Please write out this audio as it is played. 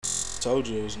just told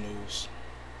you it was news.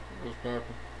 What's poppin'?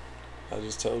 I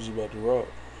just told you about The Rock.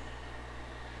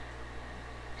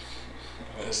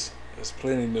 That's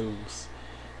plenty news.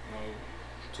 No,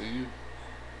 to you?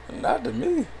 Not to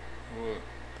me.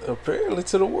 What? Apparently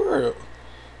to the world.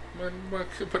 Man, nobody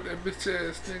care about that bitch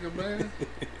ass nigga, man.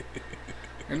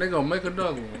 And they gonna make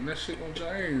another one. That shit gonna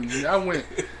change. I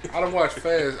done watched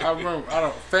Fast. I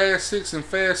remember, Fast 6 and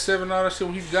Fast 7, all that shit,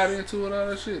 when he got into it, all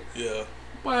that shit. Yeah.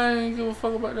 Boy, I ain't give a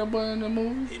fuck about that boy in that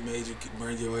movie. He made you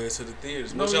bring your ass to the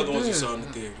theaters. No, Which he other ones you didn't. saw in the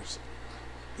theaters?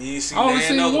 You ain't seen I only none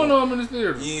seen other one of them in the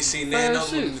theater. You ain't seen Fast none other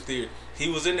 6. one in the theater. He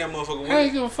was in that motherfucker. I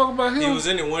ain't give a fuck about him. He was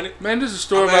in it, wasn't it? Man, this is a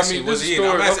story about me. This is a story.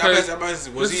 I'm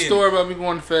asking, was This is he a in story it? about me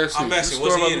going to Fast 6. I'm asking,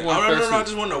 was he in it? No, I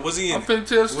just want to know, was he in it? I'm finna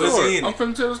tell the story. Was he in it? I'm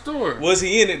finna tell the story. Was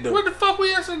he in it, though? What the fuck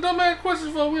we asking dumbass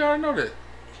questions for? We already know that.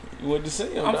 You went to see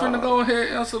him, I'm finna go ahead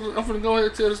and answer. I'm finna go ahead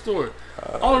and tell the story.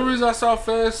 Only reason I saw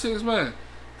Fast 6, man,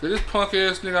 cause this punk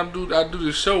ass nigga I do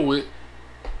this show with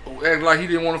act like he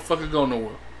didn't want to fucking go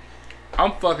nowhere.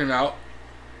 I'm fucking out.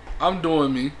 I'm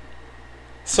doing me.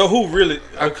 So who really?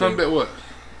 Okay. I come back. What?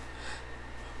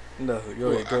 Nothing.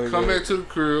 Go ahead. I come back to the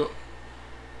crib.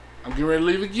 I'm getting ready to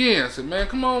leave again. I said, man,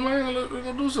 come on, man, let's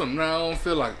go do something. Now I don't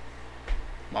feel like.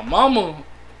 My mama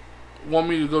want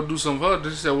me to go do something for her.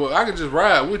 Then she said, well, I can just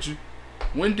ride with you.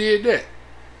 When did that?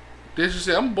 Then she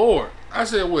said, I'm bored. I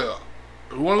said, well,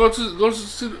 you want to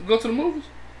go to the movies?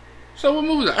 So what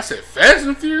movies? I said, Fast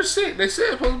and Furious 6. They said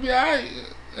it's supposed to be alright.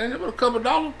 Ain't it but a couple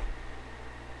dollars?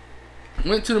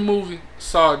 Went to the movie,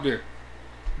 saw it there.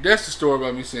 That's the story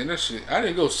about me saying that shit. I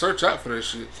didn't go search out for that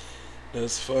shit.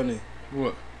 That's funny.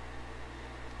 What?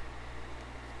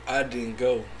 I didn't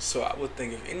go, so I would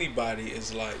think if anybody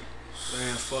is like,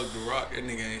 man, fuck The Rock, that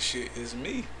nigga ain't shit, it's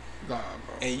me. Nah,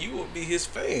 bro. And you would be his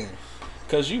fan.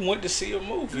 Cause you went to see a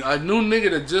movie. A new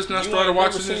nigga that just not You started ain't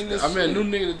watching never seen this. this I mean, a shit.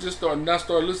 new nigga that just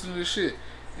started listening to this shit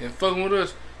and fucking with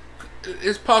us.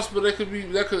 It's possible that could be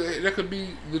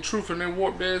the truth in their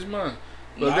warped ass mind.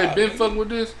 But if they been fucking with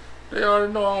this, they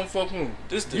already know I don't fuck with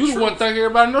them. You the one think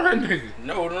everybody know that nigga.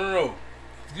 No.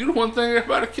 You the one thing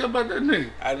everybody care about that nigga.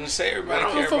 I didn't say everybody I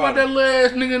don't care fuck about that him. little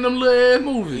ass nigga in them little ass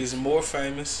movies. He's more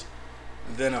famous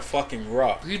than a fucking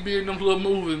Rock. He be in them little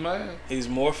movies, man. He's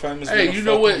more famous Hey, than a you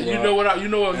know what? fucking You Rock. know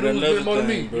what And news another meant more to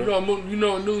me. thing, bro. You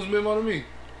know what news meant more to me.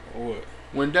 What?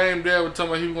 When Dame Dad was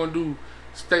talking about he was gonna do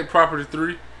State Property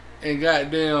 3, and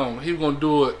goddamn he was gonna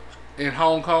do it in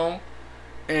Hong Kong,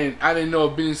 and I didn't know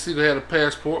if Bean Siegel had a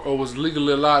passport or was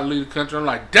legally allowed to leave the country. I'm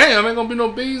like, damn, ain't gonna be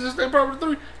no beans in State Property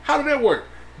 3. How did that work?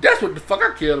 That's what the fuck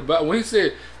I cared about. When he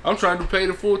said, I'm trying to pay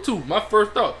the full too. My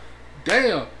first thought,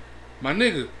 damn, my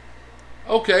nigga.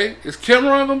 Okay, is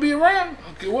Cameron gonna be around?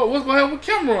 Okay, what's gonna happen with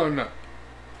Cameron now?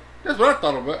 That's what I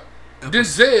thought about.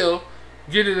 Denzel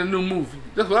getting a new movie.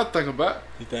 That's what I think about.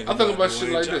 You think I think about Dwayne shit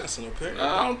like Johnson, that. apparently.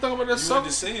 I don't think about that You stuff. went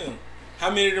to see him. How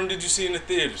many of them did you see in the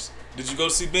theaters? Did you go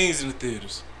to see Beans in the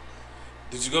theaters?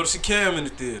 Did you go to see Cam in the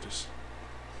theaters?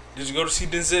 Did you go to see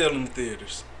Denzel in the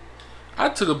theaters? I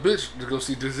took a bitch to go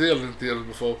see Denzel in the theaters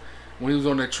before when he was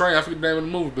on that train. I forget the name of the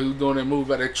movie, but he was doing that movie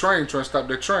about that train, trying to stop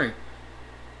that train.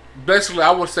 Basically,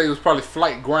 I would say it was probably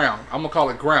Flight Ground. I'm gonna call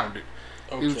it Grounded.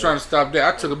 Okay. He was trying to stop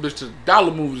that. I took a bitch to the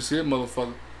Dollar movie to see that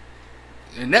motherfucker,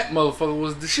 and that motherfucker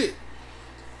was the shit.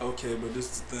 Okay, but this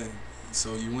is the thing.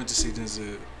 So you went to see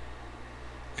Denzel,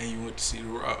 and you went to see The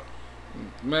Rock.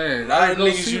 Man, A lot I of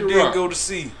didn't go niggas see you The didn't Rock. go to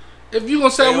see. If you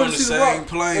gonna say They I on went the to see The same Rock,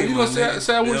 plane, if you my gonna say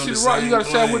nigga. I went They to on see the The Rock, you same gotta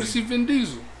say I went plane. to see Vin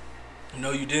Diesel.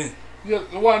 No, you didn't. Yeah,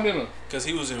 why didn't I? Cause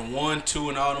he was in 1, 2,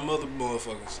 and all them other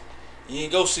motherfuckers. You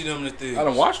ain't go see them in the theaters. I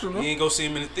done watched them, though. You ain't go see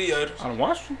them in the theaters. I done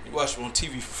watched him. You watched them on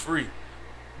TV for free.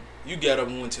 You got up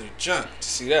and went to the junk to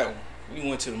see that one. You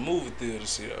went to the movie theater to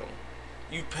see that one.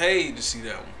 You paid to see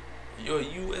that one. Your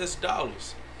US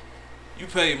dollars. You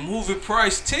paid movie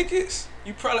price tickets.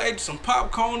 You probably ate some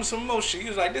popcorn and some more shit. You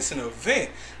was like, this an event.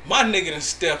 My nigga done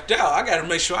stepped out. I gotta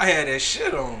make sure I had that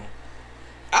shit on.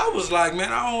 I was like,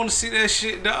 man, I don't want to see that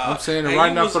shit, dog. I'm saying it And right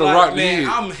you now was for The like, Rock to man, hit.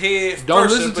 I'm head Don't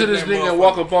first listen up to in this that nigga and motherfucker.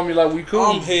 walk up on me like we cool.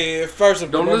 I'm head first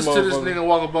up Don't in that listen to this motherfucker. nigga and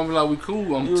walk up on me like we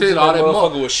cool. I'm You was telling in all that that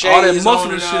motherfucker with all that shades muscle on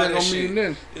and and shit all ain't that gonna mean shit.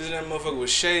 nothing. Isn't that motherfucker with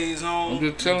shades on? I'm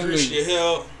just telling grease you. your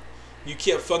hair. You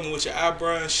kept fucking with your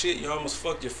eyebrow and shit. You almost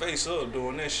fucked your face up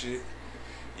doing that shit.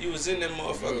 You was in that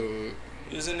motherfucker.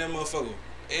 You was in that motherfucker.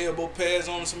 Elbow pads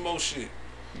on and some more shit.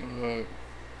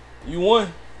 You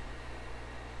won.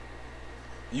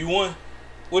 You won.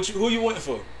 Who you went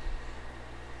for?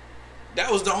 That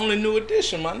was the only new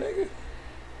addition, my nigga.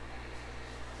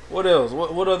 What else?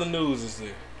 What other news is there?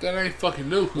 That ain't fucking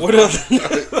news. What other?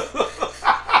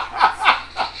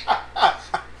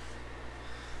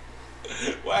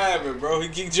 What happened, bro? He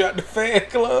kicked you out the fan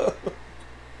club.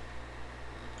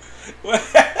 What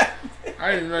happened?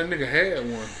 I didn't know that nigga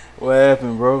had one. What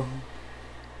happened, bro?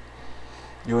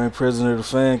 You ain't president of the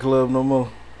fan club no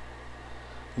more?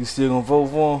 You still gonna vote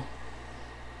for him?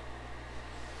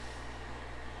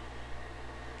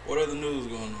 What other news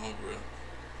going on, bro?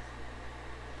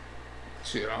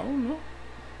 Shit, I don't know.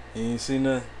 You ain't see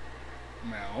nothing?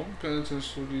 Man, I'm paying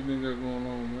attention to what these niggas going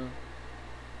on, man.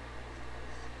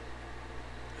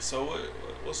 So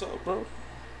what's up, bro?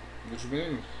 What you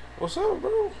mean? What's up,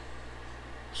 bro?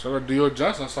 Shout out Dior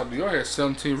Johnson. I saw Dior had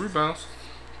 17 rebounds.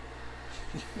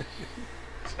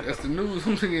 That's the news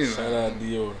I'm thinking. Shout out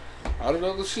Dior. All that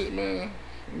other shit, man.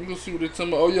 We gonna see what they talking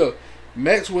about. Oh yeah,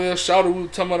 Maxwell, Shawty we were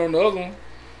talking about on the other one.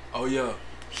 Oh yeah.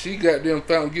 She got them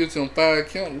found guilty on 5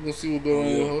 counts. We gonna see what going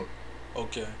on with her.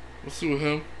 Okay. We'll see with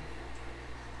him.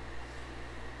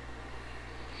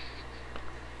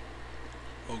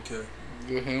 Okay.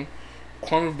 With him.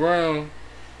 Kwame Brown,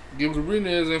 Gilbert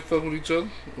Arenas ain't fucking with each other.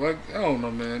 Like, I don't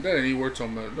know, man. That ain't even worth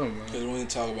talking about. No, man. Cause we ain't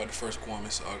talk about the first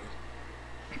Kwame saga.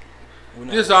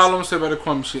 This all I'm gonna say about the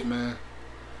Kwame shit, man.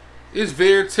 It's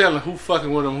very telling who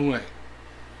fucking with him, who ain't.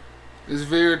 It's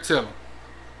very telling.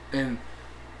 And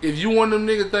if you one of them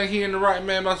niggas think he in the right,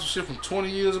 man, about some shit from 20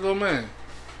 years ago, man,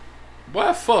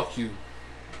 boy, fuck you.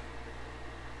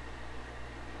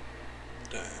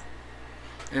 Damn.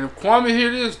 And if Kwame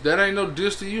hear this, that ain't no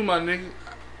diss to you, my nigga.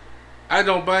 I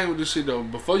don't bang with this shit, though.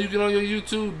 Before you get on your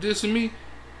YouTube dissing me,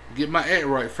 get my act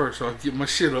right first, so I get my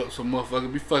shit up so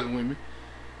motherfuckers be fucking with me.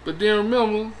 But then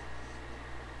remember,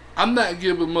 I'm not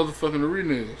Gilbert motherfucking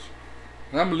Arenas.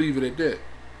 And I'm gonna leave it at that.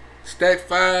 Stack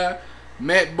 5,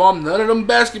 Matt Bomb, none of them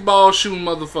basketball shooting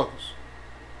motherfuckers.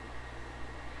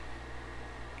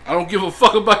 I don't give a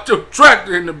fuck about your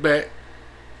tractor in the back.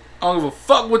 I don't give a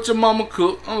fuck what your mama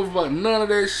cook. I don't give a fuck none of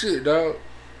that shit, dog.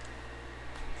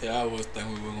 Yeah, I was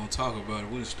thinking we were gonna talk about it.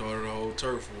 We started a whole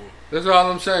turf war. That's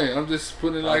all I'm saying. I'm just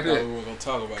putting it like that. We were gonna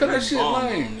talk about it. Cause that shit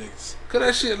lame. Cause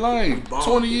that shit lame.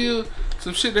 20 years,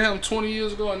 some shit that happened 20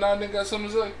 years ago, and now nigga got something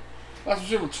to say. Got some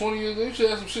shit from 20 years ago. You should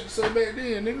have some shit to say back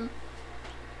then, nigga.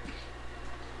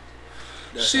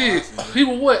 That's shit, he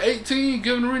was what, 18?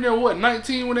 Giving Arena what,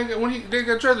 19 when they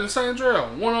got drafted in the same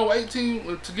draft. One over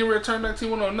 18 to get return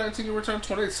 19, one over 19 get return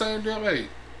 20. They the same damn age.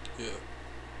 Yeah.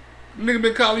 Nigga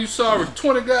been calling you sorry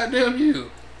 20 goddamn years.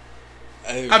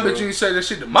 Hey, I bet you ain't say that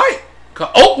shit to Mike. Cause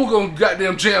Oak gonna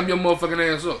goddamn jam your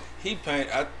motherfucking ass up. He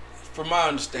from my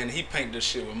understanding, he paint this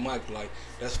shit with Mike like,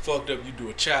 that's fucked up you do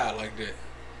a child like that.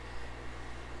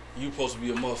 You supposed to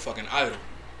be a motherfucking idol.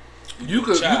 You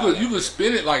could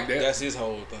spin it like that. That's his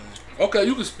whole thing. Okay,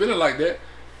 you could spin it like that.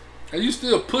 And you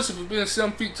still pussy for being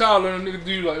 7 feet taller than a nigga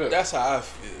do you like that. That's how I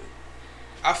feel.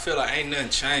 I feel like ain't nothing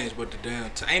changed but the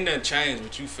damn ain't nothing changed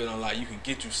but you feeling like you can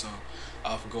get you some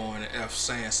off going and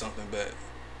saying something bad.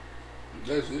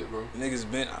 That's it, bro.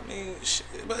 Niggas been, I mean, shit,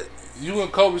 but you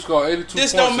and Kobe scored 82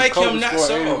 this points. Don't make him not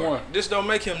sorry. 81. This don't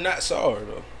make him not sorry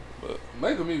though. But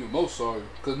make him even more sorry.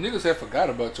 Cause niggas have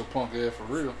forgot about your punk ass for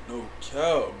real. No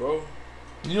cow, bro.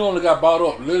 You only got bought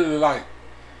up literally like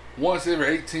once every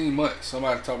 18 months.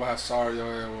 Somebody talk about how sorry your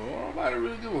ass was. Well, nobody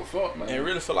really give a fuck, man. And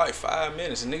really for like 5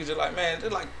 minutes, and niggas just like, man, they're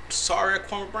like sorry at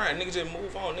Kwame Brown. Niggas just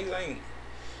move on. Niggas ain't.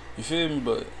 You feel me?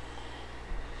 But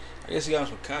I guess he got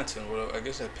some content or whatever. I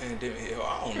guess that pandemic hit.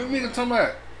 I don't know. That nigga talking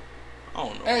about. I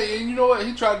don't know. Hey, and you know what?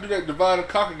 He tried to do that divide and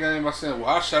conquer game by saying, well,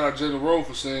 I shout out Jalen Rose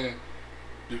for saying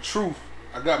the truth.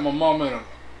 I got my mama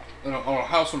on a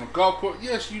house on a golf course.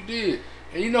 Yes, you did.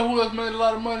 And you know who else made a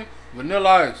lot of money?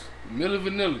 Vanilla Ice. Milli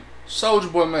Vanilli.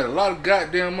 Soulja Boy made a lot of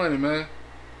goddamn money, man.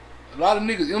 A lot of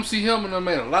niggas, MC Hamilton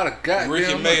made a lot of goddamn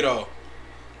Ricky money. Madoff.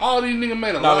 All these niggas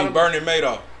made a lot of money. Bernie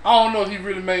Madoff. I don't know if he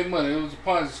really made money. It was a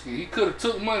Ponzi scheme. He could have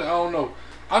took money. I don't know.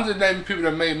 I'm just naming people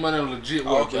that made money on legit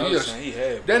work. Okay, yes, he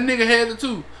had. That nigga had it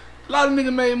too. A lot of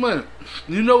niggas made money.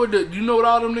 You know what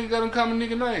all them niggas got in common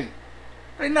nigga name?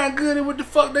 They not good at what the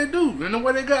fuck they do. And the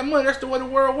way they got money, that's the way the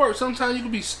world works. Sometimes you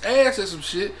can be ass at some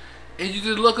shit and you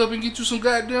just look up and get you some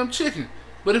goddamn chicken.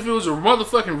 But if it was a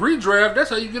motherfucking redraft,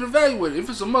 that's how you get evaluated. If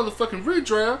it's a motherfucking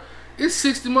redraft, it's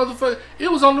 60 motherfucking.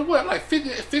 It was only what, like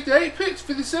 58 picks,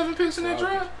 57 picks in that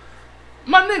draft?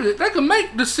 My nigga, they could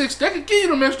make the 6. They could give you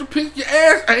them extra picks. Your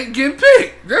ass ain't getting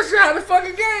picked. That's how the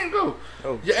fucking game go.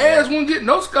 Okay. Your ass won't get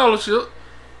no scholarship.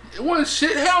 It wasn't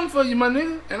shit happening for you, my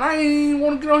nigga. And I ain't even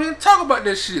want to get on here and talk about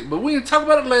that shit. But we didn't talk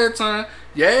about it last time.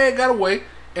 Your ass got away.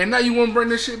 And now you want to bring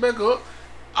this shit back up.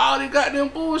 All this goddamn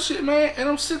bullshit, man. And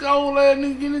I'm sick of old ass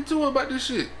nigga getting into it about this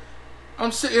shit.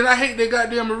 I'm sick. And I hate that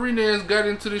goddamn Arenas got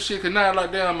into this shit. Because now,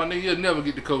 like, damn, my nigga, you'll never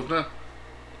get the coach now.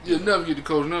 You'll never get the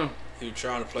coach now. He was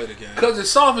trying to play the game. Because as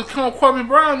soft as Kwame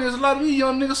Brown is, a lot of these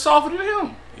young niggas softer than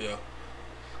him. Yeah.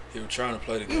 He was trying to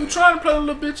play the game. He was trying to play the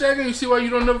little bitch ass game. You see why you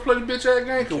don't never play the bitch ass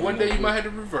game? Because one day you might have to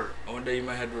revert. One day you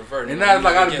might have to revert. And now it's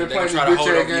like I've been playing this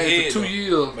bitch ass game for 2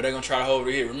 years. But they're gonna try to hold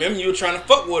it here. Remember, you were trying to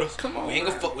fuck with us. Come on, we ain't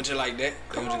gonna fuck with you like that.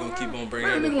 They're just gonna keep on bringing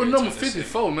it up. Man, nigga was number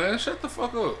 54, man. Shut the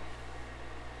fuck up.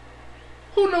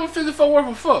 Who number 54 worth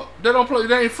of fuck? They don't play.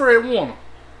 They ain't Fred Warner.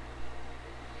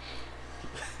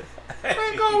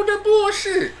 Man, go with that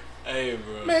bullshit. Hey,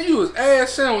 bro. Man, you was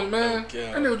ass sandwich, man.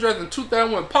 That nigga drafted in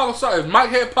 2001. Paco Saw. If Mike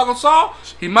had Paco Saw,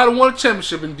 he might have won a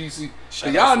championship in DC.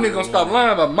 And y'all niggas gonna stop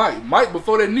lying about Mike. Mike,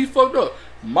 before that knee fucked up,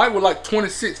 Mike was like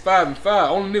 26, 5 and 5.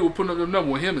 Only nigga was putting up the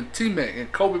number with him and T-Mac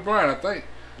and Kobe Bryant, I think.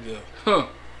 Yeah. Huh.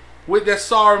 With that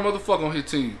sorry motherfucker on his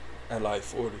team. At like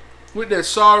 40. With that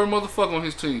sorry motherfucker on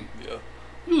his team. Yeah.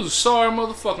 You was a sorry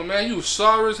motherfucker, man. You was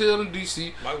sorry as hell in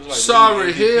DC. Mike was like sorry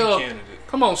as hell. Candidate.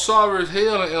 Come on, sorry as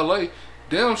hell in LA.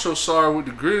 Damn sure sorry with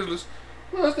the Grizzlies.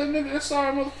 Where else that nigga, that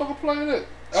sorry motherfucker playing at?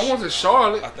 I went to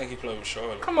Charlotte. I think he played with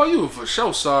Charlotte. Come on, you were for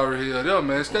sure sorry hell there,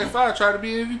 man. Stack 5 tried to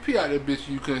be MVP out that bitch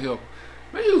and you couldn't help him.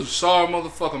 Man, you was a sorry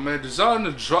motherfucker, man.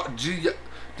 Designer Diop.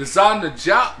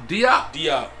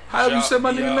 However you say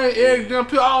my nigga name, Eric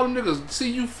Dempill, all them niggas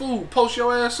see you fool, post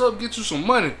your ass up, get you some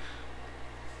money.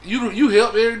 You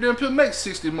helped Eric Dempill make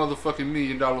 $60 motherfucking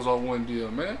million off one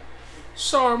deal, man.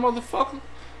 Sorry motherfucker.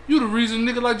 You the reason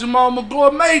nigga like Jamal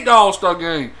McGlory made the All-Star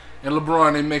game and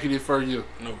LeBron ain't making it first year.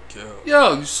 No cap.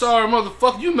 Yo, you sorry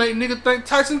motherfucker. You made nigga think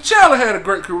Tyson Chandler had a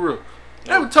great career.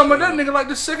 They were talking about that nigga like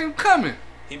the second coming.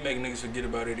 He make niggas forget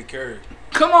about Eddie Curry.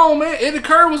 Come on, man. Eddie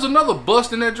Curry was another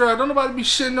bust in that draft. Don't nobody be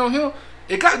shitting on him.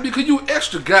 It got to be because you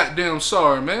extra goddamn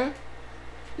sorry, man.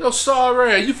 Yo,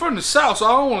 sorry. You from the South, so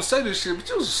I don't want to say this shit, but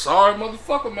you was a sorry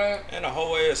motherfucker, man. And a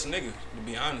whole ass nigga, to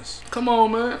be honest. Come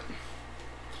on, man.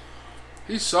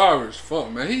 He's sorry as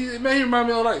fuck, man. He remind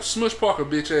me of like Smush Parker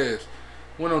bitch ass.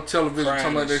 Went on television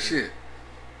talking about that shit.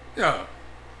 Yeah.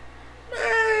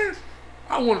 Man,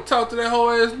 I want to talk to that whole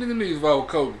ass nigga niggas if I was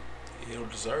Kobe. He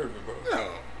don't deserve it, bro. Yeah.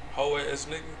 Whole ass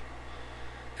nigga.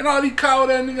 And all these call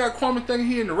that nigga got Kwame thinking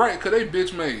he in the right because they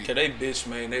bitch made. Because they bitch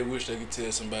made. They wish they could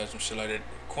tell somebody some shit like that.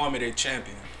 Kwame, they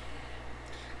champion.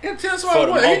 And tell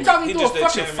somebody what? He talking through a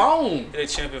fucking phone. They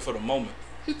champion for the moment.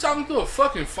 He talking through a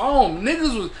fucking phone.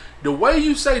 Niggas was, the way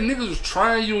you say niggas was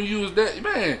trying you and use that,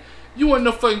 man, you wasn't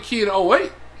no fucking kid in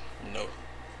 08. No.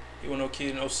 You wasn't no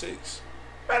kid in 06.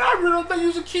 Man, I really don't think you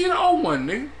was a kid in 01,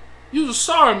 nigga. You was a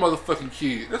sorry motherfucking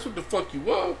kid. That's what the fuck you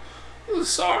was. You was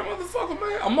a sorry motherfucker,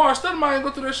 man. Amari Stoudemire ain't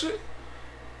go through that shit.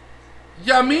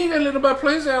 Yamin ain't let nobody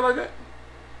play his ass like that.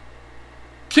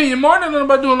 Kenyon Martin ain't let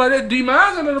nobody doing like that. D.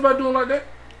 Miles ain't let nobody doing like that.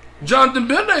 Jonathan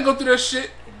Bender ain't go through that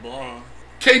shit. LeBron.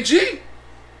 KG.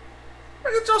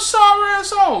 Man, get your sorry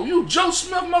ass on. You Joe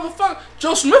Smith motherfucker.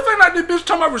 Joe Smith ain't like this bitch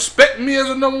talking about respecting me as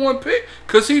a #1 pick.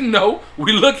 Cause he know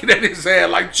we looking at his ass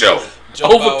like Joe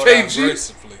over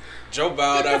KG. Joe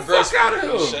bowed out aggressively. Get the fuck out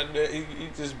of here. He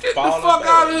just get the fuck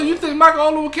out of here. You think Michael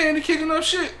Oliver Candy kicking up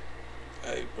shit?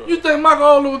 Hey, bro. You think Michael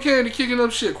Oliver Candy kicking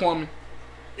up shit, Kwame?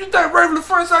 You think Rafe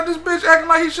LaFrance out this bitch acting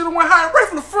like he should have went higher?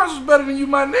 Rafe LaFrance was better than you,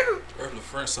 my nigga. Rafe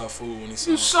LaFrance saw fool when he saw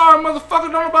you sorry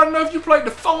motherfucker. Don't nobody know if you played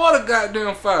the 4 other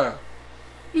goddamn 5.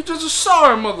 You just a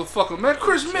sorry motherfucker, man.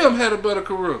 Chris Mihm had a better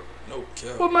career. No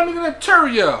cap. What my nigga named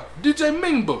Turiel? DJ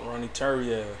Mingba. Ronnie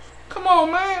Turiel. Come on,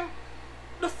 man.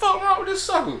 The fuck wrong with this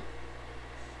sucker?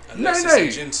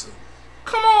 Alexis.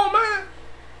 Come on, man.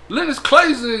 Lennox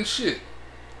Clayson and shit.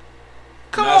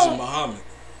 Come Nazir on. Muhammad.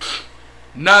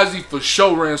 Nazi for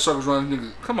sure ran circles around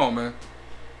niggas. Come on, man.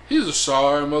 He's a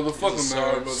sorry motherfucker,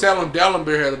 man. Salon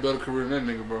Dallenberg had a better career than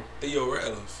that nigga, bro. Theo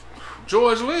Ratliff.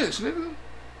 George Lynch, nigga.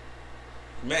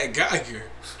 Matt Geiger.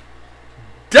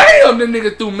 Damn, that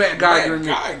nigga threw Matt Geiger in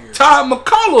there. Todd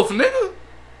McAuliffe, nigga.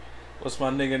 What's my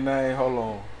nigga name?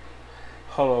 Hold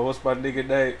on. What's my nigga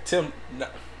name? Tim.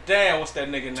 Damn, what's that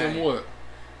nigga name? Tim what?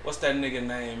 What's that nigga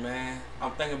name, man?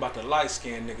 I'm thinking about the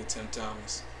light-skinned nigga, Tim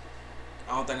Thomas.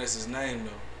 I don't think that's his name,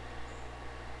 though.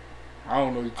 I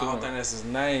don't know. I don't think that's his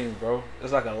name, bro.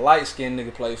 It's like a light-skinned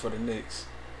nigga played for the Knicks.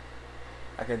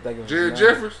 I can't think of his name. Jared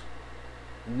Jeffers?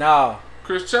 Nah.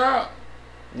 Chris Child?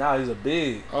 Nah, he's a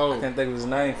big. Oh. I can't think of his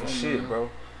name for shit, bro.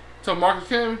 So Marcus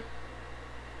Camby?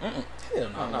 Hell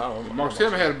no. Marcus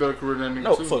Camby had a better career than that nigga,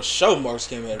 no, too. No, for sure Marcus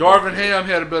Camby had a Darvin Ham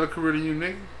had a better career than you,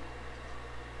 nigga.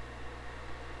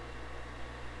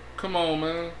 Come on,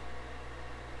 man.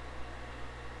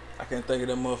 I can't think of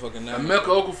that motherfucking name. Emeka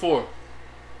Okafor.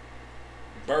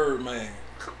 Birdman.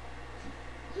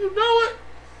 You know it.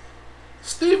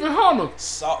 Stephen Hunter.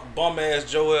 Bum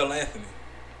ass Joel Anthony.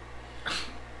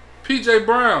 PJ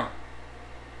Brown.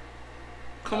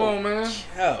 Come on, man.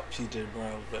 Cap, PJ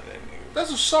Brown was better than that nigga.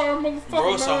 That's a sorry motherfucker,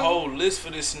 bro, it's man. a whole list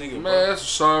for this nigga, man, bro. Man, that's a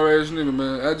sorry ass nigga,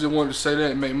 man. I just wanted to say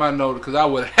that and make my note because I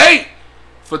would hate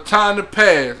for time to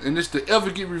pass and this to ever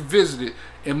get revisited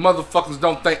and motherfuckers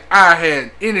don't think I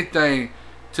had anything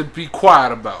to be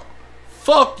quiet about.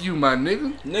 Fuck you, my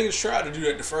nigga. Niggas tried to do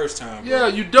that the first time, bro. Yeah,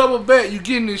 you double back, you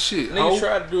getting this shit. Niggas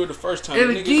tried to do it the first time.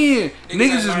 And again,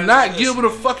 niggas is not Gilbert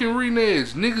of fucking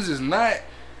Renez. Niggas is not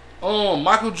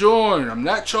Michael Jordan. I'm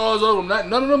not Charles Oakley. I'm not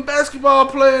none of them basketball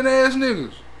playing ass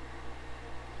niggas.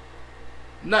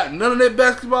 Not none of that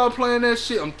basketball playing that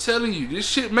shit. I'm telling you, this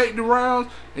shit make the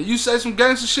rounds, and you say some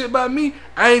gangster shit about me,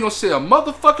 I ain't gonna say a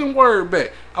motherfucking word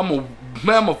back. I'm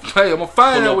gonna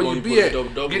find out where you be at.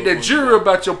 Get that jury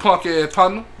about your punk ass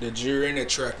partner. The jury ain't that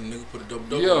tracking, nigga. Put a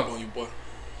double up on you, boy.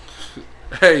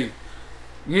 Hey,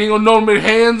 you ain't gonna know them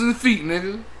hands and feet,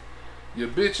 nigga. You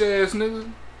bitch ass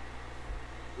nigga.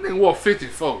 Nigga walk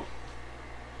 54.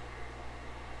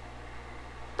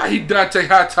 Now he Dante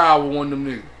Hightower with one of them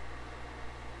niggas.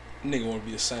 Nigga wanna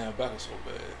be a Sam Backer so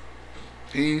bad.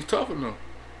 He ain't tough enough.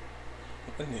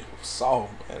 That nigga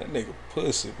soft, man. That nigga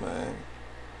pussy, man.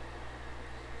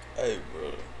 Hey,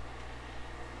 bro.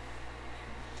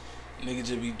 Nigga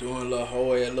just be doing little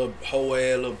hoe ass, little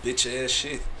bitch ass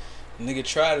shit. Niggas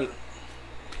try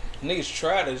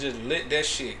to just let that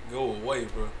shit go away,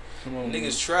 bro. Come on, niggas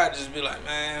man. try to just be like,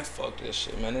 man, fuck that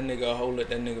shit, man. That nigga a hoe, let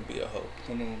that nigga be a hoe.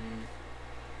 Come on, man.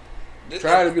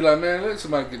 Try to be like, man, let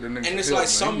somebody get the nigga. And it's like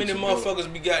so many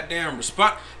motherfuckers be goddamn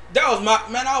respond. That was my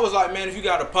man. I was like, man, if you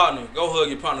got a partner, go hug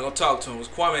your partner, go talk to him. Cause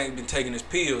Kwame ain't been taking his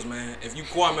pills, man. If you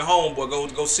Kwame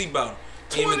homeboy, go see about him.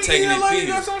 He ain't been taking his pills. You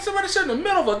got somebody shit in the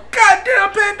middle of a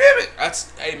goddamn pandemic.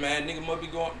 Hey man, nigga might be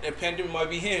going. That pandemic might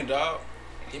be him, dog.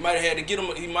 He might have had to get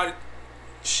him. He might have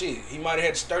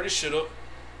had to start this shit up,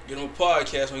 get him a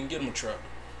podcast so he can get him a truck.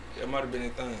 That might have been a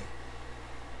thing.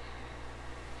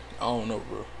 I don't know,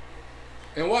 bro.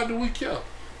 And why do we care?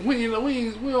 We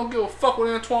don't give a fuck what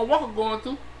Antoine Walker going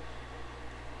through.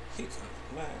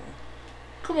 Man.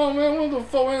 Come on, man. We don't give a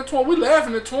fuck what Antoine. We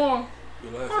laughing at Twan.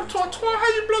 Twan, how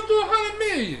you blow through 100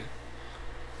 million?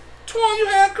 Twan, you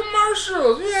had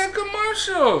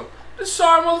commercials. This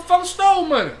sorry motherfucker stole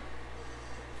money.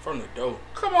 From the dope.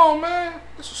 Come on, man.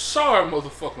 This a sorry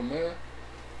motherfucker, man.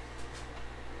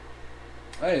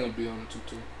 I ain't gonna be on the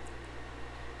 2-2.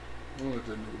 Don't let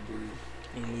that nigga breathe.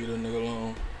 You leave that nigga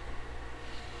alone.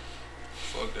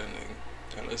 Fuck that nigga.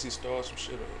 Unless he starts some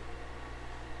shit up.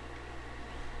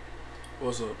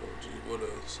 What's up, though, G? What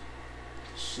else?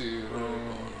 Shit, What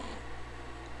going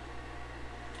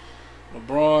on?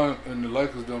 LeBron and the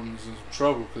Lakers them is in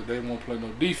trouble because they won't play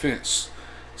no defense.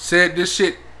 Said this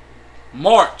shit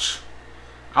March.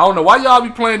 I don't know why y'all be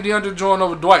playing DeAndre Jordan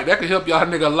over Dwight. That could help y'all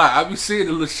nigga a lot. I be seeing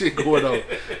the little shit going on.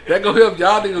 That gonna help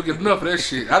y'all nigga get enough of that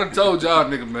shit. I done told y'all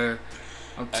nigga, man.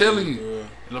 I'm telling you,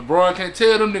 LeBron can't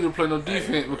tell them niggas to play no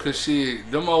defense because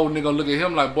shit, them old niggas look at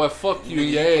him like, boy, fuck you in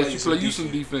your ass. You play you some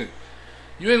defense.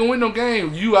 You ain't gonna win no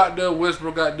game. You out there,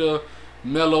 Westbrook out there,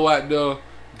 Melo out there,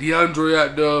 DeAndre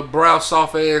out there, brow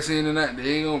soft ass in and out.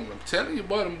 They ain't gonna. I'm telling you,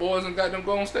 boy, them boys ain't got them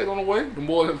Golden State on the way. Them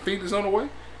boys in Phoenix on the way.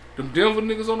 Them Denver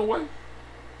niggas on the way.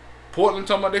 Portland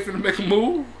talking about they finna make a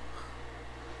move.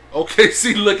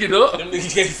 OKC look it up. Them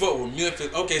niggas can't fuck with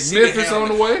Memphis. Memphis on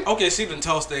the way. OKC done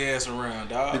tossed their ass around,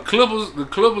 dog. The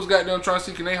Clippers got them trying to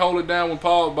see can they hold it down when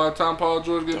by the time Paul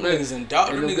George get back. Them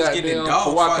niggas getting in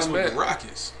dog fights with the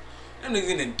Rockets. Them niggas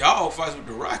getting in dog fights with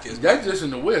the Rockets. That's just in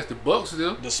the West. The Bucks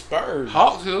here. The Spurs.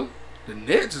 Hawks here. The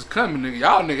Nets is coming, nigga.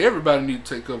 Y'all nigga, everybody need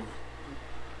to take cover.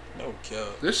 No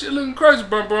cap. This shit looking crazy,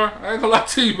 bro. I ain't gonna lie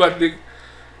to you about nigga.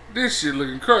 This shit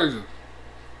looking crazy.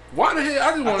 Why the hell?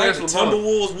 I just want to ask LeBron.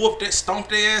 Timberwolves stomped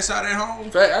their ass out at home.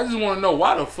 In fact, I just want to know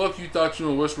why the fuck you thought you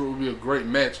and Westbrook would be a great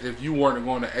match if you weren't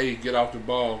going to A, get off the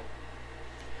ball,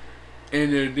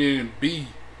 and then B,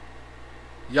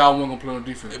 y'all weren't gonna play on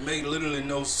defense. It make literally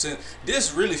no sense.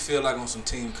 This really feel like on some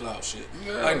team cloud shit.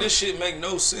 Yeah. Like this shit make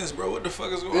no sense, bro. What the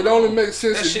fuck is going on? It only makes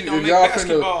sense that if, shit you, don't if make y'all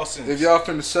basketball sense. If y'all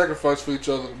finna sacrifice for each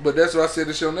other. But that's what I said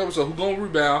this shit on the episode. Who gonna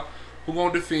rebound? Who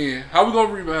gonna defend? How we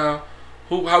gonna rebound?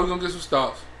 How we gonna get some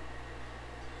stops?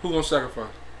 Who gonna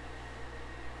sacrifice?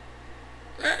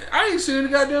 I ain't seen the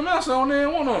goddamn answer on there.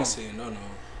 One on. I ain't seen no.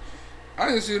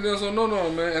 I ain't seen the answer on no,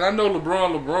 man. And I know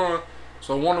LeBron.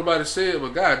 So won't nobody say it,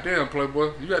 but goddamn,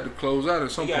 Playboy, you got to close out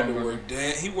at some point. He got to work.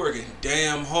 He working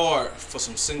damn hard for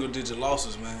some single digit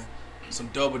losses, man. Some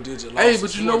double digit losses. Hey,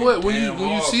 but you know what? When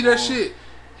you see that shit,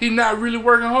 he not really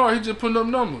working hard. He just putting up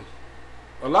numbers.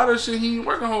 A lot of shit he ain't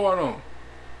working hard on.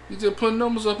 He just putting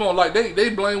numbers up on. Like they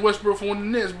blame Westbrook for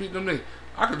when the Nets beat them niggas.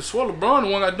 I could have swore LeBron the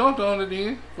one I dunked on at the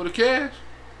end for the cash.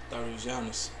 Thought it was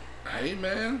Giannis. Hey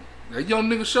man, that young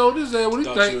nigga showed his ass. What do you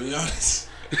Thought think? you were Giannis.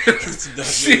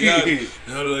 Shit.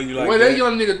 I love you like Well, that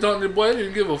young nigga dunked the boy. He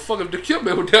didn't give a fuck if the kill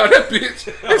man was down that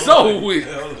bitch. It's over with.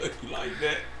 I love you like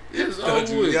that. It's Thought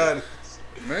over you were with.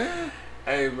 Giannis. Man.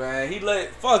 Hey man, he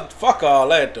let fuck all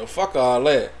that though. Fuck all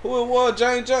that. Who it was?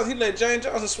 James Johnson. He let James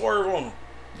Johnson swerve on him.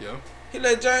 Yeah. He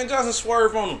let James Johnson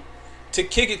swerve on him to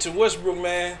kick it to Westbrook,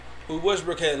 man. Who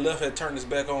Westbrook had turned his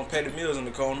back on. Patty Mills in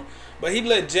the corner, but he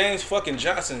let James fucking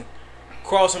Johnson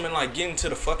cross him and like get into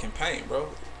the fucking paint, bro.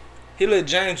 He let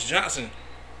James Johnson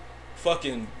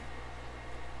fucking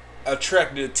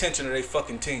attract the attention of their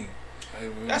fucking team. Hey,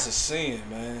 That's a sin,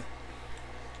 man.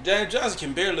 James Johnson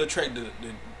can barely attract the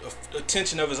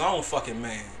attention of his own fucking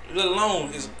man, let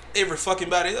alone is every fucking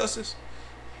body else's.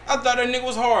 I thought that nigga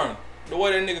was hard. The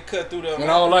way that nigga cut through that. And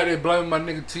I don't like they blaming my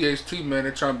nigga THT, man.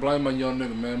 They trying to blame my young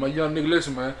nigga, man. My young nigga,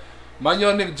 listen, man. My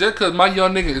young nigga, just cause my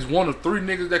young nigga is one of 3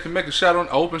 niggas that can make a shot on,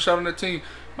 an open shot on that team.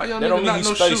 My young nigga not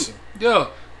no shoot. Yeah,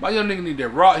 my young nigga need that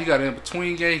rock. He got an in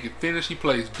between game. He can finish. He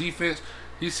plays defense.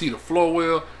 He see the floor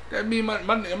well. That mean my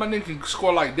nigga can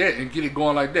score like that and get it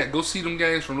going like that. Go see them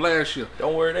games from last year.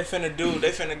 Don't worry, they finna do that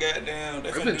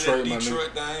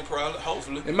Detroit thing, probably,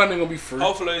 hopefully. And my nigga gonna be free.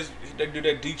 Hopefully they do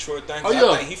that Detroit thing. Oh yeah,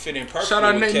 I think he fit in perfectly. Shout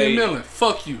out with Nate McMillan.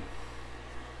 Fuck you.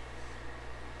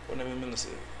 What Nate McMillan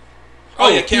said? Oh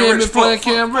yeah, Cam Reddish playing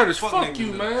Cam Reddish. Fuck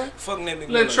you, man. Fuck Nate McMillan.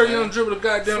 Let Trae Young dribble the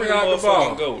goddamn out the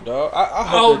ball. Go, dog. I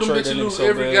hope them bitches lose so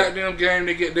every bad. goddamn game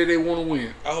they want to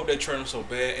win. I hope they trade him so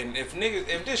bad. And if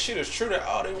this shit is true, that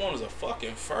all they want is a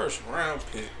fucking first round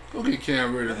pick. Go get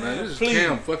Cam Reddish, man. This is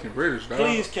Cam fucking Reddish, dog.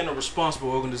 Please, can a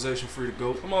responsible organization free to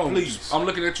go? Come on, please. I'm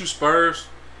looking at you, Spurs.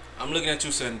 I'm looking at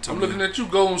you, San Antonio. I'm looking at you,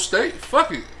 Golden State.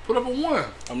 Fuck it, put up a 1.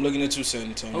 I'm looking at you, San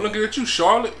Antonio. I'm looking at you,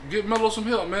 Charlotte. Get Melo some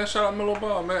help, man. Shout out Melo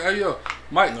Ball, man. Hey yo,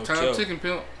 Mike, No time kill. ticking,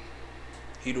 pimp.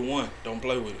 He the one. Don't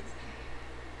play with it.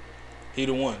 He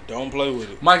the one. Don't play with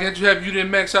it. Mike, ain't you happy you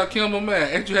didn't max out Kimball, man?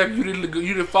 Ain't you happy you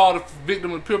didn't fall the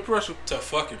victim of peer pressure? To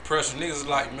fucking pressure. Niggas is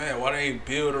like, man, why they ain't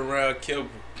build around Kimball?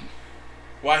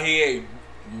 Why he ain't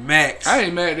max? I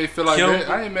ain't mad they feel like Kimball. that.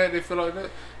 I ain't mad they feel like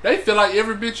that. They feel like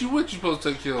every bitch you with, you supposed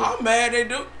to take care of. I'm mad they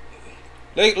do.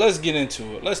 Let's get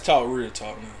into it. Let's talk real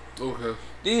talk now. Okay.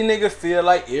 These niggas feel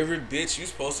like every bitch you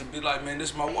supposed to be like, man, this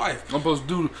is my wife. I'm supposed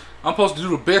to do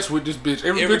the best with this bitch.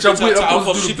 Every bitch bitch I'm with, I'm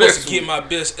supposed to do the best get with. my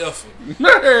best effort.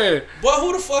 Man. Boy,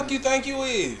 who the fuck you think you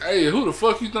is? Hey, who the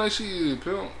fuck you think she is,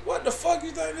 pimp? What the fuck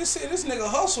you think this is? This nigga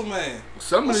hustle, man.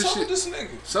 Some of What's this up shit. with this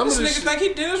nigga? Some This of nigga this shit. think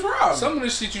he Dennis Rodman. Some of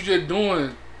this shit you just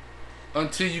doing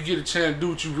until you get a chance to do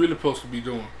what you really supposed to be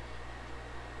doing.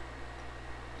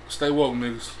 Stay woke,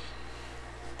 niggas.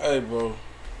 Hey, bro.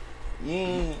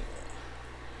 You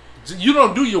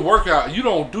don't do your workout. You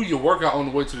don't do your workout on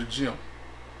the way to the gym.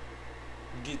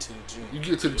 Get to the gym. You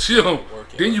get to the gym,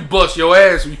 then you bust your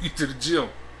ass when you get to the gym.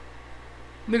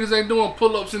 Niggas ain't doing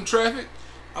pull-ups in traffic.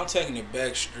 I'm taking the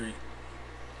back street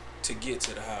to get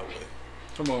to the highway.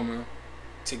 Come on, man.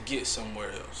 To get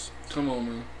somewhere else. Come on,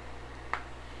 man.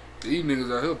 These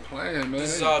niggas out here playing, man.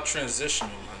 This is all transitional,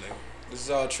 my nigga. This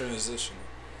is all transitional.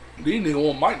 These niggas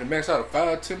want Mike to max out a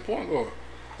 5-10 point guard.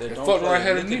 That That fuck around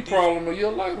had a knee problem a year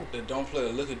later. That don't play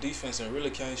a lick of defense and really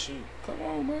can't shoot. Come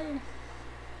on, man.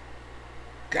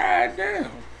 God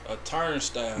damn. A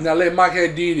turnstile. Now let Mike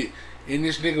had did it, and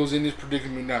this nigga was in this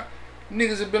predicament now.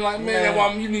 Niggas have been like, man, that's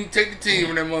why you need to take the team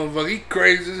from that motherfucker. He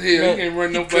crazy as hell. Man, he can't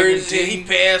run no fucking team. He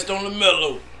passed on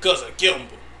LaMelo because of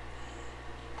Kimball.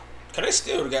 Cause they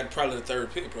still got probably the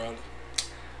 3rd pick, probably.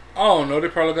 I don't know. They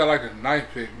probably got like a 9th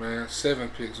pick, man. 7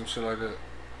 picks, some shit like that.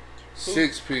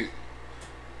 6th pick.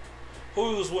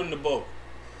 Who was winning the ball?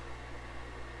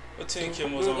 What team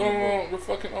Kim was on the ball? The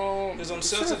fucking He was on the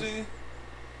Celtics then?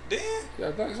 Then? Yeah,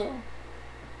 I think so.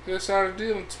 They signed a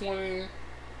deal in 20.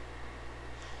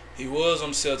 He was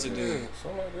on the Celtics Yeah, then.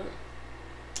 something like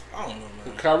that. I don't know,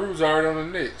 man. Kyrie was already on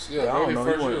the Knicks. Yeah, I don't know.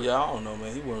 first year. I don't know,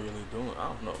 man. He wasn't really doing. I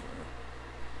don't know, man.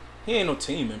 He ain't no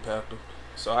team impactor,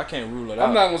 so I can't rule it out.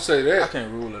 I'm not gonna say that. I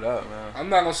can't rule it out, man. I'm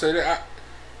not gonna say that.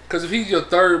 Cause if he's your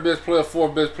 3rd best player,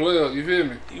 4th best player, you feel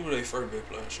me? He was their 1st best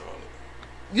player in Charlotte.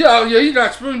 Yeah, he's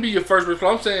not supposed to be your 1st best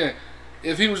player. I'm saying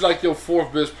if he was like your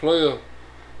 4th best player,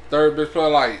 3rd best player,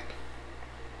 like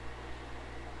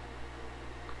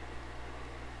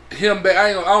him.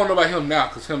 I don't know about him now,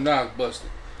 cause him now is busted.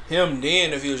 Him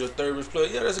then, if he was your 3rd best player,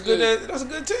 yeah, that's a good. That's a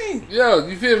good team. Yeah,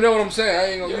 you feel me? That's what I'm saying. I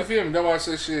ain't gonna. Yeah. You feel me? That's why I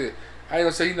say shit. I ain't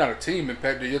gonna say he's not a team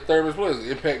impactor. Your 3rd best player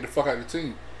impact the fuck out of the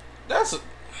team.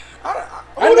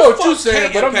 I know what you're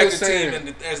saying, but I'm just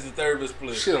saying as the third best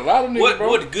player. Shit, a lot of niggas, bro.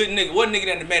 What nigga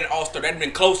that made an all-star that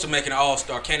been close to making an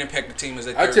all-star can't impact the team as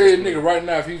a third best I tell you, player. nigga, right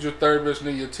now, if he's your third best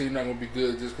nigga, your team not gonna be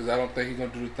good just because I don't think he's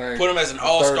gonna do the thing. Put him as an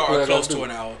all-star or close to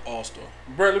an all-star.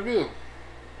 Bradley Beal.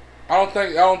 I don't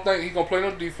think he's gonna play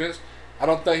no defense. I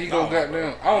don't think he's gonna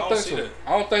goddamn. I don't think so. That.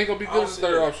 I don't think he's gonna be good as a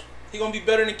third option. He's gonna be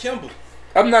better than Kemba.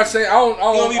 I'm not saying I don't.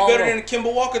 He's gonna be better than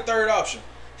Kemba Walker third option.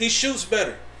 He shoots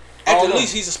better. At the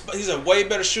least, he's a way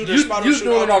better shooter. You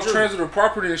doing it off transitive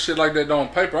property and shit like that on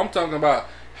paper. I'm talking about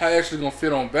how he actually gonna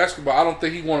fit on basketball. I don't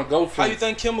think he want to go for. How you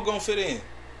think Kemba gonna fit in?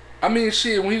 I mean,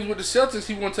 shit. When he was with the Celtics,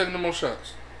 he wasn't taking the most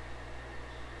shots.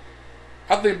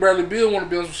 I think Bradley Beal want to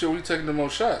be on some shit where he taking the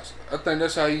most shots. I think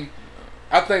that's how he.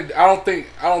 I don't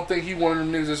think he one of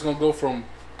them niggas that's gonna go from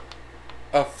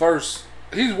a first.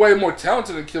 He's way more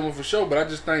talented than Kemba for sure, but I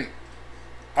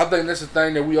think that's the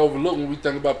thing that we overlook when we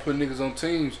think about putting niggas on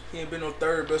teams. He ain't been no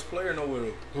third best player nowhere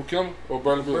though. Who, Kemba or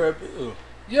Bradley Beal? Bradley Beal.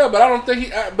 Yeah, but I don't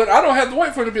think but I don't have to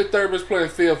wait for him to be a third best player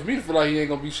and fail for me to feel like he ain't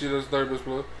gonna be shit as a third best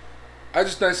player. I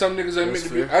just think some niggas ain't meant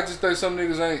to be. I just think some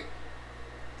niggas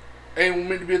ain't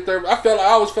meant to be a third. I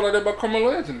always felt like that about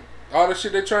Carmelo Anthony. All the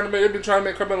shit they've been trying to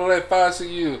make Carmelo that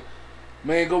 5-6 years.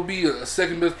 Man, go be a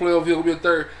second best player if he'll go be a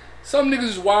third. Some niggas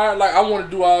is wired like I want to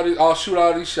do all this, I'll shoot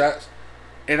all these shots,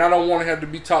 and I don't want to have to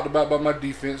be talked about by my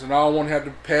defense, and I don't want to have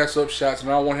to pass up shots, and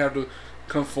I don't want to have to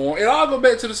conform. And I'll go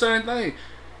back to the same thing.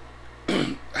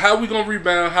 How we gonna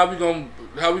rebound? How we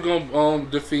gonna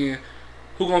defend?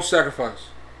 Who gonna sacrifice?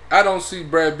 I don't see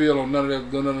Brad Beal on none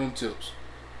of them tips.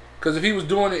 Cause if he was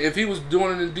doing it in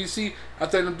DC, I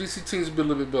think them DC teams would be a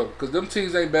little bit better. Cause them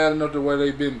teams ain't bad enough the way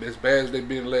they've been as bad as they've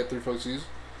been in the last 3-4 seasons.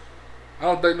 I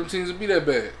don't think them teams would be that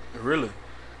bad. Really?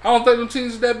 I don't think them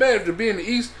teams is that bad. To be in the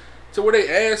East, to where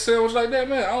they ass sandwich like that,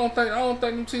 man. I don't think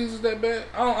them teams is that bad.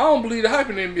 I don't believe the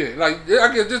hype in the NBA. Like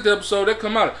I guess this episode that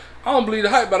come out. I don't believe the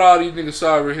hype about all these niggas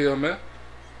sorry here, man.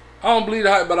 I don't believe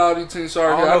the hype about all these teams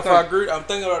sorry here. I don't know if I agree. I'm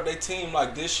thinking about their team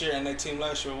like this year and their team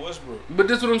last year with Westbrook. But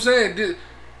this what I'm saying.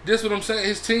 This what I'm saying.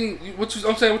 His team. What you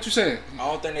saying? I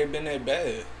don't think they've been that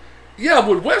bad. Yeah,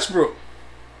 with Westbrook.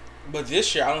 But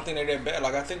this year, I don't think they're that bad.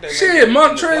 Like I think they. Shit,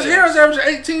 Montrezl Harris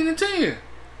averaging 18 and 10.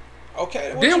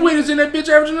 Okay. Then Wiggins in that bitch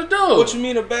averaging a dub. What you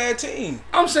mean a bad team?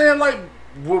 I'm saying like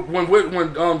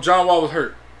when John Wall was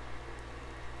hurt.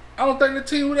 I don't think the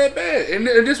team was that bad. And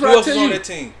this what I tell you. Who else was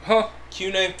on that team? Huh? Can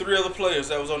you name 3 other players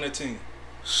that was on that team?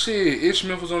 Shit, Ish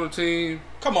Smith was on the team.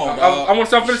 Come on, dog. I'm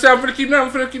finna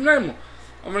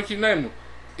keep naming them.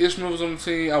 Ish Smith was on the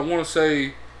team. I want to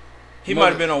say he might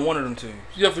have been on one of them teams.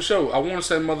 Yeah, for sure. I want to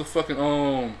say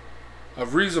motherfucking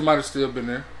Ariza might have still been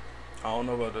there. I don't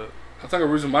know about that. I think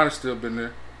Ariza might have still been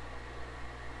there.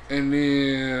 And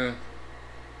then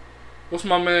what's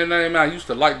my man name? I used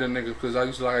to like that nigga because I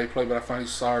used to like how he played, but I find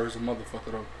he's sorry as a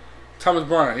motherfucker though. Thomas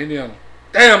Bryant, Indiana.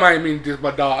 Damn, I ain't mean to diss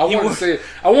my dog. I want to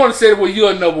say it well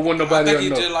you'll know, but when nobody else know. I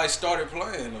think he just like started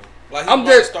playing though.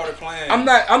 Like started playing. I'm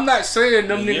not saying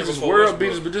them niggas is world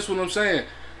beaters, but this is what I'm saying.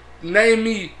 Name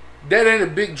me that ain't a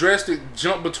big drastic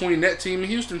jump between that team and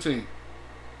Houston team.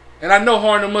 And I know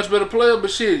Harden a much better player,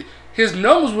 but shit, his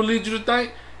numbers would lead you to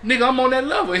think, nigga, I'm on that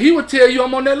level. And he would tell you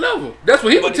I'm on that level. That's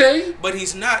what he would tell you. But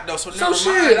he's not though. So never mind.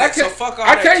 Shit, I can't. So fuck all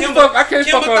that.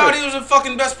 Kemba thought he was the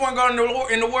fucking best point guard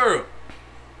in the world.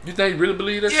 You think he really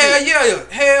believe that? Yeah.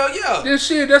 Hell yeah. Then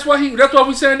shit, that's why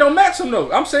we saying don't max him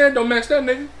though. I'm saying don't max that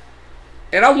nigga.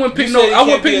 And I wouldn't pick no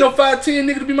 5'10"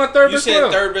 nigga to be my third best player. You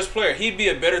said third best player. He'd be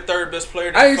a better third best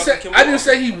player than Kemba. I didn't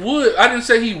say he would. I didn't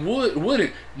say he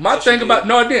wouldn't. My thing about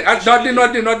I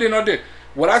didn't.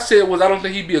 What I said was I don't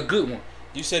think he'd be a good one.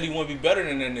 You said he wouldn't be better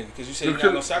than that nigga because you said he's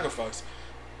not gonna sacrifice.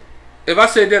 If I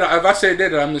said that, I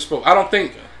misspoke. I don't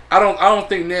think. Okay. I don't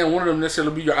think now one of them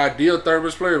necessarily be your ideal third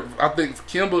best player. I think for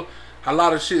Kemba, a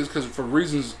lot of shit is because for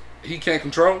reasons he can't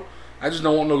control. I just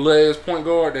don't want no little ass point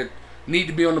guard that need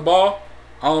to be on the ball.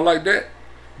 I don't like that.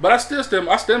 But I stand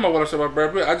by what I said about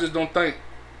Brad Beal. I just don't think.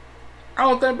 I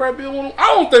don't think Brad Beal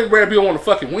want to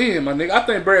fucking win, my nigga. I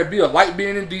think Brad Beal like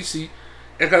being in DC.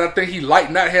 Because I think he like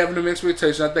not having them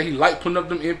expectations. I think he like putting up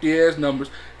them empty ass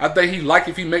numbers. I think he like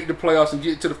if he make the playoffs and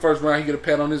get to the first round, he get a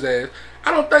pat on his ass.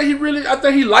 I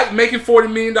think he like making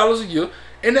 $40 million a year.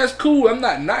 And that's cool. I'm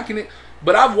not knocking it.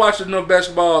 But I've watched enough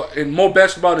basketball and more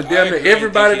basketball than damn near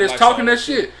everybody that's talking that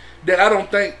shit. That I don't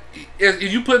think, if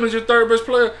you put him as your third best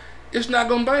player, it's not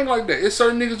going to bang like that. It's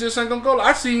certain niggas just ain't going to go.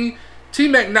 I seen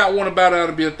T-Mac not want to bow down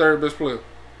to be a third best player.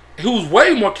 Who's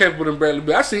way more capable than Bradley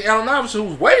Beal. I seen Allen Iverson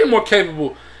who's way more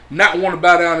capable not want to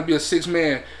bow down and be a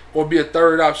 6-man or be a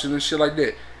third option and shit like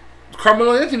that.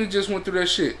 Carmelo Anthony just went through that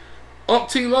shit.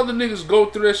 Umpteen other niggas go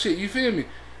through that shit. You feel me?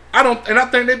 I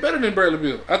think they're better than Bradley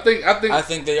Beal. I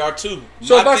think they are too.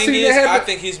 So My if I thing see is, they I have,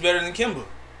 think he's better than Kimba.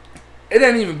 it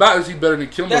ain't even about is he better than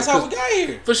Kimba. That's how we got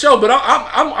here. For sure, but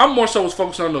I'm more so was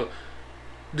focused on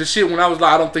the shit when I was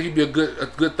like, I don't think he'd be a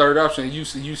good third option. And you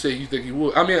say you think he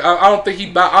would. I mean, I don't think he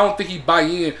buy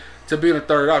in to being a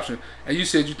third option. And you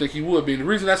said you think he would be. And the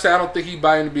reason I say I don't think he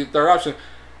buy in to be a third option,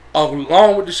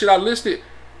 along with the shit I listed,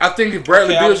 I think if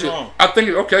Bradley Beal's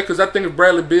because I think if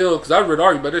Bradley Beal, because I read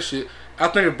argue about this shit. I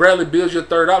think if Bradley Beal's your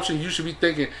third option, you should be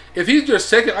thinking if he's your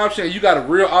second option and you got a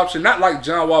real option, not like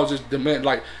John Wall just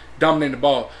dominating the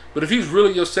ball, but if he's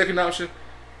really your second option.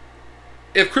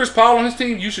 If Chris Paul on his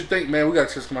team, you should think, man, we got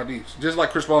to test some ideas. Just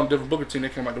like Chris Paul on the Devin Booker team, they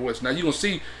came out the West. Now, you're going to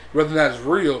see whether or not it's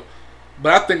real,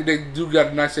 but I think they do got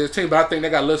a nice-ass team, but I think they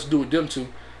got less to do with them two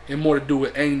and more to do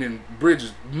with Ainge and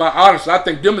Bridges. Honestly, I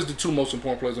think them is the two most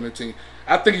important players on their team.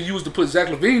 I think if you was to put Zach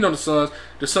LaVine on the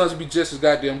Suns would be just as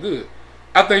goddamn good.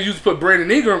 I think if you was to put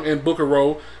Brandon Ingram in Booker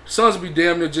role, the Suns would be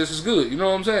damn near just as good. You know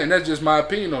what I'm saying? That's just my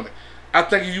opinion on it. I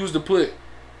think if you was to put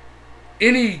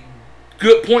any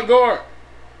good point guard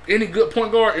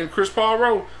in Chris Paul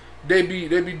role, they be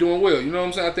doing well. You know what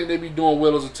I'm saying? I think they be doing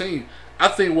well as a team. I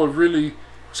think what really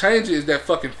changes is that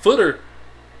fucking Footer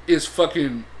is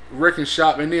fucking wrecking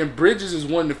shop, and then Bridges is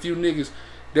one of the few niggas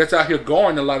that's out here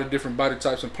guarding a lot of different body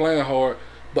types and playing hard,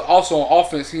 but also on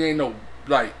offense he ain't no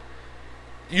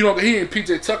he ain't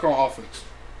PJ Tucker on offense.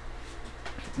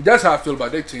 That's how I feel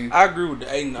about their team. I agree with the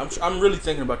Aiden. I'm really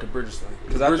thinking about the Bridges thing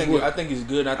because I think he's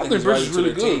good. And I think he's Bridges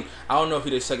really good. Team. I don't know if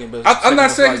he's their second best. I'm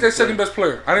not saying he's their second best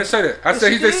player. I didn't say that. I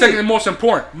said he's their second and most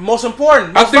important. Most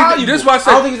important. Most valuable. This is why I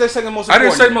said. I don't think he's their second most important.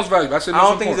 I didn't say most valuable. I said most important. I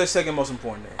don't think he's their second most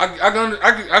important.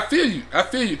 I feel you. I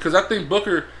feel you because I think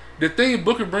Booker. The thing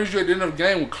Booker brings you at the end of the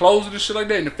game with closing and shit like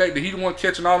that, and the fact that he the one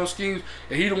catching all them schemes,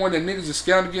 and he the one that niggas is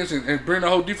scouting against and bring the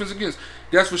whole defense against,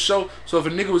 that's for sure. So if a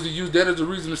nigga was to use that as a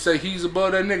reason to say he's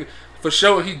above that nigga, for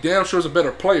sure, he damn sure is a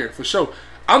better player, for sure.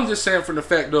 I'm just saying from the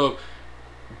fact of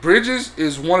Bridges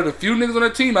is one of the few niggas on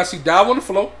that team I see dive on the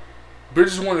floor.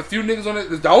 Bridges is one of the few niggas on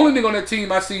that. The only nigga on that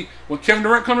team I see when Kevin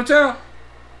Durant come to town,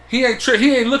 he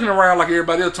ain't looking around like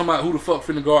everybody else talking about who the fuck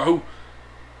finna guard who.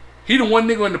 He the one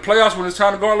nigga in the playoffs when it's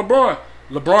time to guard LeBron.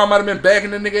 LeBron might have been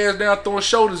backing that nigga ass down, throwing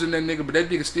shoulders in that nigga, but that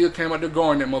nigga still came out there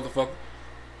guarding that motherfucker.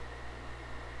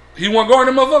 He wasn't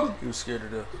guarding that motherfucker? He was scared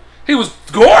of death. He was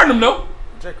guarding him though.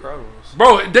 Jay Crowder was.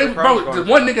 The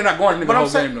one nigga not guarding the nigga the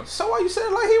whole game though. So why you said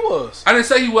it like he was? I didn't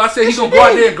say he was. I said he's gonna go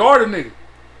out there and guard a nigga.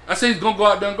 I said he's gonna go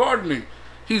out there and guard a nigga.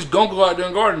 He's gonna go out there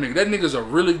and guard a nigga. That nigga's a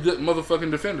really good motherfucking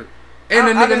defender. And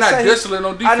the nigga not desolate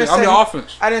on defense. I'm your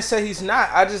offense. I didn't say he's not.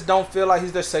 I just don't feel like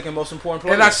he's their second most important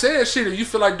player. And I said shit. If you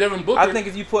feel like Devin Booker, I think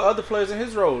if you put other players in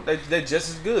his role, they're just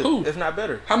as good, if not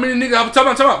better. How many niggas? I'm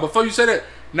talking about. Before you say that.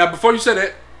 Now, before you say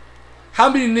that, how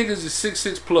many niggas is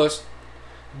 6'6" plus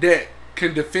that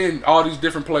can defend all these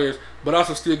different players, but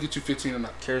also still get you 15 or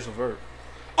not? Karis LeVert.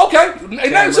 Okay,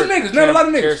 name some niggas. Name a lot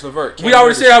of niggas. Karis LeVert. We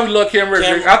already said how we love Cam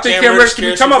Reddish. I think Cam Reddish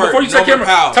can be. Come on, before you say Cam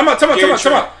Reddish.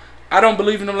 Come on. I don't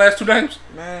believe in them last two names.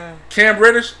 Man. Cam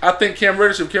Reddish, I think Cam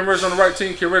Reddish, if Cam Reddish on the right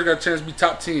team, Cam Reddish got a chance to be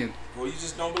top 10. Well, you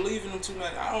just don't believe in them two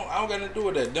names. I don't got nothing to do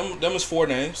with that. Them is 4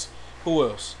 names. Who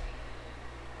else?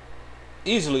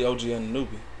 Easily OG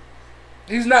Anunoby.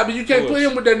 He's not, but you can't put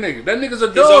him with that nigga. That nigga's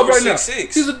a dog right now.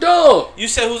 6'6". He's a dog. You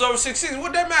said who's over 6'6"?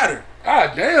 What that matter?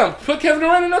 Ah damn! Put Kevin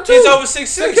Durant in there too. He's over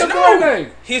 6'6". No,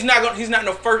 he's not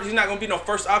gonna be no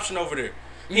first option over there.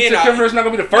 You said Kevin Durant's not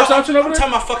gonna be the first option over there?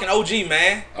 I'm talking about fucking OG,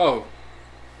 man. Oh.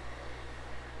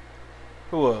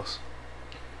 Who else?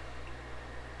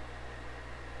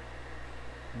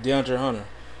 DeAndre Hunter.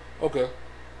 Okay.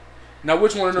 Now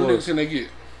which one of them niggas can they get?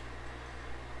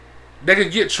 They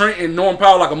could get Trent and Norman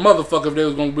Powell like a motherfucker if they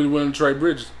was gonna be willing to trade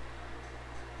Bridges.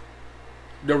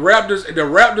 The Raptors and the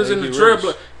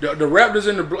Trailblazers. The Raptors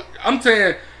and the. I'm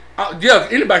saying, yeah,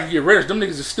 anybody can get Reddish. Them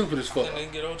niggas is stupid as fuck. I think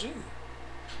they can get OG.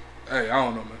 Hey, I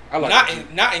don't know, man. I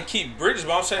like not and keep Bridges,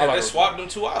 but I'm saying they swap them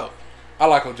two out. I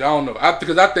like OG. I don't know.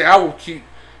 Because I think I would keep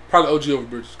probably OG over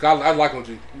Bridges. I like OG.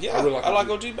 Yeah, I like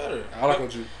OG better. I like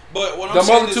OG. But what I'm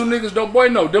saying is, them other two niggas don't boy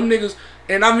no. Them niggas,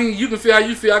 and I mean, you can feel how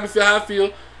you feel. I can feel how I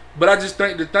feel. But I just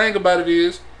think the thing about it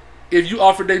is, if you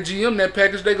offer their GM that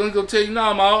package, they gonna go tell you,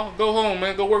 nah, Ma, go home,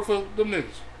 man, go work for them niggas.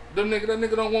 That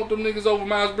nigga don't want them niggas over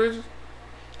Miles Bridges.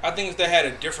 I think if they had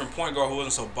a different point guard who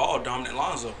wasn't so ball dominant,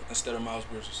 Lonzo instead of Miles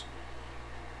Bridges.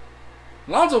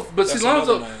 Lonzo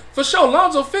for sure.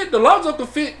 Lonzo fit. Lonzo can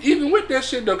fit even with that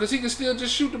shit though, because he can still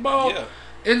just shoot the ball. Yeah.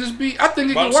 And just be. I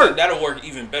think it can work. That'll work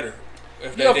even better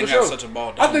if they didn't have such a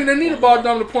ball dominant. I think they need a ball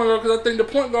dominant point guard because I think the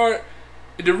point guard.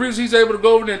 The reason he's able to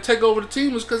go over there and take over the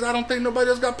team is because I don't think nobody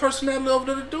else got personality over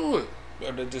there to do it.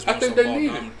 I think they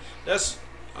need it.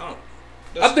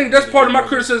 I think that's part of my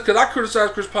criticism, because I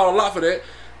criticize Chris Paul a lot for that.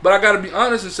 But I got to be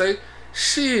honest and say,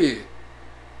 shit,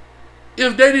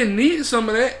 if they didn't need some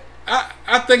of that,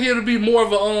 I think it would be more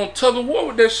of a tug of war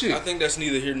with that shit. I think that's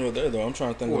neither here nor there, though. I'm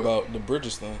trying to think about the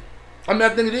Bridges thing. I mean, I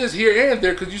think it is here and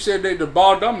there, because you said the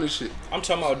ball dominant shit. I'm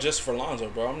talking about just for Lonzo,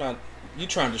 bro. I'm not. You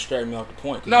trying to distract me off the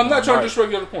point? No, I'm not trying to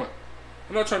distract you off the point.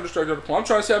 I'm not trying to distract you off the point. I'm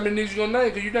trying to say how many niggas you gonna name,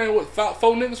 because you named what, 4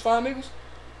 niggas, 5 niggas?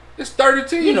 It's 30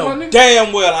 teams, you know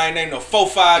damn well I ain't named no 4,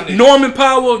 5 niggas. Norman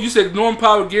Powell, you said Norman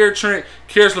Powell, Gary Trent,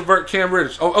 Karis LeVert, Cam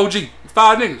Reddish. OG,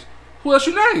 5 niggas. Who else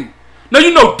you named? No,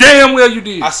 you know damn well you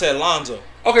did. I said Lonzo.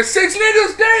 Okay, 6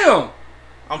 niggas, damn.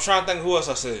 I'm trying to think who else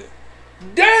I said.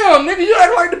 Damn, nigga, you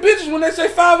act like the bitches when they say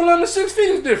 5'11" and 6 feet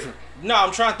is different. No,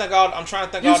 I'm trying to think all the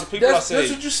people I said.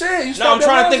 That's what you said. No, I'm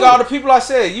trying to think of all the people I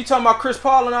said. You talking about Chris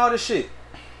Paul and all this shit.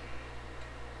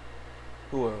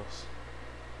 Who else?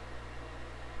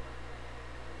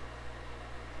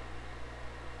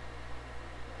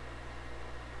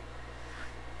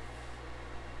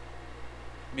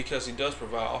 Because he does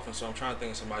provide offense, so I'm trying to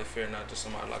think of somebody fair, not just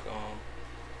somebody like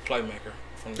playmaker.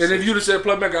 From the and if you'd have said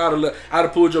playmaker, I'd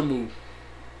have pulled your move.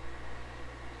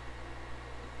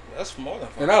 That's more than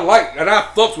fun. And I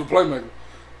fucks with playmaker.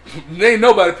 There ain't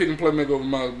nobody picking playmaker over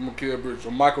Mikal Bridges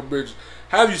or Michael Bridges.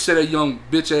 How have you said that young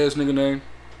bitch ass nigga name?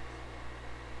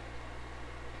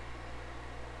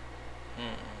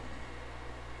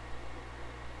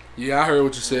 Yeah, I heard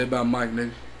what you said about Mike,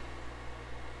 nigga.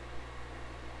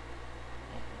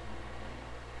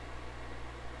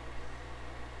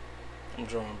 I'm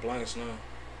drawing blanks now.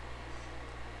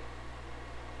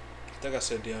 I think I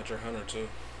said DeAndre Hunter too.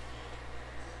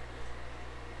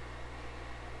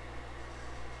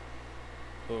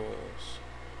 Who else?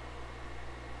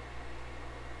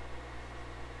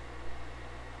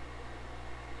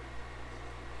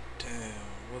 Damn,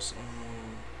 what's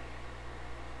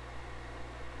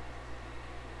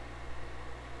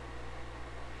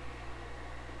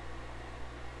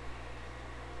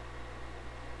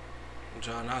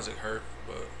John Isaac hurt,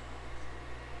 but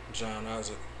John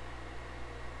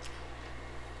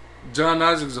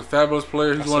Isaac is a fabulous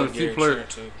player. He's one of the few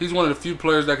players. He's one of the few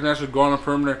players that can actually go on the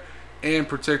perimeter and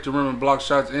protect the rim and block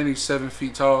shots. And he's 7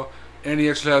 feet tall, and he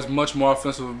actually has much more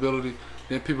offensive ability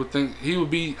than people think. He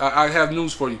would be. I have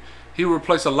news for you. He will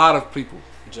replace a lot of people.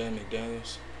 Jaden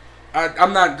McDaniels.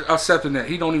 I'm not accepting that.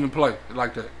 He don't even play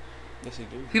like that. Yes, he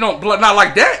do. He don't play not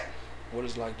like that. What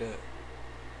is like that?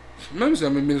 Let me see how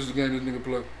many minutes a game this nigga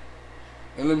play.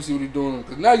 And let me see what he's doing.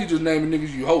 Because now you just naming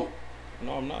niggas you hope.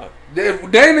 No, I'm not.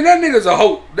 Damon, that nigga's a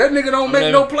hope. That nigga don't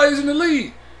make no plays in the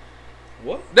league.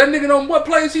 What? That nigga don't. What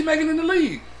plays he making in the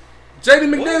league?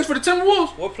 Jaden McDaniels for the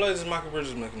Timberwolves. What plays is Michael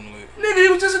Bridges making in the league? Nigga, he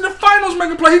was just in the finals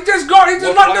making plays. He just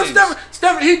knocked out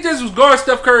Steph. He just was guarding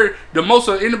Steph Curry the most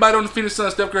of anybody on the Phoenix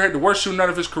Suns. Steph Curry had the worst shooting out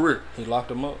of his career. He locked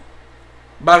him up.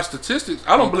 By the statistics,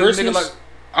 I don't believe nigga like.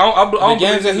 I don't the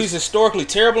games that he's historically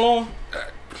terrible on.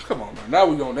 Come on, man. Now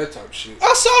we on that type of shit.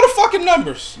 I saw the fucking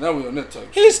numbers. Now we on that type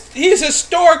of shit. He's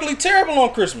historically terrible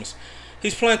on Christmas.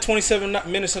 He's playing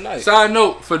 27 minutes a night. Side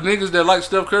note, for niggas that like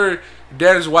Steph Curry,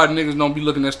 that is why niggas don't be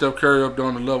looking at Steph Curry up there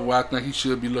on the level where I think he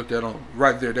should be looked at on.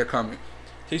 Right there, that comment.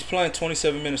 He's playing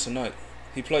 27 minutes a night.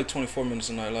 He played 24 minutes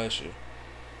a night last year.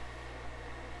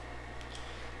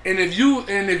 And if you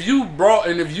brought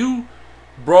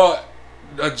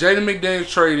a Jaden McDaniels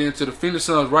trade into the Phoenix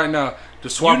Suns right now to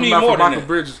swap him out for Michael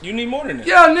Bridges. You need more than that.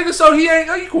 Yeah, nigga, so he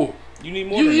ain't equal. You need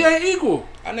more than that. He ain't equal.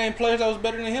 I named players that was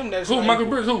better than him. That's who? Michael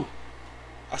Bridges, who?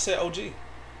 I said OG.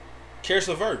 Karis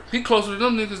LeVert. He closer to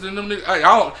them niggas than them niggas.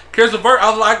 Karis LeVert,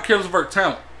 I like Karis LeVert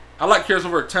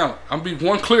talent. I'm be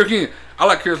one clear again. I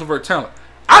like Karis LeVert talent.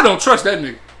 I don't trust that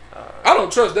nigga. I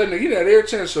don't trust that nigga. He had every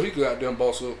chance so he could goddamn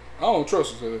boss up. I don't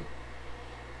trust his ass.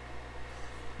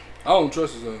 I don't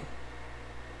trust his ass.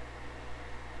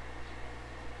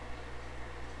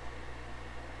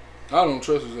 I don't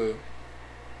trust his ass.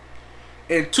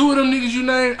 And 2 of them niggas you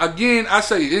named, again, I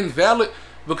say invalid,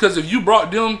 because if you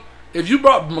brought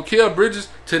Mikal Bridges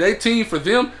to their team for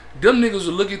them niggas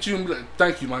will look at you and be like,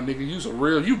 thank you, my nigga. You's a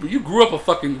real, you grew up a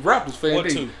fucking Raptors fan. What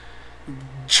 2?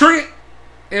 Trent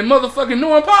and motherfucking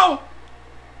Norman Powell.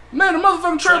 Man, the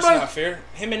motherfucking Trent. That's not fair.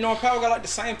 Him and Norman Powell got like the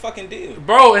same fucking deal.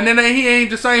 Bro, and then he ain't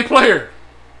the same player.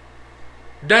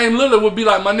 Dame Lillard would be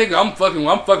like, my nigga, I'm fucking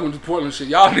with the Portland shit.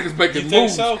 Y'all niggas making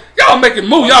moves. So? Y'all making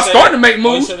moves. Y'all starting to make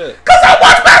moves. Cause I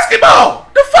watch basketball.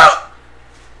 The fuck?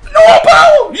 Norman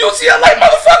Powell, UCLA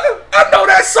motherfucker. I know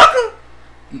that sucker.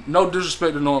 No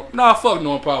disrespect to Norman. Nah, fuck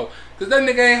Norman Powell. Cause that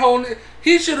nigga ain't holding it.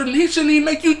 He shouldn't even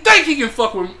make you think he can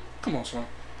fuck with him. Come on, son.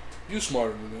 You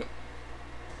smarter than that.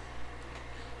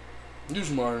 You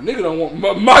smart. Nigga don't want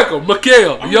Mikael,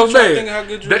 I'm yo just trying to man. think how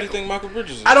good you really think Michael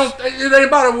Bridges is. I don't. It ain't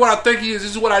about what I think he is.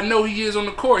 This is what I know he is on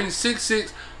the court. He's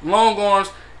 6'6", long arms.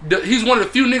 He's one of the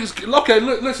few niggas. Okay,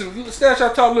 listen, Stash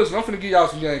Out Talk. Listen, I'm finna give y'all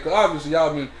some game because obviously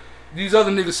y'all been. These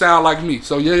other niggas sound like me,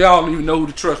 so yeah, y'all don't even know who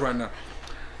to trust right now.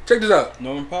 Check this out.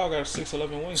 Norman Powell got a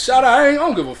 6'11" wing. Shout out. I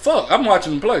don't give a fuck. I'm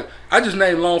watching him play. I just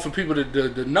named long for people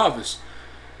the novice.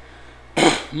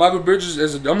 Michael Bridges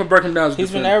I'm gonna break him down as a He's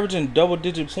defender. been averaging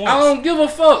double-digit points. I don't give a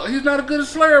fuck. He's not a good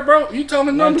player, bro. You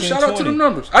talking numbers? Shout out to the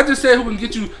numbers. I just said who can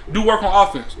get you do work on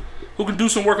offense. Who can do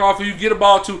some work on offense? You get a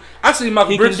ball to. I see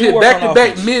Michael Bridges hit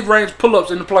back-to-back mid-range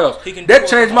pull-ups in the playoffs. That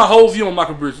changed my whole view on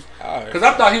Michael Bridges. Because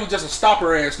I thought he was just a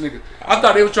stopper ass nigga. I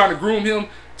thought they were trying to groom him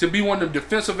to be one of them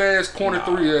defensive ass corner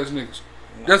three ass niggas.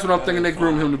 That's what I'm thinking they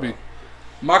groomed him to be.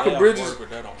 Michael Bridges.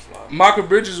 Michael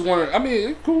Bridges is one of, I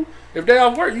mean, it's cool. If they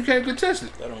off work, you can't contest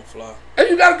it. That don't fly. And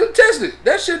you gotta contest it.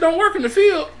 That shit don't work in the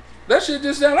field. That shit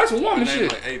just sound that's a woman I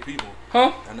shit. Like 8 people.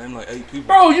 Huh? I named like 8 people.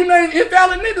 Bro, you name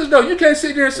invalid niggas though. You can't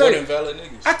sit there and say what invalid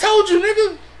niggas? I told you,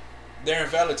 nigga. They're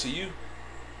invalid to you.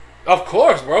 Of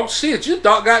course, bro. Shit, you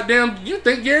thought goddamn you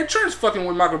think Gary Trent's fucking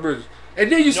with Michael Bridges. And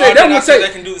then you say that one say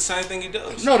they can do the same thing he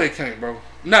does. No, they can't, bro.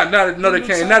 No, they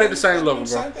can't. Not at the same level,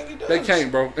 bro. They can't,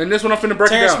 bro. And this one I'm finna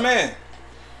break it down. Man.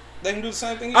 They can do the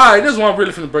same thing. Alright, this one I'm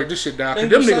really finna break this shit down. Cause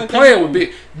them niggas playing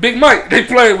with Big Mike. They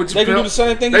playing with you. They can do the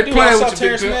same thing. They playing with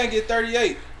Terrence Mann get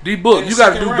 38. D-Book, you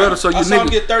gotta do better so your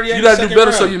nigga. You gotta do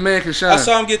better so your man can shine. I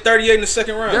saw him get 38 in the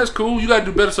second round. That's cool. You gotta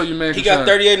do better so your man can shine. He got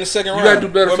 38 in the second round. You gotta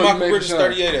do better so your man can shine.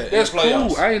 38 at? That's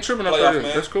cool. I ain't tripping on 38.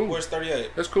 Man. That's cool. Where's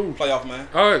 38? That's cool. Playoff man.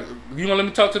 All right, you gonna let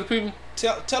me talk to the people?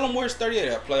 Tell them where's 38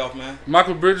 at? Playoff man.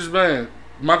 Michael Bridges, man.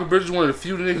 Michael Bridges is one of the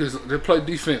few niggas that play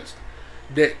defense.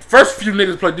 That first few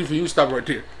niggas play defense, you stop right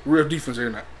there. Real defense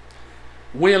every night.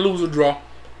 Win, lose, or draw.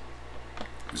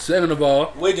 Second of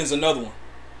all, Wiggins another one.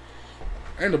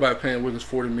 Ain't nobody paying Wiggins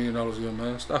 $40 million a year,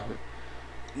 man. Stop it.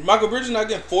 Michael Bridges not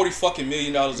getting $40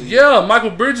 million a year. Yeah,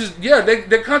 Michael Bridges. Yeah,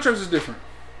 their contracts is different.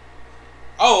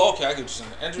 Oh, okay, I get what you're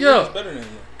saying. Andrew Wiggins better than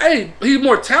him. Hey, he's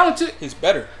more talented. He's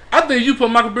better. I think you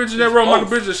put Michael Bridges in that role. Michael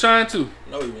Bridges shine too.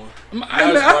 No, he won't.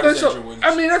 I think so.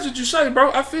 I mean, that's what you say,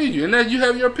 bro. I feel you, and then you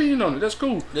have your opinion on it. That's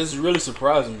cool. This is really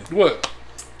surprising me. What?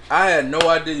 I had no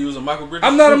idea you was a Michael Bridges.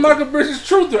 I'm not a Michael Bridges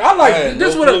truther. I like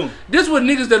this. This what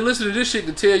niggas that listen to this shit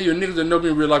can tell you, and niggas that know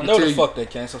me in real life can tell you. No, the fuck they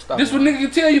can't. So stop. This what niggas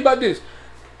can tell you about this.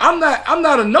 I'm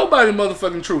not a nobody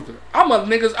motherfucking truther. I'm a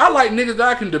niggas. I like niggas that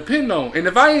I can depend on. And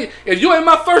if you ain't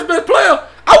my first best player,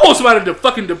 I want somebody to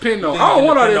fucking depend on. I don't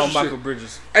want all that shit. Michael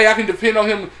Bridges. Hey, I can depend on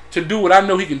him to do what I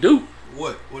know he can do.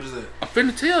 What? What is that? I'm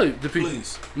finna tell you, the people.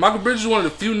 Please. Michael Bridges is one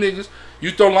of the few niggas.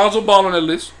 You throw Lonzo Ball on that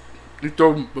list. You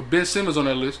throw Ben Simmons on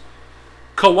that list.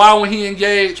 Kawhi when he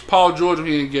engaged. Paul George when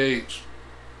he engaged.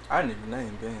 I didn't even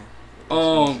name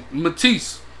Ben.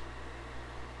 Matisse.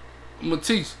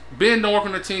 Ben don't work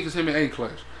on the team because him and ain't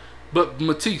clash. But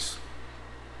Matisse.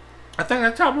 I think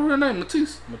that's top of real name.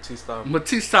 Matisse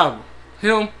Thybulle.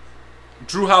 Him.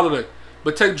 Drew Holiday.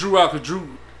 But take Drew out because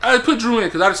Drew. I put Drew in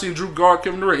because I just seen Drew guard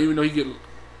Kevin Durant, even though he get,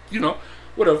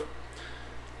 whatever.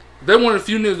 They one of the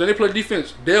few niggas that they play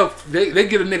defense. They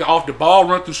get a nigga off the ball,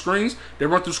 run through screens. They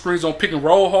run through screens on pick and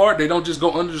roll hard. They don't just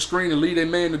go under the screen and leave their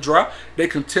man to drop. They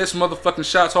contest motherfucking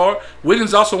shots hard.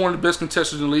 Wiggins also one of the best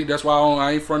contestants in the league. That's why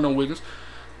I ain't fronting on Wiggins.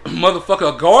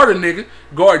 Motherfucker, guard a nigga,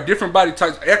 guard different body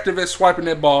types, active at swiping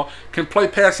that ball, can play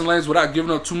passing lanes without giving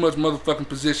up too much motherfucking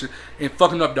position and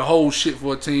fucking up the whole shit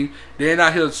for a team. They ain't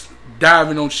out here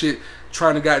diving on shit,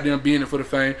 trying to goddamn be in it for the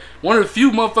fame. One of the few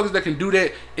motherfuckers that can do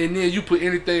that, and then you put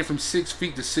anything from 6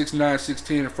 feet to 6'9",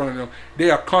 6'10" in front of them.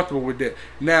 They are comfortable with that.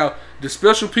 Now, the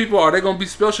special people, are they gonna be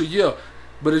special? Yeah.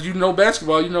 But as you know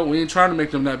basketball, we ain't trying to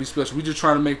make them not be special. We just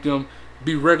trying to make them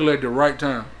be regular at the right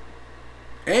time.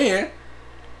 And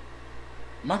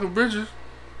Michael Bridges,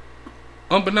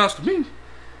 unbeknownst to me,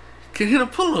 can hit a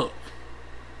pull-up.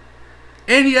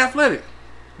 And he athletic.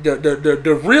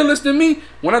 The realist in me,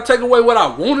 when I take away what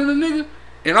I want in a nigga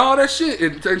and all that shit,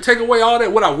 and take away all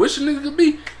that what I wish a nigga could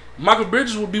be, Michael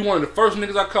Bridges would be one of the first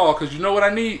niggas I call. Because you know what I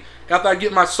need? After I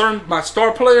get my star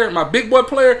player, my big boy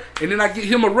player, and then I get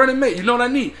him a running mate, you know what I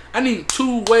need? I need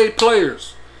two-way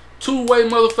players. Two-way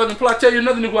motherfucking play. I tell you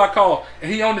another nigga I call,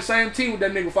 and he on the same team with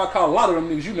that nigga if I call a lot of them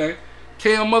niggas you name.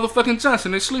 Cam motherfucking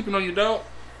Johnson. They sleeping on you, dog.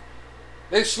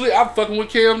 They sleep. I'm fucking with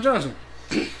Cam Johnson.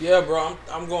 Yeah, bro.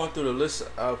 I'm going through the list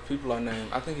of people I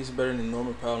named. I think he's better than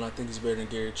Norman Powell, and I think he's better than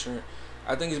Gary Trent.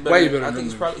 I think he's better. Way better. I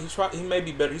think he may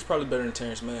be better. He's probably better than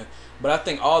Terrence Mann. But I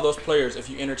think all those players, if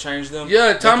you interchange them,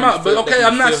 yeah, time out. But okay,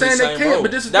 I'm not saying they can't.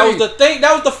 But this is that was the thing.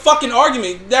 That was the fucking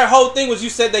argument. That whole thing was you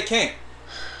said they can't.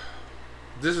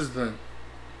 This is the thing.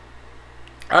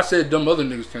 I said them other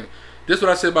niggas can't. This is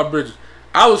what I said about Bridges.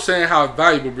 I was saying how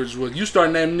valuable Bridges was. You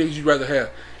start naming niggas you'd rather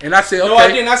have. And I said, okay. No,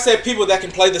 I didn't. I said people that can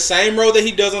play the same role that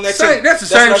he does on that team. That's the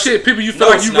same shit. People you feel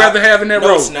like you'd rather have in that role.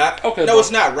 No, it's not. Okay, no,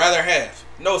 it's not. Rather have.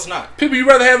 No, it's not. People you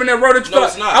rather have in that role that you no,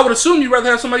 it's not. I would assume you'd rather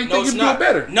have somebody you think you do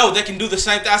better. No, they can do the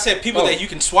same thing. I said people that you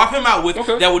can swap him out with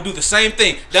that would do the same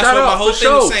thing. That's Shout what out, my whole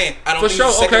thing was saying. I don't think it's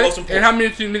the second most important. And how many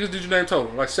niggas did you name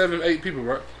total? Like 7, 8 people,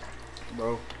 right?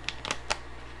 Bro.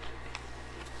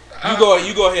 You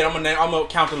go ahead. I'm gonna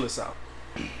count the list out.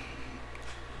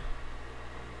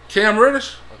 Cam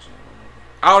Reddish?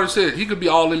 I already said he could be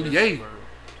all NBA.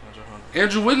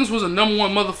 Andrew Wiggins was a #1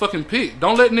 motherfucking pick.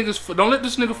 Don't let this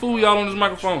nigga fool y'all on this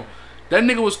microphone. That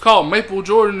nigga was called Maple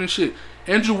Jordan and shit.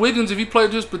 Andrew Wiggins, if he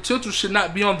played to his potential, should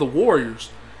not be on the Warriors.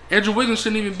 Andrew Wiggins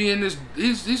shouldn't even be in this.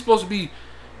 He's supposed to be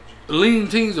leading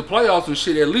teams to playoffs and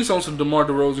shit. At least on some DeMar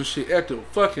DeRozan shit. At the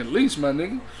fucking least, my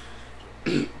nigga.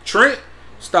 Trent,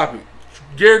 stop it.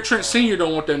 Gary Trent Sr.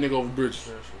 don't want that nigga over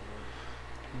Bridges.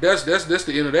 That's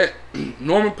the end of that.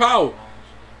 Norman Powell,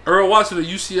 Earl Watson of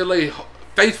UCLA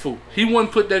faithful. He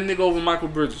wouldn't put that nigga over Michael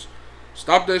Bridges.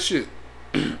 Stop that shit.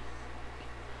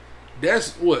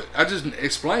 That's what I just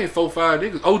explained. 4, 5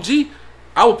 niggas. OG,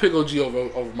 I would pick OG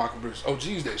over Michael Bridges.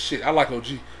 OG's that shit. I like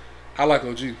OG. I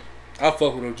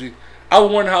fuck with OG. I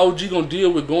would wonder how OG gonna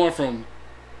deal with going from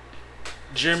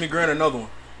Jeremy Grant, another one.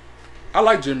 I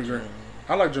like Jeremy Grant.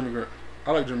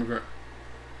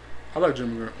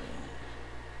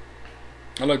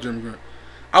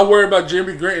 I worry about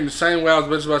Jeremy Grant in the same way I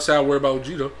was about to say I worry about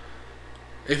OG though.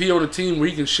 If he on a team where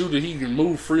he can shoot it, he can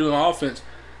move freely on offense.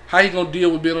 How he gonna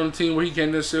deal with being on a team where he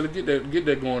can't necessarily get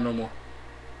that going no more?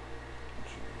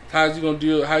 How you gonna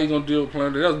deal with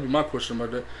playing that? That would be my question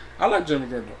about that. I like Jeremy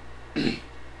Grant though.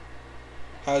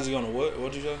 How is he gonna what?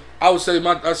 What'd you say? I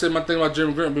said my thing about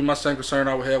Jeremy Grant would be my same concern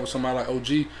I would have with somebody like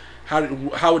OG.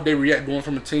 How would they react going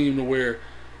from a team to where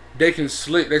they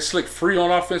slick free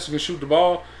on offense and can shoot the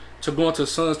ball to going to a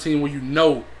Suns team where you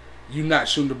know you're not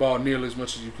shooting the ball nearly as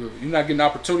much as you could. You're not getting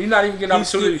opportunity. You're not even getting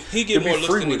opportunity. He get more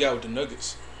looks than the guy with the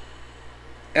Nuggets.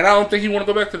 And I don't think he want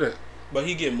to go back to that. But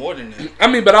he get more than that. I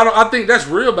mean, but I think that's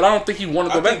real. But I don't think he want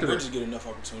to go back to that. I think Bridges get enough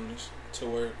opportunities to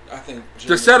where I think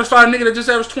to satisfy a nigga that just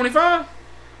averaged 25.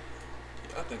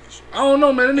 I think it should. I don't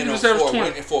know, man. That nigga just averaged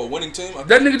 20. And for a winning team,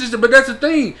 that nigga just. But that's the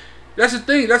thing. That's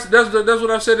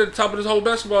what I've said at the top of this whole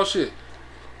basketball shit.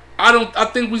 I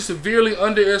think we severely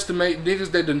underestimate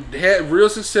niggas that had real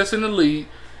success in the league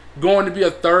going to be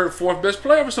a 3rd, 4th best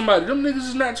player for somebody. Them niggas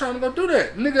is not trying to go do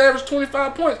that. Nigga average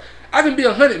 25 points. I can be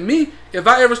 100. Me, if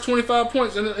I average 25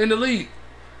 points in the league,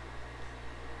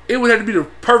 it would have to be the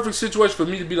perfect situation for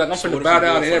me to be like, I'm finna bow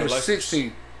down and average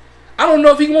 16. I don't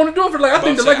know if he want to do it for I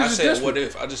think the Lakers is desperate. What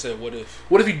if? I just said what if.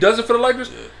 What if he does it for the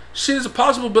Lakers? Yeah. Shit is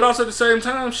possible, but also at the same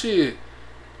time, shit.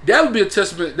 That would be a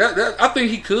testament. That I think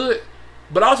he could.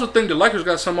 But I also think the Lakers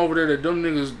got some over there that them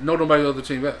niggas know nobody other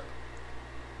team got.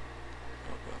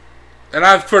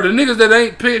 And for the niggas that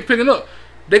ain't picking up,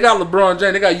 they got LeBron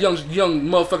James. They got young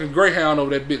motherfucking Greyhound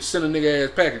over that bitch sending nigga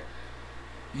ass packing.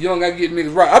 Young, I get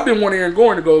niggas right. I've been wanting Aaron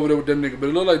Gordon to go over there with that nigga, but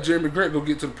it look like Jeremy Grant go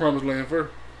get to the promised land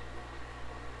first.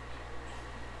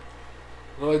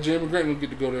 Look like Jeremy Grant gonna get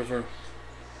to go there first.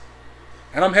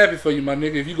 And I'm happy for you, my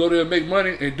nigga. If you go there and make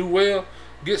money and do well,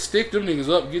 stick them niggas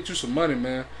up, get you some money,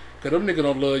 man. Cause them niggas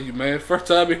don't love you, man. First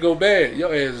time it go bad, your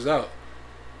ass is out.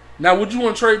 Now, would you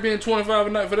want to trade being 25 a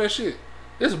night for that shit?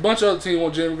 There's a bunch of other teams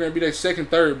want Jeremy Grant to be their 2nd,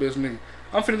 3rd best nigga.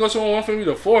 I'm finna go somewhere, I'm finna be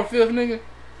the 4th, 5th nigga.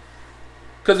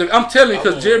 Cause I'm telling you,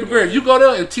 cause Jeremy Grant, you go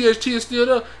there and THT is still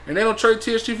there, and they don't trade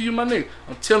THT for you, my nigga.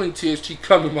 I'm telling you, THT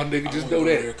coming, my nigga. Just know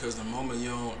that. Because the moment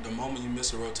you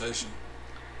miss a rotation,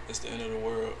 it's the end of the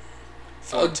world.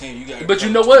 For a team, you got. But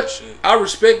you know what? Shit. I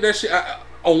respect that shit.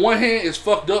 On one hand, it's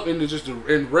fucked up and it's just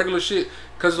in regular shit.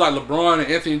 Cause like LeBron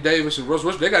and Anthony Davis and Russell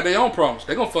Westbrook, they got their own problems.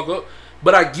 They gonna fuck up.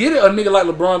 But I get it. A nigga like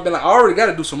LeBron been like, I already got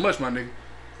to do so much, my nigga.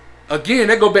 Again,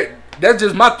 that go back. That's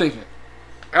just my thinking.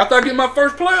 After I get my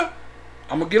first player,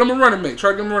 I'm gonna get him a running mate.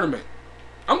 Try to get him a running mate.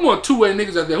 I'm going 2-way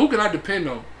niggas out there. Who can I depend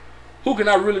on? Who can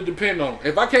I really depend on?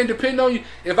 If I can't depend on you,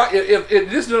 if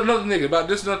this is another nigga about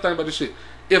this is another thing about this shit.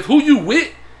 If who you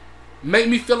with make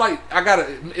me feel like I gotta.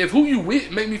 If who you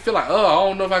with make me feel like, I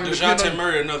don't know if I can. DeJounte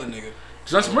Murray, another nigga.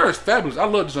 DeJounte Murray is fabulous. I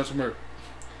love DeJounte Murray.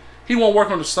 He won't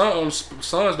work on the Suns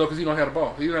though because he don't have the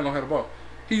ball. He's not gonna have the ball.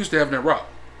 He used to have that rock.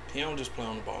 He don't just play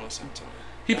on the ball in San Antonio.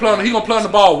 He gonna play on the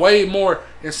ball way more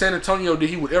in San Antonio than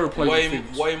he would ever play in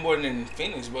Phoenix. Way more than in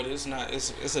Phoenix, but it's not.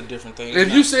 It's a different thing.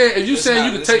 If you saying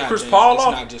you could take Chris Paul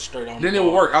off, not just straight on. Then the it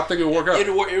ball. would work. I think it would work out.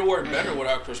 It would work better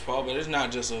without Chris Paul, but it's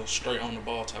not just a straight on the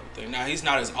ball type of thing. Now he's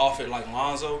not as off it like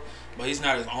Lonzo, But he's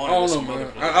not as on I it as don't some know, other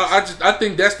man. players. I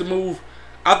think that's the move.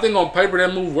 I think on paper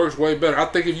that move works way better. I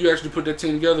think if you actually put that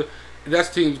team together,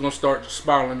 that team's gonna start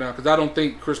spiraling down. Because I don't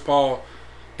think Chris Paul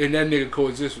and that nigga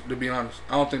coexist. To be honest,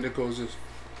 I don't think they coexist.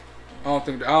 I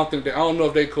don't know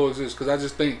if they coexist. Because I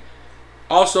just think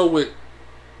also with.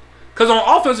 Because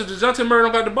on offense, if DeJounte Murray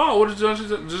don't got the ball, what is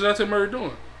DeJounte Murray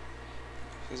doing?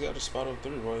 He's got to spot up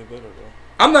three way better though.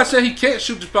 I'm not saying he can't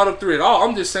shoot the spot up three at all.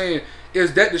 I'm just saying,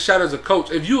 is that the shot as a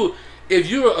coach? If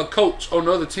you're a coach on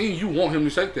the other team, you want him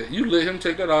to take that. You let him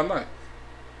take that all night.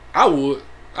 I would.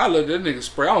 I let that nigga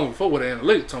spray. I don't give a fuck what the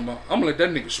analytics talking about. I'm gonna let that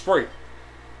nigga spray.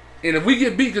 And if we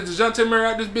get beat because DeJounte Murray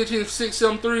out this bitch hitting 6,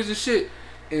 7 threes and shit,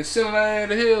 and sending our ass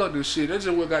to hell, then shit, that's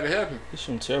just what got to happen. He's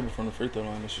shooting terrible from the free throw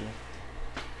line this year.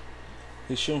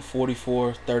 He's shooting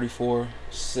 44, 34,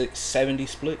 70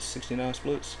 splits, 69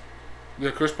 splits.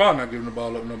 Yeah, Chris Paul not giving the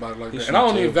ball up to nobody like He's that. And I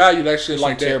don't even value that shit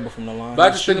like that. Terrible from the line. But I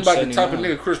just think about the type of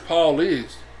nigga Chris Paul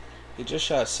is. He just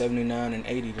shot 79 and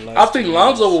 80 the last I think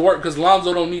Lonzo will work because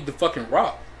Lonzo don't need the fucking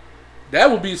rock. That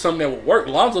would be something that would work.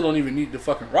 Lonzo don't even need the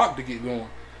fucking rock to get going.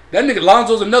 That nigga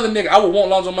Lonzo's another nigga. I would want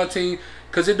Lonzo on my team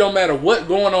because it don't matter what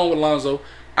going on with Lonzo.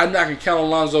 I'm not going to count on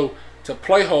Lonzo to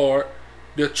play hard,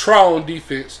 to try on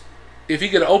defense. If he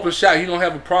get an open shot, he don't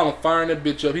have a problem firing that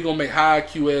bitch up. He gonna make high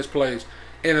IQ ass plays.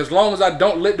 And as long as I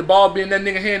don't let the ball be in that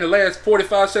nigga hand the last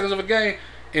 45 seconds of a game,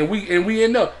 and we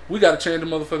end up, we gotta change the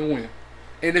motherfucking win.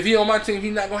 And if he on my team, he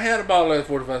not gonna have the ball the last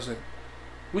 45 seconds.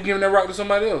 We giving that rock to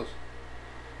somebody else.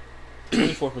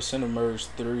 24% of Murray's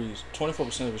threes.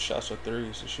 24% of his shots are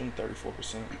threes. He's shooting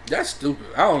 34%. That's stupid.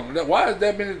 I don't know. Why is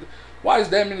that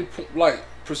many like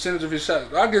percentage of his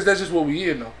shots? I guess that's just what we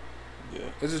in though. Yeah.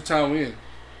 That's just the time we in.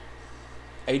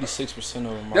 86% of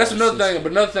them. That's another thing.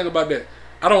 But another thing about that,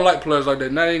 I don't like players like that.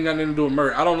 And that ain't got nothing to do with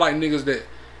Murray. I don't like niggas that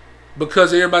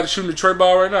because everybody's shooting the tray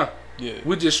ball right now. Yeah.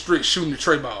 We just strict shooting the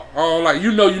tray ball. Oh, like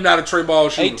you're not a tray ball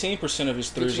shooter. 18% of his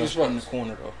threes are in the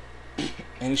corner though.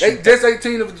 And that's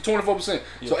 18 of the 24%.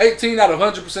 Yeah. So 18 out of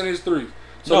 100% of his threes.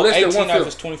 So no, less 18 than 1/5. out of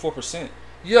his 24%.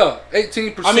 Yeah,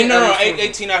 18%. I mean, no,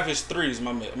 18 out of his threes.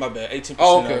 My bad. 18%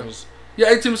 oh, okay. of his. Yeah,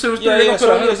 18% of his threes. Yeah, They gonna put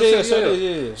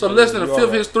 100%. Yeah. So less than a fifth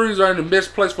of his threes are in the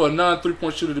best place for a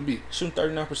non-3-point shooter to be. Shooting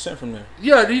 39% from there.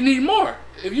 Yeah, you need more.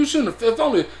 If you shooting, if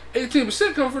only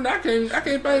 18% come from that, I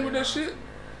can't bang with that shit.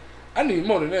 I need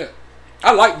more than that.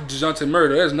 I like DeJounte Murray.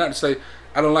 Though. That's not to say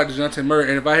I don't like DeJounte Murray.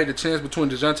 And if I had the chance between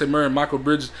DeJounte Murray and Michael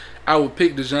Bridges, I would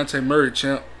pick DeJounte Murray,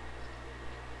 champ.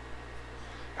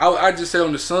 I just say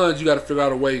on the Suns, you got to figure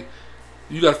out a way.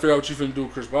 You got to figure out what you finna do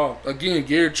with Chris Paul. Again,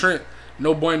 Gary Trent,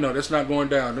 no bueno. That's not going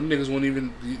down. Them niggas won't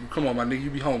even. Come on, my nigga,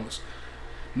 you be homeless.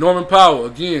 Norman Powell,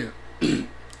 again.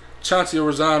 Chauncey will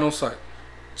resign on site.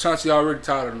 Chauncey already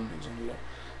tired of them niggas on the low.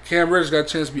 Cam Reddish got a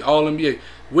chance to be all NBA.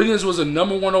 Wiggins was a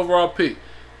 #1 overall pick.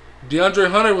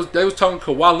 DeAndre Hunter they was talking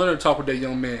Kawhi Leonard talk with that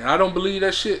young man. I don't believe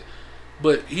that shit,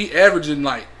 but he averaging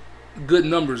like good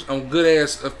numbers on good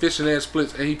ass, efficient ass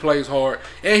splits, and he plays hard.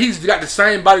 And he's got the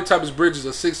same body type as Bridges,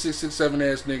 a 6'6",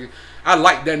 6'7" ass nigga. I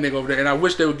like that nigga over there, and I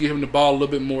wish they would give him the ball a little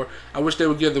bit more. I wish they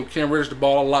would give the Cam Reddish the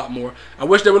ball a lot more. I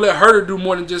wish they would let Herter do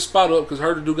more than just spot up, because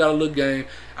Herter do got a little game.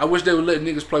 I wish they would let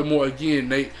niggas play more again,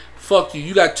 Nate. Fuck you.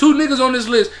 You got 2 niggas on this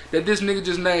list that this nigga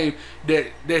just named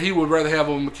that he would rather have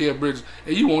over Mikal Bridges,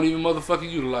 and you won't even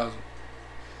motherfucking utilize them.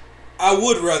 I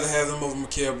would rather have them over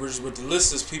Mikal Bridges, but the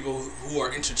list is people who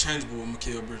are interchangeable with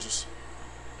Mikal Bridges.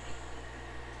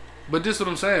 But this is what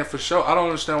I'm saying, for sure. I don't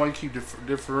understand why you keep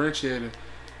differentiating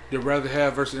the rather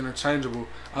have versus interchangeable,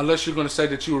 unless you're going to say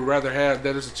that you would rather have,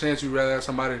 that it's a chance you'd rather have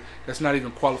somebody that's not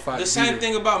even qualified. The same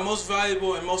thing about most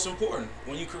valuable and most important.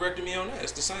 When you corrected me on that,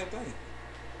 it's the same thing.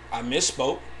 I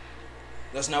misspoke.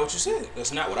 That's not what you said.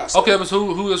 That's not what I said. Okay, but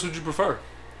who else would you prefer?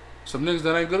 Some niggas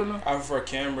that ain't good enough? I prefer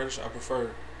Cam Reddish. I prefer...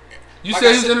 You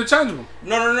said he's interchangeable.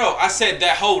 No. I said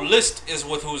that whole list is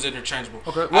with who's interchangeable.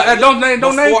 Okay. Well, don't name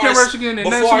Cam Reddish again.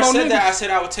 Before I said that, I said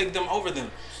I would take them over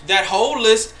them. That whole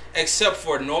list, except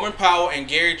for Norman Powell and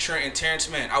Gary Trent and Terrence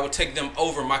Mann, I would take them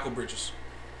over Michael Bridges.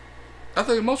 I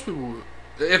think most people would.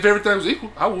 If everything was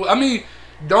equal, I would. I mean,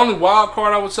 the only wild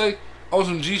card I would say on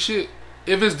some G shit,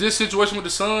 if it's this situation with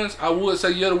the Suns, I would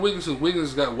say the Wiggins, because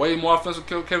Wiggins got way more offensive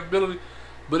capability.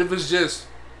 But if it's just...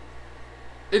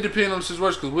 It depends on the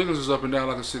situation, because Wiggins is up and down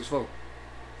like a 6'4".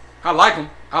 I like him.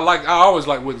 I always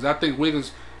like Wiggins. I think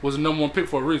Wiggins was the #1 pick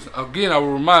for a reason. Again, I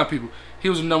will remind people, he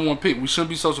was the #1 pick. We shouldn't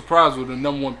be so surprised with the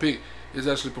 #1 pick is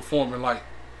actually performing like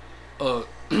a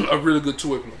really good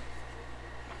two-way player.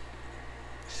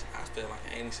 I feel like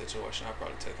in any situation, I'd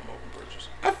probably take him over Bridges.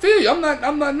 I feel you.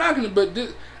 I'm not knocking it, but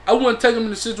I wouldn't take him in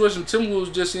the situation Timberwolves was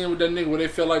just in with that nigga where they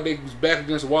felt like they was back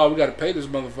against the wall. We got to pay this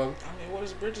motherfucker. I mean, what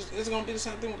is Bridges? It's gonna be the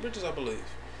same thing with Bridges, I believe.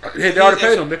 They already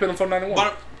paid him. They paid him $491.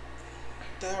 But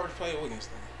they already paid Wiggins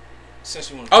though.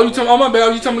 Since you want. Oh, you talking? Oh my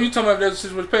bad. You talking about that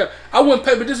since was paid? I wouldn't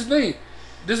pay, but this is the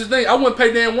thing. I wouldn't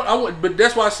pay Dan. But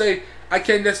that's why I say I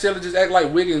can't necessarily just act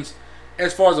like Wiggins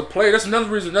as far as a player. That's another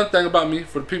reason. Another thing about me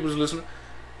for the people who's listening.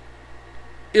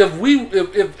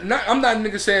 If not, I'm not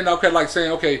nigga saying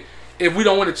okay, if we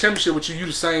don't win a championship with you, you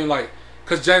the same like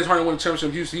because James Harden won a championship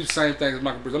with Houston, he's the same thing as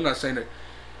Michael Bridges. I'm not saying that.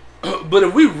 But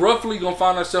if we roughly gonna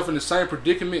find ourselves in the same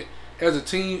predicament as a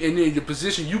team, and then the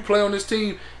position you play on this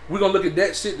team, we're gonna look at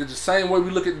that shit the same way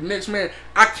we look at the next man.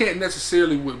 I can't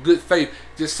necessarily, with good faith,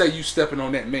 just say you stepping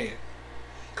on that man.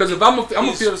 Because if I'm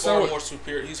gonna feel the same way. More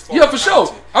superior. He's far yeah, for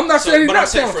sure. I'm not saying he's but not I'm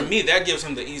saying talented. for me, that gives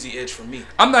him the easy edge for me.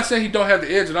 I'm not saying he don't have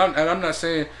the edge, and I'm not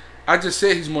saying. I just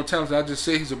said he's more talented. I just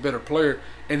said he's a better player,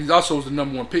 and he also was the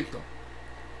number one pick though.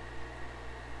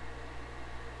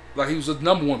 Like he was the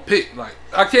number one pick. Like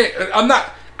I can't.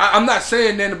 I'm not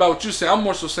saying nothing about what you say. I'm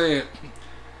more so saying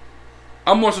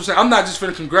I'm not just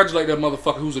finna congratulate that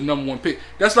motherfucker who's a number one pick.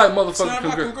 That's like motherfucker. It's not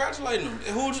about congratulating him.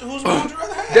 Who's would you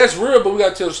rather have? That's real, but we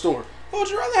gotta tell the story. Who would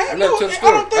you rather have? I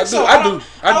don't think so. I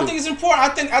don't think it's important.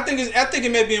 I think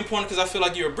it may be important because I feel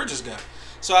like you're a Bridges guy.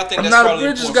 So I think I'm that's not probably a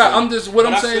Bridges important. guy. I'm just what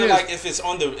but I'm saying I feel is like if it's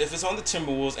on the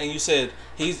Timberwolves and you said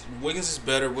Wiggins is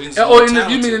better, Wiggins is oh, more and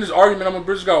talented. you mean in this argument I'm a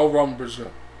Bridges guy overall? I'm a Bridges guy.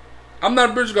 I'm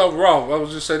not a Bridges guy overall. I was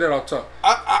just say that off top.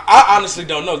 I honestly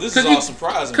don't know. This is all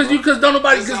surprising. Because don't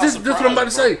nobody. Because this what I'm about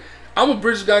to say. I'm a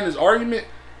Bridges guy in this argument,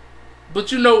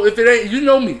 but you know if it ain't, you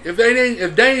know me. If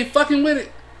they ain't fucking with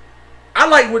it, I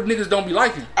like what niggas don't be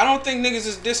liking. I don't think niggas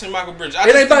is dissing Michael Bridges.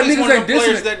 It ain't about niggas ain't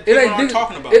dissing. That it ain't niggas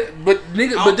talking about.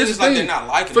 But this is like they're not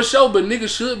liking for sure. But niggas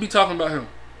should be talking about him.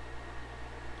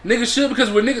 Niggas should,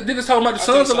 because when niggas talking about the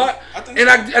Suns a lot, and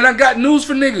I got news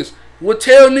for niggas. We'll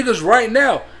tell niggas right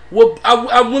now. Well,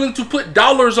 I'm willing to put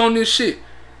dollars on this shit.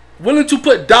 Willing to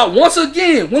put dollars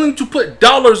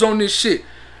on this shit.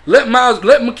 Let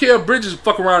Mikal Bridges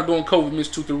fuck around doing COVID, miss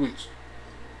 2-3 weeks.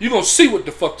 You gonna see what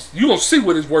the fuck. You gonna see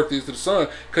what his worth is to the Sun.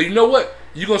 Cause you know what?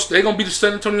 They gonna be the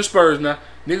San Antonio Spurs now.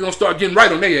 Nigga gonna start getting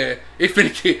right on their ass.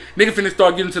 Nigga finna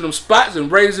start getting to them spots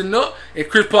and raising up. And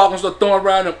Chris Paul gonna start throwing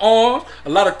around them arms. A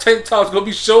lot of tank tops gonna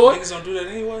be short. Niggas don't do that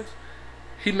anyways.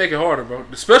 He make it harder, bro.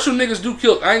 The special niggas do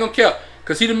kill. I ain't gonna count.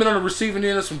 Cause he done been on the receiving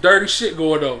end of some dirty shit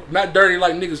going on. Not dirty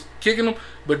like niggas kicking him,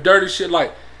 but dirty shit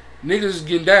like niggas is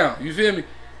getting down. You feel me?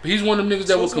 But he's one of them niggas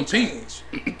that will compete.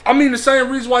 I mean, the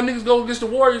same reason why niggas go against the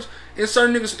Warriors and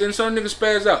certain niggas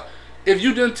spaz out. If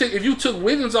you took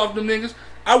Wiggins off them niggas,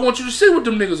 I want you to see what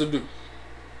them niggas will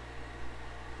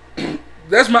do.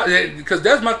 That's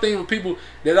my thing with people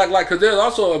that act like, because there's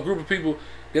also a group of people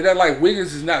that act like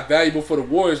Wiggins is not valuable for the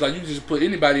Warriors. Like you just put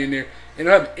anybody in there, and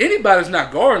anybody's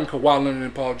not guarding Kawhi Leonard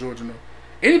and Paul George. No,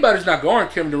 anybody's not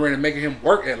guarding Kevin Durant and making him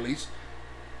work at least.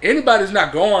 Anybody's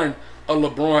not guarding a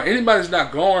LeBron. Anybody's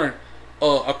not guarding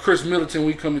a Chris Middleton when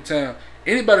we come to town.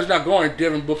 Anybody's not guarding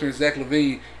Devin Booker and Zach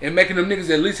LaVine and making them niggas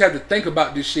at least have to think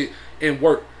about this shit and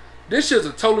work. This shit's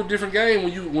a totally different game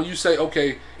when you say,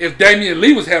 okay, if Damian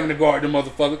Lee was having to guard them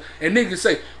motherfuckers, and niggas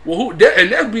say, well, who?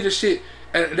 And that would be the shit.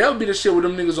 And that would be the shit with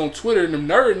them niggas on Twitter and them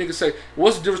nerd niggas say,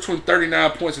 what's the difference between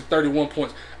 39 points and 31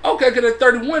 points? Okay, because at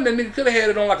 31, that nigga could have had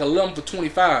it on like 11 for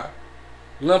 25,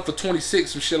 11 for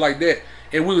 26, some shit like that.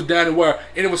 And we was down in where,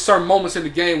 and it was certain moments in the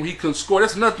game where he couldn't score.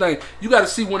 That's another thing. You got to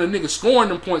see when a nigga scoring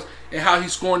them points and how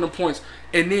he's scoring them points,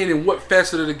 and then in what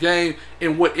facet of the game,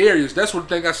 in what areas. That's what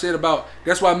the thing I said about.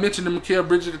 That's why I mentioned the Mikal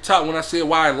Bridges at the top when I said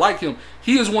why I like him.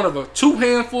 He is one of a two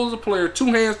handfuls of players,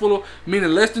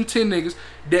 meaning less than 10 niggas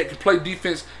that can play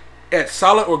defense at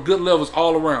solid or good levels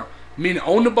all around. Meaning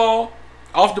on the ball,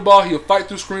 off the ball, he'll fight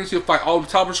through screens, he'll fight all the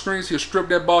top of screens, he'll strip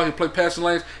that ball, he'll play passing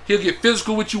lanes, he'll get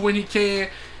physical with you when he can.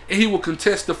 And he will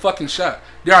contest the fucking shot.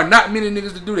 There are not many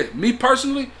niggas to do that. Me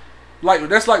personally,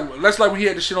 that's like when he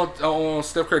had the shit on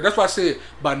Steph Curry. That's why I said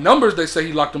by numbers they say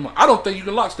he locked him up. I don't think you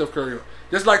can lock Steph Curry up.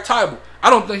 Just like Tybal. I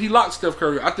don't think he locked Steph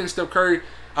Curry up. I think Steph Curry,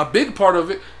 a big part of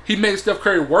it, he made Steph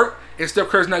Curry work, and Steph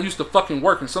Curry's not used to fucking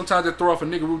working. Sometimes they throw off a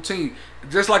nigga routine.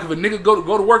 Just like if a nigga go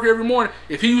to work every morning,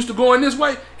 if he used to go in this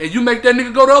way and you make that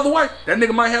nigga go the other way, that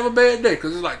nigga might have a bad day.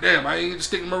 Cause it's like, damn, I ain't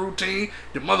sticking to my routine.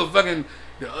 The motherfucking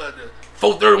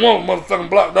 431 motherfucking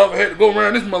blocked off. I had to go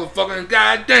around this motherfucker and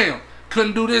goddamn,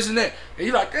 couldn't do this and that. And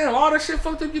you're like, damn, all that shit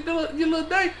fucked up your little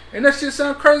day. And that shit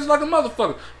sound crazy like a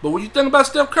motherfucker. But when you think about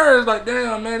Steph Curry, it's like,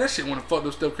 damn, man, that shit wanna fuck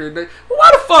up Steph Curry day. Well,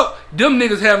 why the fuck them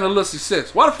niggas having a little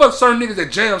success? Why the fuck certain niggas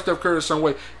that jam Steph Curry some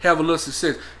way have a little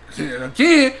success? And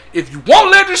again, if you won't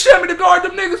let the Shammy to guard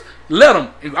them niggas, let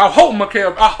them. I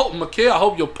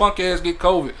hope your punk ass get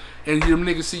COVID and them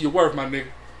niggas see your worth, my nigga.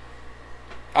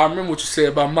 I remember what you said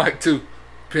about Mike too,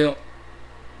 pimp.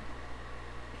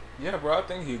 Yeah, bro. I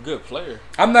think he's a good player.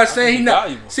 I'm not saying he's not.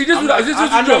 Valuable. See, this is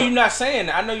I know you're not saying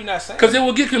that. I know you're not saying. Because it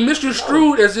will get Commissioner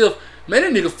screwed as if, man,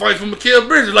 that nigga fight for Mikal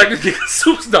Bridges like this nigga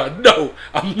superstar. No,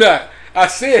 I'm not. I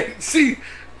said, see,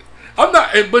 I'm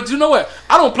not. But you know what?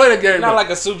 I don't play that game. Not like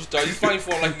a superstar. You fighting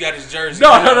for him like you got his jersey. No.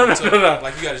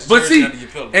 Like you got his jersey under your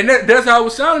pillow. And that's how it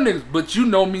was sounding, niggas. But you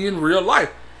know me in real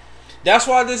life. That's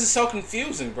why this is so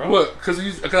confusing, bro. What? Because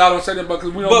I don't say that,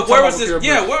 because we don't. But where was this?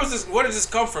 Yeah, where was this? Where did this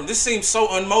come from? This seems so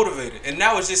unmotivated, and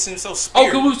now it just seems so spirited.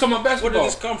 Oh, because we was talking about basketball. Where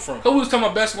did this come from? Because we was talking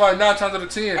about basketball 9 times out of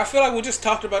 10. I feel like we just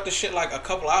talked about this shit like a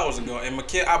couple hours ago, and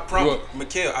Mikal, I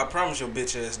promise your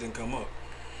bitch ass didn't come up.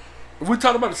 We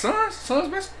talked about the Suns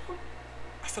basketball.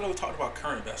 I feel like we talked about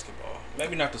current basketball.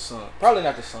 Maybe not the Suns. Probably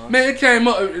not the Suns. Man, it came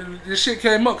up. This shit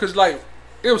came up because like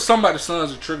it was somebody the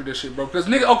Suns that triggered this shit, bro. Because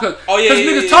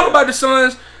niggas talk about the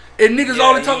Suns. And niggas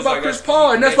only talk about Chris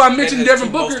Paul, and that's why I mentioned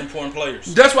Devin Booker. Most important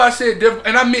players. That's why I said Devin,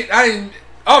 and I ain't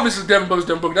obviously Devin Booker's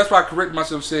Devin Booker. That's why I corrected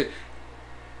myself and said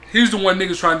he's the one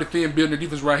niggas trying to defend, building the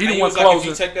defense right. He the one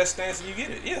closing. If you take that stance, you get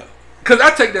it, yeah. Cause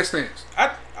I take that stance.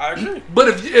 I agree. But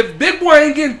if Big Boy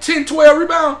ain't getting 10, 12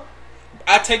 rebounds,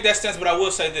 I take that stance. But I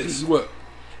will say this: what?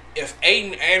 If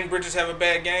Ayton and Bridges have a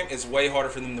bad game, it's way harder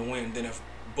for them to win than if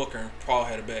Booker and Paul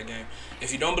had a bad game.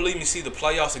 If you don't believe me, see the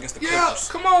playoffs against the Clippers. Yeah,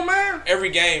 come on, man.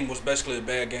 Every game was basically a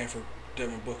bad game for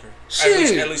Devin Booker.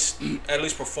 Shit. At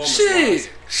least performance-wise.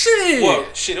 Shit. Well,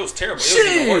 shit, it was terrible. It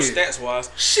was even worse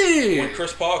stats-wise. Shit. When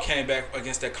Chris Paul came back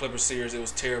against that Clippers series, it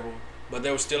was terrible. But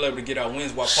they were still able to get out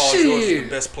wins while Paul George was the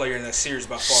best player in that series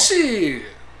by far.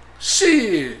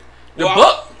 Shit.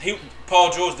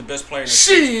 Paul George the best player in that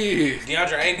series.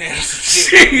 DeAndre Ayton had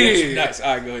some shit. Nice.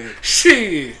 All right, go ahead.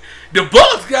 Shit. The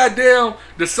Bucks, goddamn,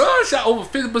 the Suns shot over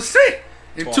 50%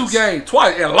 in 2 games,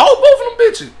 twice, and lost both of them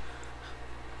bitches.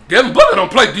 Devin Booker don't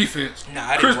play defense.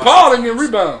 Nah, Chris Paul ain't getting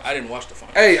rebounds. I didn't watch the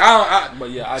finals. Hey,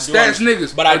 but yeah, I do stats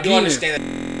niggas. But I do understand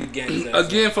that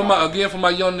again for my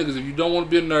young niggas. If you don't want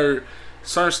to be a nerd,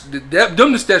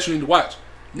 them the stats you need to watch.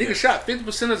 Niggas shot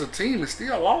 50% as a team and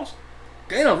still lost.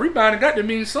 Damn, rebounding got to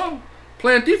mean something.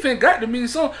 Playing defense got to mean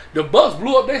something. The Bucks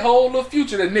blew up their whole little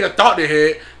future that nigga thought they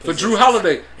had for Drew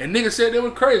Holiday. And niggas said they were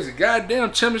crazy.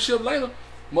 Goddamn, championship later.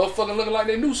 Motherfucking looking like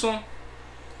they knew something.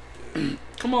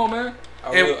 Come on, man.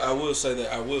 I will say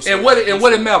that. And what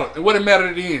it mattered. And what it mattered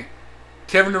at the end.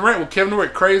 Kevin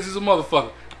Durant crazy as a motherfucker.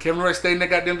 Kevin Durant stayed in that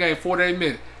goddamn game 48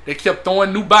 minutes. They kept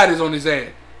throwing new bodies on his ass.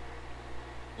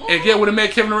 And get what it made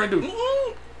Kevin Durant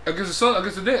do? Against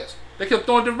the Nets. They kept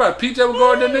throwing different bodies. PJ was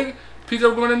guarding that nigga. PJ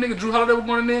was going that nigga. Drew Holiday was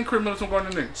going in there. And Chris Middleton was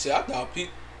going that nigga. See, I thought PJ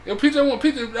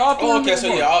all three. Okay,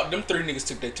 so yeah, them 3 niggas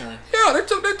took their turn. Yeah, they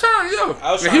took their turn.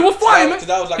 Yeah, he was flaming. Because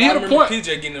I was like, I remember PJ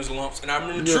getting his lumps, and I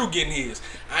remember Drew getting his.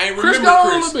 I ain't remember Chris.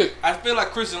 A little bit. I feel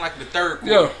like Chris in like the third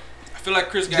quarter. Yeah. I feel like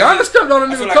Chris got. Giannis stepped on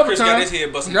a nigga a couple times.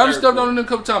 Giannis stepped on a nigga a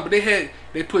couple times, but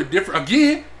they put different.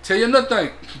 Again, tell you another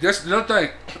thing. That's another thing.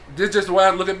 This is just the way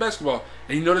I look at basketball,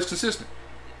 and you know this consistent.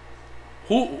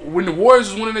 When the Warriors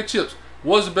was winning their chips,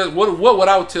 what was the best? What would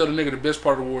I would tell the nigga the best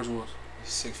part of the Warriors was?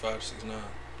 6'5", 6'9".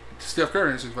 Steph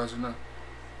Curry ain't 6'5", 6'9".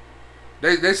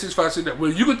 They 6'5", 6'9".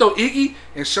 Well, you can throw Iggy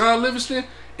and Sean Livingston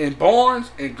and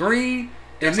Barnes and Green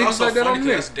and niggas like that on the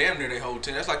That's damn near their whole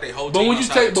team. That's like their whole team.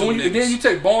 Then you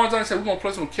take Barnes out and say we're gonna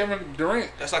play some Kevin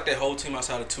Durant. That's like their whole team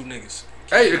outside of 2 niggas.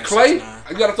 Hey, Clay,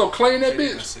 you gotta throw Clay in that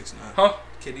bitch. 6'9". Huh?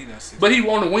 KD not 6'9". But he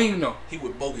on the wing though. He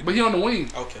with Bogey. But he on the wing.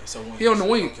 Okay, so he on the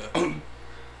wing. Okay.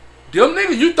 Them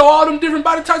niggas, you throw all them different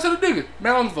body types of the nigga.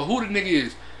 Man, I don't know for who the nigga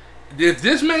is. If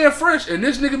this man fresh and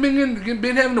this nigga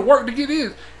been having to work to get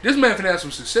in, this man finna have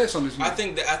some success on this nigga.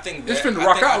 I think it's finna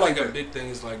rock out like that. A big thing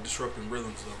is like disrupting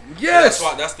rhythms though. Yes.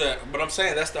 But I'm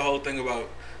saying that's the whole thing about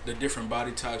the different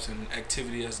body types and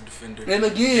activity as a defender. And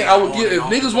again, I would give, if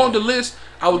niggas want the list,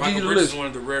 I would give you the list. Bridges is one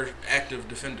of the rare active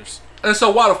defenders. And so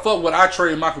why the fuck would I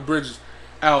trade Michael Bridges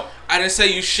out? I didn't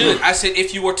say you should. I said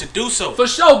if you were to do so. For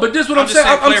sure, but this is what I'm saying.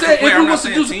 I'm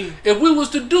saying if we was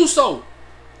to do so,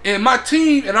 and my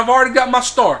team, and I've already got my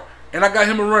star, and I got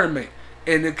him a running mate,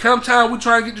 and then come time we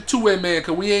try and get the 2-way man,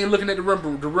 because we ain't looking at the rim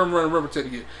running rim protector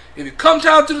yet. If it come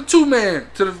time to the 2-man,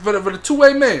 for the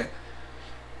 2-way man,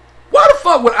 why the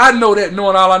fuck would I know that,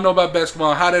 knowing all I know about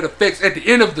basketball, how that affects at the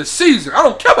end of the season? I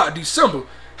don't care about December,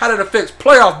 how that affects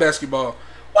playoff basketball.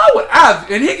 Why would I?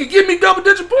 And he can give me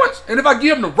double-digit points. And if I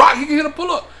give him the rock, he can hit a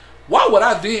pull-up. Why would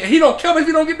I then? And he don't care if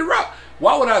he don't get the rock.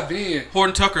 Why would I then?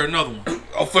 Horton Tucker, another one.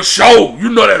 Oh, for sure. You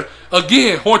know that.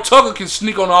 Again, Horton Tucker can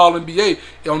sneak on the All-NBA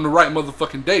on the right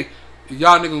motherfucking day.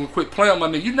 Y'all niggas gonna quit playing my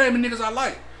nigga. You name the niggas I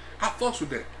like. I fucks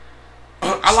with that.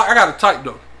 I got a type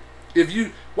though.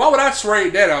 Why would I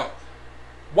trade that out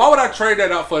Why would I trade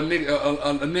that out for a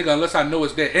nigga unless I know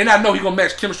it's that? And I know he gonna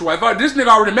match chemistry-wise. This nigga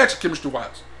already matches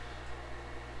chemistry-wise.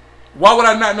 Why would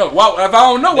I not know? Why, if I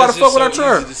don't know, why the fuck would I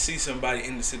try? It's easy to see somebody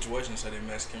in the situation so they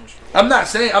match chemistry. I'm not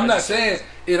saying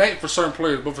it ain't for certain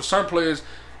players, but for certain players,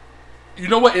 you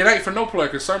know what? It ain't for no player.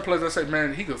 Because certain players, I say,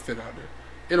 man, he could fit out there.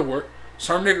 It'll work.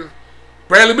 Some niggas,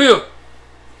 Bradley Beal,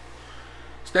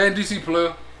 stay in DC,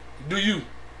 player. Do you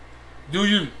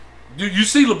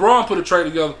see LeBron put a trade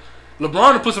together?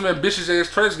 LeBron put some ambitious ass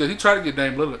trades together. He tried to get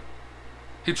Dame Lillard.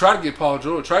 He tried to get Paul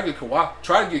George. Tried to get Kawhi.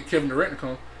 Tried to get Kevin Durant to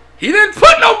come. He didn't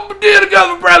put no deal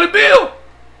together with Bradley Beal.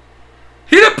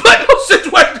 He didn't put no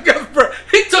situation together for Bradley.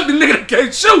 He took the nigga that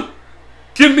can't shoot.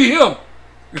 Give me him.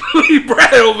 Leave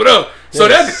Brad over there. So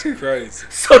that's crazy.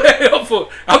 So that helpful.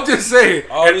 I'm just saying.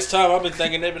 All this time I've been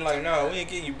thinking they've been like, no, we ain't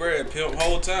getting you Brad Pimp.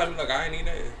 Whole time, like, I ain't even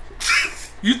there.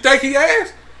 You think he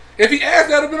asked? If he asked,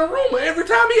 that'd have been a rumor. Every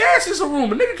time he asks, it's a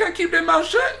rumor. Nigga can't keep that mouth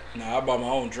shut. Nah, I bought my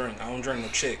own drink. I don't drink no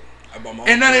chick. I bought my own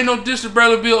and that drink. ain't no diss to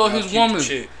Bradley Beal or his woman.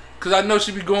 Cause I know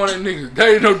she be going at niggas. That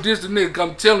ain't no diss to niggas.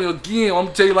 I'm telling you again. I'm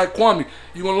gonna tell you like Kwame.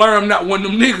 You gonna learn I'm not one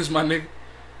of them niggas, my nigga.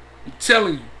 I'm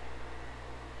telling you.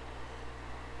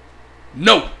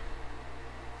 No.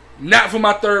 Not for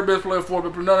my third best player, fourth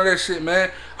best player. None of that shit, man.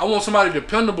 I want somebody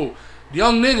dependable. The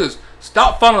young niggas,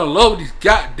 stop falling in love with these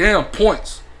goddamn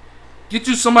points. Get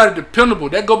you somebody dependable.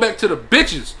 That go back to the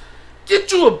bitches.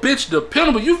 Get you a bitch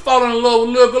dependable. You falling in love with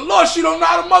Lil Good Lord, she don't know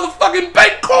how to motherfucking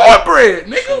bake cornbread,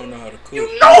 nigga. She don't know how to cook.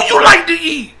 You know you like to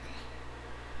eat.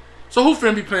 So who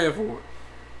finna be paying for it?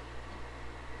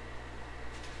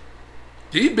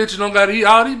 These bitches don't gotta eat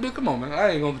all these bitches. Come on, man. I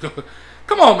ain't gonna go.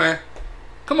 Come on, man.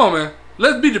 Come on, man.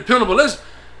 Let's be dependable.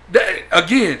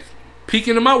 Again,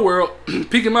 peeking in my world,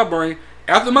 peeking in my brain.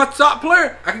 After my top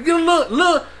player, I can get a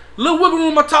little wiggle room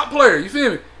with my top player. You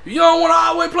feel me? You don't want to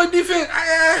always play defense.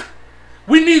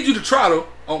 We need you to try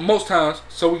though, most times,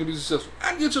 so we can be successful.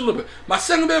 I can get you a little bit. My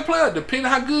second best player, depending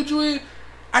on how good you is,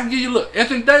 I can give you a look.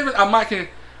 Anthony Davis, I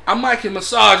might can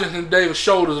massage Anthony Davis'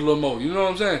 shoulders a little more. You know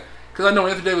what I'm saying? Because I know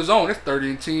Anthony Davis on. That's 30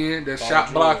 and 10. That's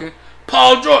shot blocking.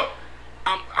 Paul George.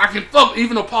 I can fuck,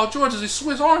 even though Paul George is a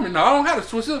Swiss Army now. I don't have to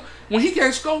Swiss Army. When he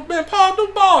can't score, man, Paul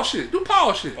do ball shit. Do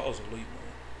Paul shit. Paul's elite, man.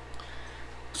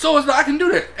 So it's like I can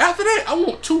do that. After that, I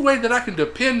want two ways that I can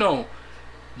depend on.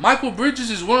 Michael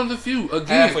Bridges is one of the few.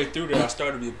 Again, halfway through that, I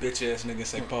started to be a bitch ass nigga and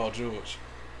say Paul George.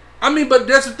 I mean, but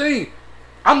that's the thing.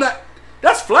 I'm not.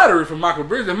 That's flattery from Michael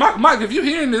Bridges. And Mike, if you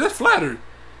hearing this, that's flattery.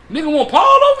 Nigga want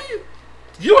Paul over you?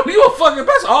 You a fucking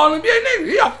best all NBA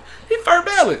nigga. He third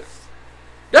ballot.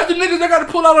 That's the niggas that got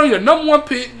to pull out on your number one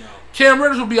pick. No. Cam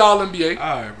Reddish will be all NBA.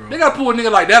 Alright, bro. They got to pull a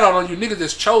nigga like that out on you. Niggas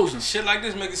that's chosen. Shit like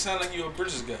this make it sound like you a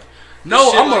Bridges guy.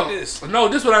 No, this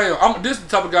is what I am. This is the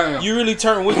type of guy I am. You really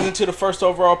turned Wiggins into the first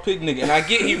overall pick, nigga. And I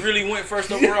get he really went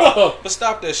first overall. But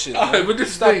stop that shit. Right, but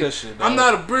stop that shit. Dog. I'm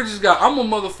not a Bridges guy. I'm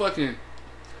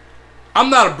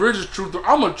not a Bridges truther.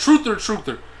 I'm a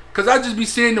truther. Cause I just be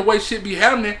seeing the way shit be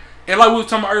happening. And like we were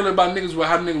talking about earlier about niggas,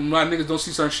 how my niggas don't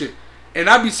see certain shit. And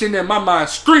I be sitting there in my mind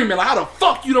screaming like, how the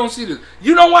fuck you don't see this?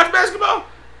 You don't watch basketball?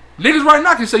 Niggas right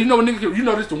now can say, you know what, nigga, you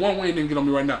know this the one win nigga get on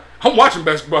me right now. I'm watching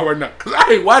basketball right now. Because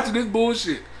I ain't watching this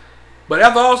bullshit. But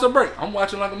after All-Star break, I'm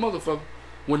watching like a motherfucker.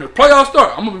 When the playoffs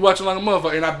start, I'm going to be watching like a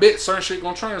motherfucker. And I bet certain shit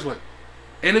going to translate.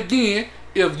 And again,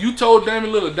 if you told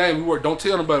Damian Lillard, Dame, don't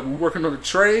tell nobody, we're working on a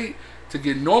trade to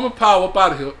get Norman Powell up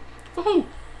out of here. For who?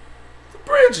 For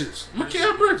Bridges.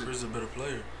 Mikal Bridges. Bridges is a better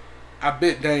player. I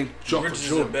bet Dame jump Bridges for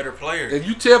Jordan. is a better player. If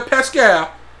you tell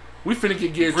Pascal, we finna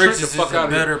get Gary Trent the fuck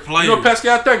out of here. Player. You know what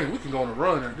Pascal thinking? We can go on a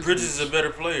run. Bridges is a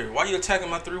better player. Why you attacking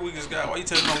my 3 weakest guys? Why you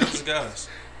taking my weakest guys?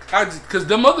 Because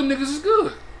them other niggas is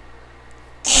good.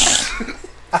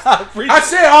 I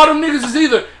said all them niggas is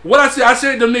either what I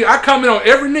said them niggas. I comment on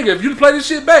every nigga. If you play this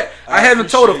shit back, I haven't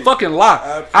told a fucking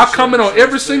lie. I comment on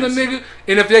every single nigga,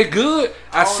 and if they good,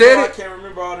 I said it. I can't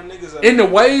remember all the niggas. In the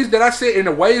ways that I said, in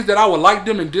the ways that I would like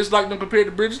them and dislike them compared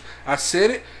to Bridges, I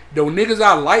said it. The niggas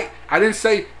I like, I didn't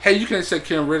say, hey, you can't say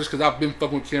Cam Reddish because I've been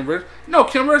fucking with Cam Reddish. No,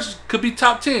 Cam Reddish could be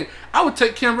top 10. I would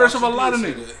take Cam Reddish of a lot of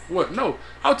niggas. What? No,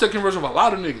 I would take Cam Reddish of a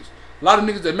lot of niggas. A lot of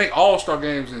niggas that make all-star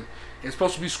games and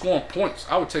supposed to be scoring points.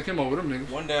 I would take him over them niggas.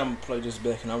 One day I'm going to play this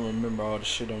back and I remember all the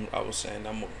shit I was saying.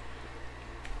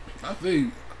 I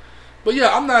think. But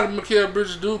yeah, I'm not a Mikal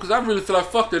Bridges dude because I really feel like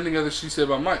fuck that nigga that she said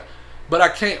about Mike. But I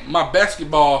can't, my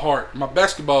basketball heart, my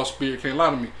basketball spirit can't lie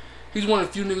to me. He's one of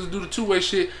the few niggas to do the two-way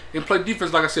shit and play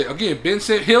defense, like I said. Again, Ben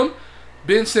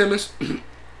Simmons,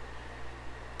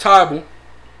 Tybal.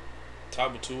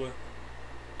 Tybal two-way?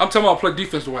 I'm talking about play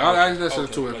defense the way. I ain't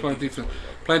necessarily two-way. Playing defense.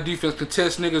 Playing defense,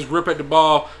 contest niggas, rip at the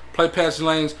ball, play passing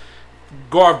lanes.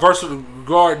 guard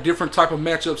different type of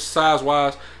matchups size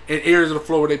wise and areas of the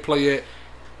floor where they play at.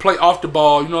 Play off the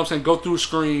ball, you know what I'm saying? Go through a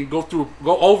screen, go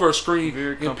over a screen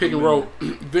and pick and roll.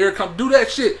 Do that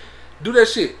shit.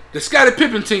 The Scottie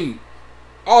Pippen team,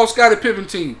 all Scottie Pippen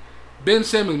team. Ben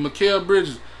Simmons, Mikal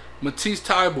Bridges, Matisse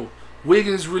Thybulle,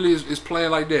 Wiggins really is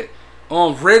playing like that.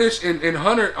 Reddish and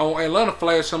Hunter on Atlanta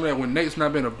flashed some of that when Nate's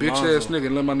not been a bitch ass nigga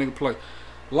and let my nigga play.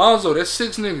 Lonzo, that's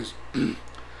 6 niggas.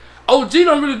 OG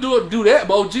don't really do that,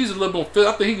 but OG's a little more fit.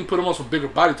 I think he can put him on some bigger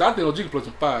body. I think OG can play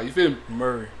some 5. You feel me?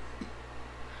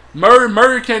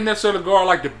 Murray can't necessarily guard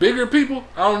like the bigger people.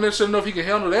 I don't necessarily know if he can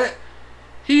handle that.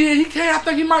 He can. I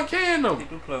think he might can though. He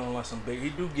do play on like some big. He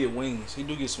do get wings. He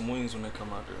do get some wings when they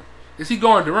come out there. Is he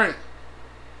guarding Durant?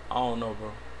 I don't know,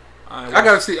 bro. I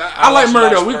gotta see. I like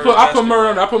Murray though. I put Murray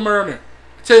on there.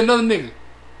 I tell you another nigga.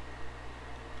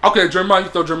 Okay, Draymond, you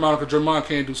throw Draymond because Draymond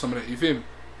can't do some of that. You feel me?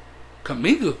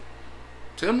 Kuminga.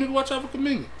 Tell them nigga watch out for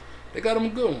Kuminga. They got him a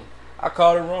good one. I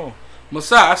called it wrong.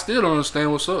 Masai, I still don't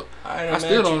understand what's up. I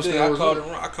still don't understand what's up.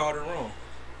 I called it wrong.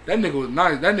 That nigga was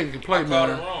nice. That nigga can play, man. I called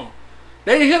it wrong.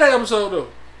 They didn't hear that episode though.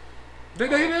 Did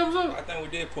they hear that episode? I think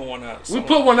we did put one out. We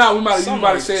put one out. You might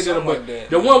have said that, but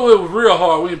the one where it was real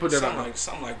hard, we didn't put that out.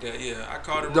 Something like that. Yeah, I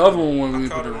called it wrong. The other one we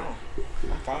didn't put it wrong.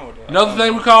 I'm fine with that. Another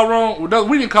thing we called wrong.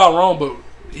 We didn't call wrong, but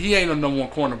he ain't on number 1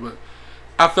 corner. But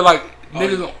I feel like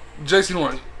niggas, Jason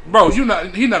Horn, bro, he not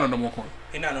on number 1 corner.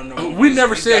 He not on number 1. We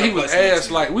never said he was ass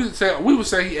like we would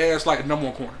say he ass like a number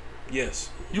 1 corner. Yes.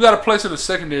 You got to place in the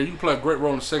secondary. You can play a great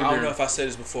role in the secondary. I don't know if I said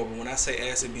this before, but when I say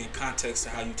ass, it be in context to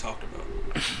how you talked about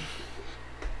it.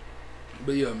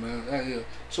 But yeah, man. Yeah.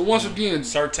 So once again,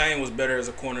 Surtain was better as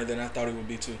a corner than I thought he would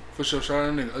be too. For sure, shout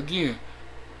out nigga. Again,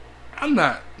 I'm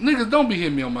not niggas. Don't be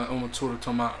hitting me on my Twitter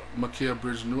talking about Mikal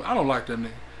Bridges. I don't like that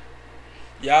nigga.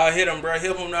 Y'all hit him, bro.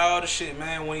 Hit him to all the shit,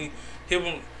 man. When he hit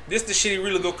him, this the shit he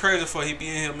really go crazy for. He be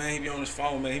in here, man. He be on his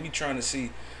phone, man. He be trying to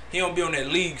see. He don't be on that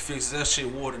league fix. That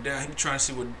shit watered down. He be trying to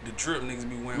see what the drip niggas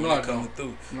be wearing when they coming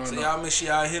through. So y'all make sure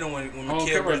y'all hit him when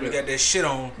Mikal Bridges got that shit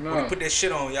on. When he put that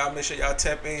shit on, y'all make sure y'all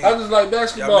tap in. I just like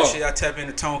basketball. Y'all make sure y'all tap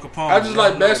into Tone Capone. I just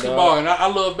like basketball, and I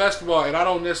love basketball, and I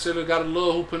don't necessarily gotta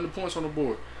love who putting the points on the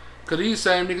board. Cause these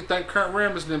same niggas think Kurt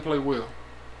Rambis didn't play well.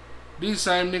 These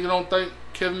same niggas don't think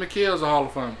Kevin McHale's a Hall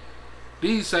of Famer.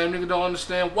 These same niggas don't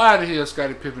understand why the hell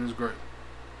Scottie Pippen is great.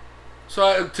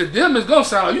 So to them, it's gonna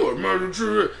sound like you a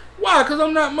murderer. Why? Cause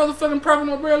I'm not motherfucking Prophet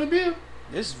No Bradley Beal.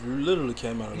 This literally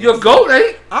came out of your GOAT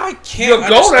ain't. I can't. Your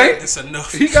GOAT ain't. This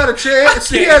enough. He got a chance.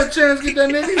 He had a chance to get that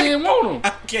nigga. He didn't want him. I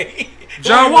can't.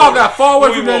 John Wall got far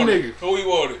away from that nigga. Who he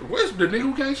wanted? Where's the nigga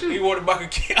who can't shoot? He wanted Michael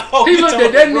King. He looked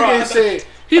at that nigga and said.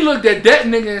 He looked at that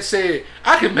nigga and said,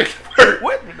 "I can make it work."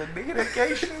 What the nigga that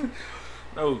can't shoot?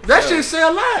 No. That shit say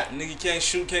a lot. Nigga can't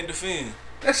shoot, can't defend.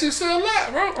 That shit say a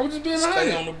lot, bro. I'm just being honest.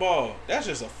 Stay on the ball. That's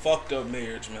just a fucked up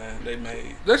marriage, man. They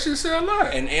made. That shit say a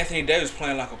lot. And Anthony Davis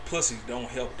playing like a pussy don't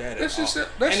help that at all.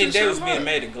 Anthony Davis being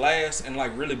made of glass and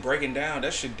like really breaking down,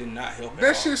 that shit did not help.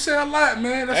 That shit say a lot,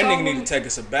 man. That nigga need to take a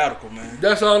sabbatical, man.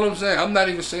 That's all I'm saying. I'm not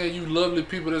even saying you lovely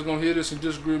people that's gonna hear this and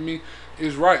disagree with me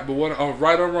is right, but what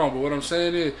right or wrong. But what I'm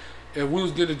saying is, if we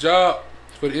was getting a job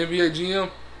for the NBA GM,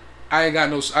 I ain't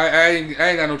got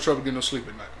no trouble getting no sleep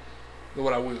at night. That's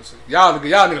what I will say. Y'all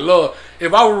nigga love.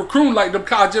 If I were recruiting like them,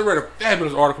 I just read a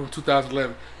fabulous article from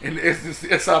 2011 in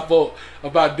the SI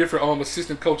about different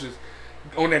assistant coaches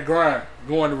on that grind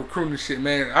going to recruiting and shit.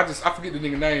 Man, I forget the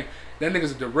nigga name. That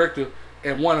nigga's a director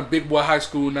at one of Big Boy High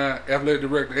School now, athletic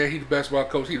director, and he the basketball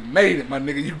coach. He made it, my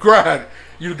nigga. You grinding.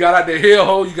 You got out that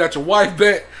hellhole. You got your wife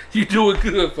back. You doing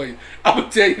good for you. I'm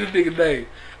gonna tell you the nigga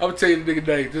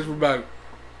name. Just remember.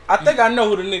 I think I know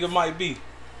who the nigga might be.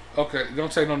 Okay,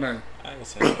 don't say no name. I ain't gonna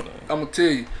say no name. I'm gonna tell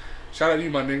you. Shout out to you,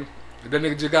 my nigga. That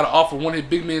nigga just got an offer. One of his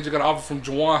big men just got an offer from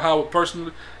Juwan Howard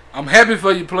personally. I'm happy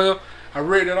for you, player. I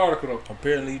read that article though.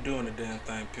 Apparently you doing the damn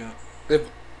thing, pimp.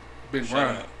 Been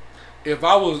grinding. If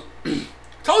I was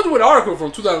told you what the article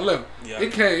from 2011. Yeah.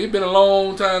 It been a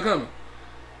long time coming.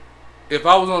 If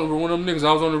I was on one of them niggas,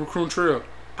 I was on the recruiting trail,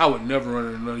 I would never run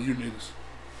into none of you niggas.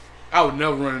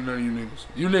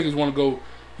 You niggas want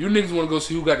to go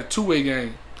see who got the two-way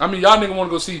game. I mean, y'all niggas want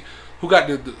to go see who got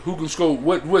who can score,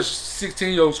 which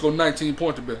 16-year-old score 19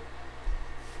 points to bet.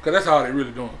 Because that's how they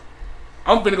really doing.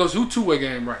 I'm finna go see who two-way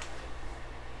game right.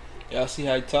 Y'all see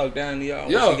how he talked down to y'all?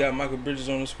 He got Michael Bridges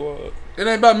on the squad. It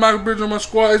ain't about Michael Bridges on my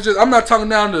squad. It's just, I'm not talking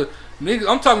down to niggas.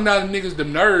 I'm talking down to niggas, the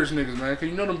nerds niggas, man. Because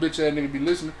you know them bitch ass niggas be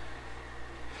listening.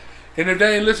 And if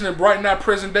they ain't listening right now,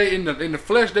 present day in the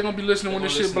flesh, they gonna be listening when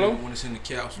this shit blow. When it's in the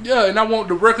couch. Yeah, and I want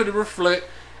the record to reflect.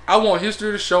 I want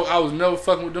history to show I was never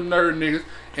fucking with them nerd niggas.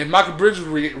 And Michael Bridges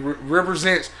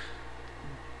represents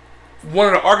one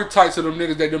of the archetypes of them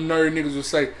niggas that them nerd niggas would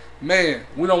say, man,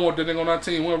 we don't want that nigga on our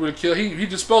team. We don't really kill. He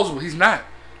disposable. He's not.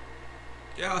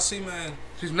 Y'all see, man.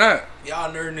 He's not.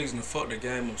 Y'all nerd niggas done fucked the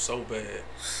game up so bad.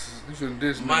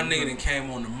 My nigga done came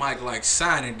on the mic like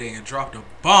signing day and dropped a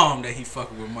bomb that he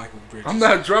fucking with Michael Bridges. I'm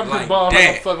not dropping like the bomb.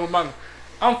 I'm fucking with Michael.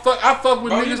 I fuck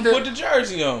with niggas that put the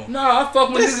jersey on. Nah, I fuck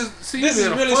with niggas. See, you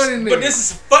been a funny nigga.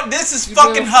 But this is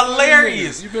fucking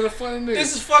hilarious. You been a funny nigga.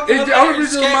 This is fucking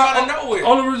hilarious. Came out of nowhere.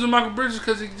 Only reason Michael Bridges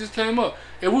because he just came up.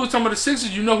 If we was talking about the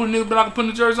Sixers, you know who nigga been out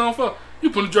putting the jersey on for? You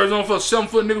putting the jersey on for a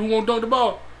 7-foot nigga who won't dunk the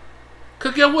ball.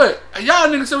 Cause get what? Y'all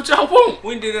niggas say what y'all want.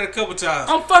 We did that a couple times.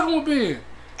 I'm fucking with Ben.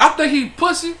 I think he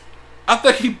pussy. I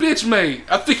think he bitch made.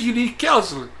 I think he need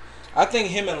counseling. I think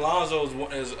him and Lonzo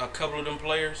is a couple of them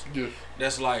players. Yeah.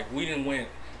 That's like we didn't win.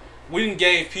 We didn't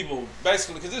give people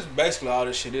basically because this basically all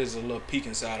this shit is a little peek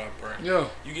inside our brain. Yeah.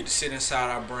 You get to sit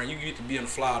inside our brain. You get to be a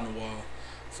fly on the wall.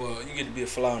 You get to be a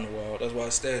fly on the wall. That's why I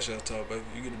stash y'all talk, baby.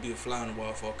 You get to be a fly on the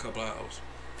wall for a couple hours.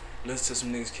 Listen to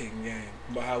some niggas kicking game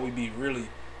about how we be really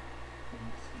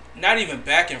not even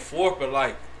back and forth, but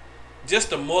like just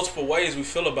the multiple ways we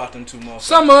feel about them two motherfuckers.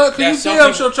 Some of it, cause you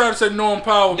damn sure try to say Norm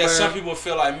Powell, man. Some people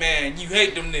feel like, man, you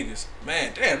hate them niggas.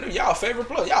 Man, damn, them y'all favorite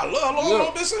player. Y'all love Laws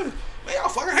on Ben Simmons. Man, y'all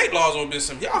fucking hate Laws on Ben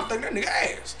Simmons. Y'all think that nigga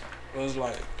ass. It was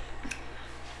like,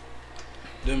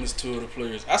 them is two of the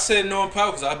players. I said Norm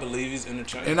Powell because I believe he's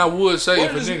interchangeable. And I would say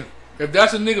if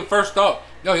that's a nigga first thought,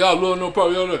 y'all love Norm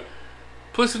Powell, y'all love.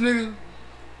 Pussy nigga,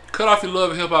 cut off your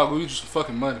love and hip hop, go get you some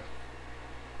fucking money.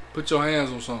 Put your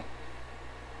hands on something.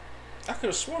 I could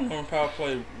have sworn Norm Powell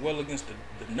played well against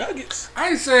the Nuggets. I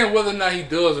ain't saying whether or not he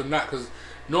does or not, because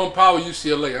Norm Powell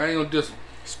UCLA. I ain't gonna diss him.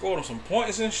 Scored him some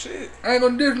points and shit. I ain't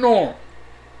gonna diss Norm.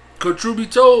 Cause true be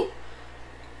told,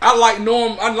 I like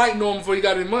Norm before he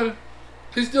got any money.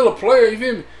 He's still a player, you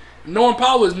feel me? Norm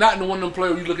Powell is not the one of them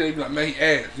players you look at and be like, man, he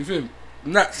ass. You feel me?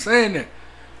 I'm not saying that.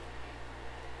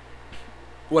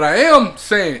 What I am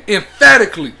saying,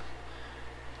 emphatically,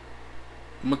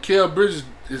 Mikal Bridges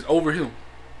is over him.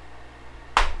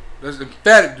 That's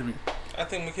emphatic to me. I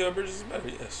think Mikal Bridges is better,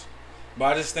 yes. But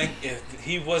I just think if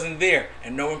he wasn't there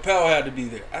and Norman Powell had to be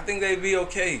there, I think they'd be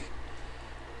okay.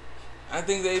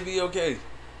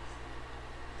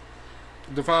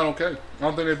 Define okay. I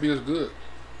don't think they'd be as good.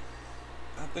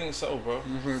 I think so, bro. I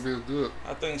don't think they'd be as good.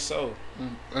 I think so.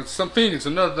 And some Phoenix,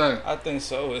 another thing. I think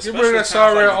so. Get rid of that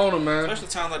sorry owner, man. Especially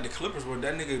times like the Clippers where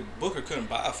that nigga Booker couldn't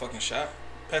buy a fucking shot.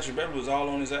 Patrick Beverly was all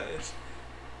on his ass.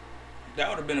 That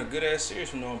would have been a good ass series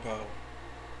for Norman Powell.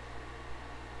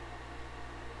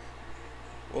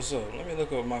 What's up? Let me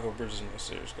look up Michael Bridges in that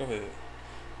series. Go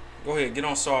ahead. Get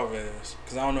on Sarv ass,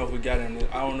 cause I don't know if we got on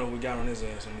his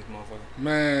ass on this motherfucker.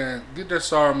 Man, get that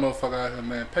sorry motherfucker out here,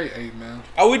 man. Pay 8, man.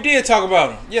 Oh, we did talk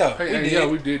about him. Yeah, we did. Yeah,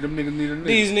 we did. Them niggas need a nigga.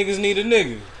 These niggas need a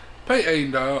nigga. Pay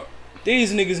 8, dog.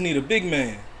 These niggas need a big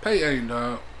man. Pay 8,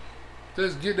 dog.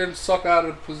 Just get that sucker out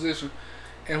of the position,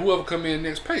 and whoever come in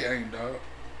next, pay 8, dog.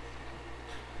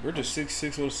 Bridges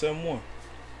 6'6" with a 7'1".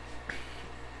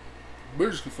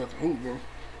 Bridges can fucking hoop, bro.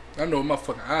 I know what my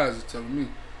fucking eyes are telling me.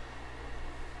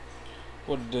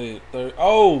 What the day? Third?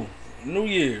 Oh, New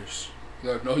Year's.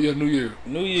 Yeah, New Year.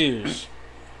 New Year's.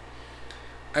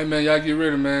 Hey man, y'all get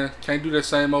ready, man. Can't do that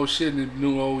same old shit in the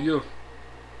new old year.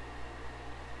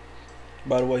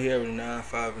 By the way, he having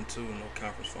 9-5-2 in no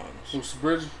conference finals. Who's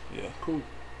Bridges? Yeah. Cool.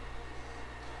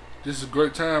 This is a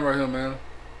great time right here, man.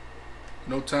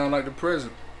 No time like the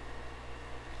present.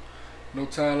 No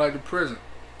time like the present.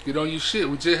 Get on your shit.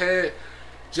 We just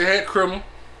had criminal.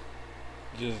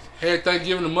 Just had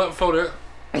Thanksgiving the month before that.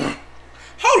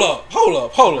 Hold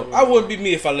up. I wouldn't be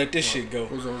me if I let this shit go.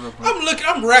 What's up,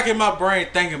 I'm racking my brain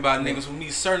thinking about niggas who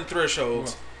meet certain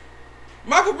thresholds.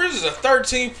 Michael Bridges is a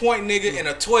 13-point nigga and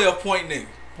a 12-point nigga.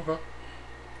 Okay.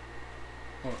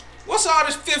 What's all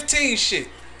this 15 shit?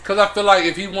 Because I feel like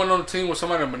if he went on the team with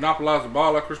somebody that monopolized the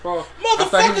ball like Chris Paul,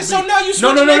 motherfucker, so now you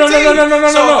switching no. So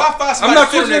if I find somebody I'm not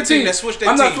switching that team. That switch that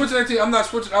I'm team. not switching that team. I'm not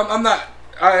switching. I'm not.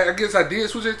 I guess I did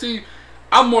switch that team.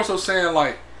 I'm more so saying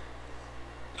like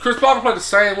Chris Paul can play the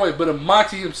same way, but if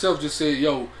Monty himself just said,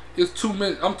 "Yo, it's 2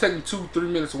 minutes. I'm taking 2-3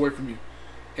 minutes away from you,"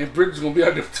 and Bridges gonna be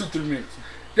out there for 2-3 minutes.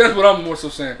 That's what I'm more so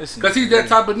saying. Because he's that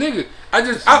type of nigga.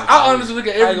 I honestly look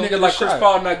at every nigga like Chris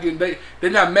Paul not getting they're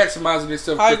not maximizing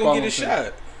themselves. How you gonna get a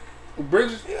shot?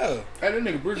 Bridges? Yeah. Hey, that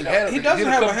nigga Bridges he doesn't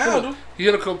have a handle. He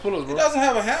hit a couple pull-ups, bro. He doesn't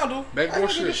have a handle. Backdoor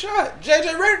shit. Get a shot.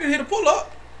 JJ Redick didn't hit a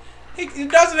pull-up. He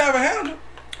doesn't have a handle.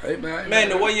 Hey, man. Man,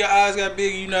 the way your eyes got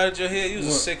big, you nodded your head, you was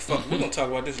a sick fuck. We're gonna talk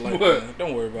about this later, man.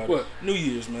 Don't worry about it. New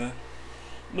Year's, man.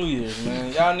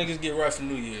 Y'all niggas get right for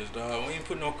New Year's, dog. We ain't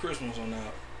putting no Christmas on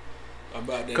out.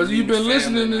 About that. Cause you been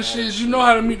listening to shit. You know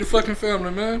how to meet the fucking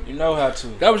family, man. You know how to.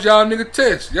 That was y'all nigga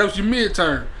test. That was your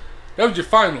midterm. That was your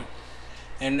final.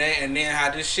 And then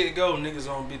how this shit go, niggas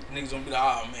gonna be like,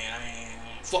 oh man, I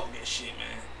ain't fuck that shit, man.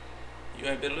 You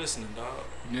ain't been listening, dog.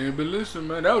 You ain't been listening,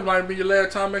 man. That might be your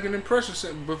last time making an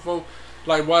impression before.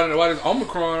 Like, why this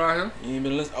Omicron out here? You ain't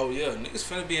been listening? Oh, yeah. Niggas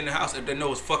finna be in the house if they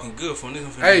know it's fucking good for them.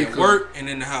 Niggas finna be at work and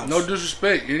in the house. No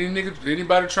disrespect.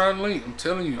 Anybody trying to link, I'm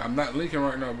telling you, I'm not linking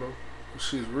right now, bro. This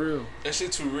shit's real. That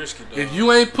shit too risky, dog.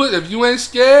 If you ain't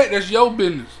scared, that's your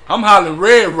business. I'm hollering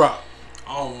Red Rock.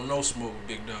 I don't want no smoke with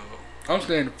big dog. I'm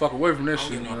staying the fuck away from that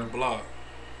shit, I'm getting man. off the block.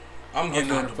 I'm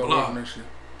getting off the block. That shit.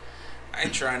 I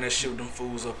ain't trying that shit with them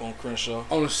fools up on Crenshaw.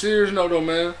 On a serious note, though,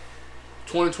 man,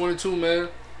 2022, man,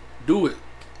 do it.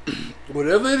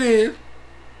 Whatever it is,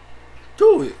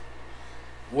 do it.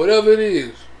 Whatever it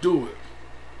is, do it.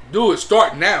 Do it.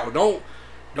 Start now.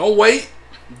 Don't wait.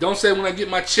 Don't say when I get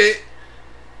my check.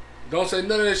 Don't say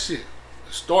none of that shit.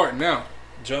 Start now.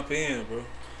 Jump in, bro.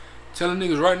 Telling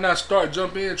niggas right now,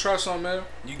 jump in, try something, man.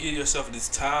 You give yourself this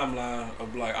timeline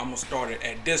of like, I'm gonna start it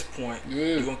at this point.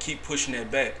 Yeah. You're gonna keep pushing that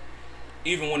back.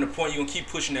 Even when the point, you're gonna keep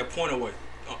pushing that point away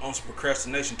on some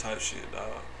procrastination type shit,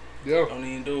 dog. Yeah. Don't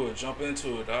even do it. Jump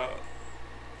into it, dog.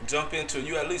 Jump into it.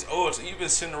 You at least owe it. So you've been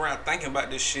sitting around thinking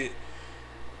about this shit.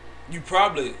 You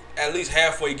probably at least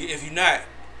halfway get, if you're not,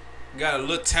 got a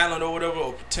little talent or whatever,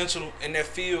 or potential in that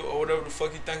field or whatever the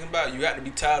fuck you thinking about. You got to be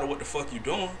tired of what the fuck you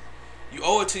doing. You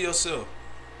owe it to yourself.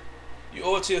 You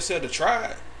owe it to yourself to try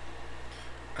it.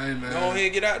 Hey, man. Go ahead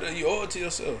and get out there. You owe it to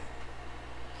yourself.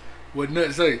 What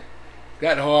Nut say?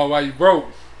 Got the hard while you broke.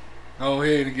 Go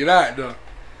ahead and get out there.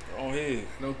 Go ahead.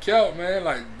 No cap, man.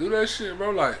 Like, do that shit, bro.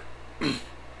 Like,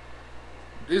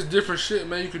 it's different shit,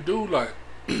 man, you could do. Like,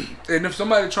 and if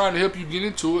somebody trying to help you get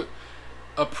into it,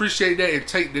 appreciate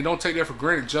that and don't take that for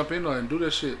granted. Jump in there and do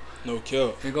that shit. No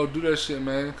cap. And go do that shit,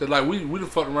 man. Cause like we done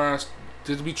fucked around,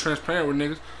 just to be transparent with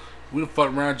niggas. We done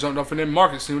fucked around, jumped off in that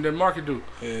market, seen what that market do.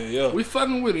 Yeah. We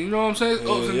fucking with it, you know what I'm saying?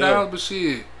 Ups and downs, but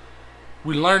shit,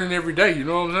 we learning every day, you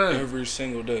know what I'm saying? Every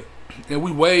single day. And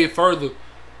we way further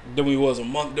than we was a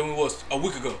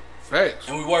week ago. Facts.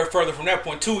 And we way further from that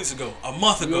point 2 weeks ago, a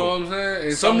month ago. You know what I'm saying?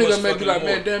 And some niggas may be like,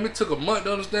 man, damn, it took a month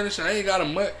to understand this shit. I ain't got a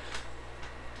month.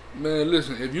 Man,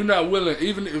 listen, if you're not willing,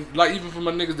 even for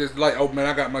my niggas that's like, oh man,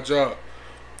 I got my job.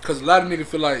 Cause a lot of niggas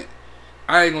feel like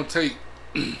I ain't gonna take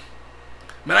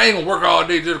man, I ain't gonna work all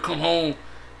day just to come home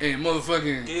and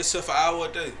motherfucking give yourself an hour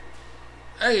a day.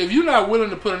 Hey, if you're not willing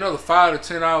to put another 5 to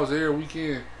 10 hours every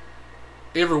weekend,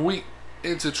 every week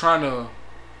into trying to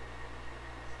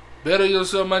better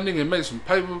yourself, my nigga, and make some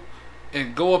paper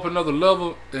and go up another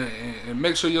level and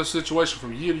make sure your situation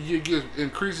from year to year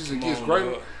increases and gets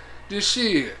greater, this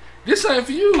shit, this ain't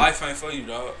for you. Life ain't for you,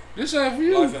 dog. This ain't for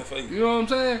you. Life ain't for you. You know what I'm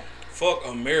saying? Fuck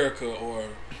America or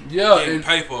and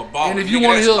paper or ball. And if you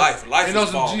want to hear life and on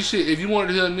some G shit, if you wanted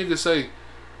to hear a nigga say,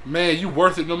 man, you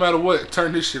worth it no matter what,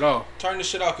 turn this shit off. Turn this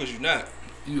shit off because you're not.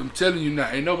 I'm telling you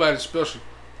not. Ain't nobody special.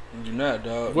 You're not,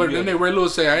 dog. What then Ray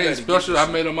Lewis say, I ain't special, I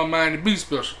made up my mind to be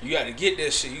special. You got to get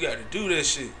that shit. You got to do that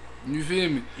shit. You feel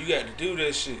me? You got to do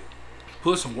that shit.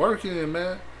 Put some work in,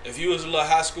 man. If you was a little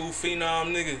high school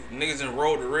phenom niggas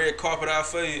enrolled the red carpet out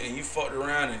for you and you fucked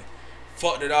around and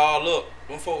fucked it all up.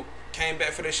 Them folks came back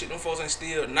for that shit. Them folks ain't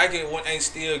still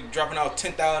dropping out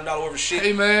 $10,000 worth of shit.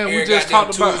 Hey man, we just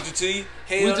talked about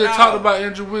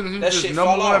Andrew Wiggins. He was just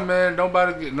number one, man.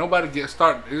 Nobody get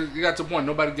started. It got to the point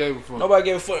nobody gave a fuck. Nobody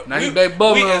gave a fuck. Now he back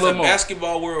bubbling a little more. We as a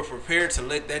basketball world prepared to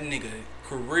let that nigga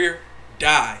career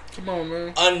die. Come on,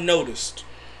 man. Unnoticed.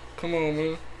 Come on,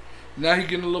 man. Now he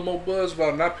getting a little more buzz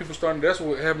about it. Now people starting. That's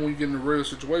what happens when you get in a real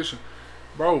situation,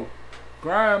 bro.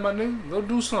 Grind, my nigga. Go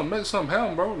do something. Make something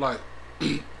happen, bro. Like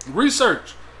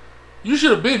research. You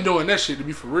should have been doing that shit to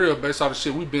be for real, based off the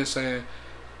shit we've been saying.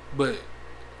 But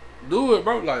do it,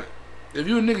 bro. Like if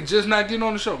you a nigga just not getting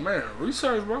on the show, man,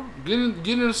 research, bro. Get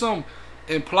into something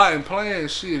and plan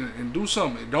shit and do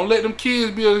something. Don't let them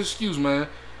kids be an excuse, man.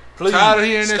 Please, tired of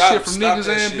hearing that shit from niggas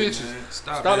and bitches.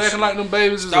 Stop acting like them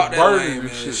babies is a burden and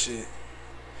shit.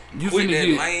 You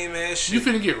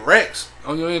finna get racks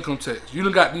on your income tax. You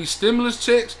done got these stimulus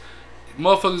checks.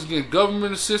 Motherfuckers getting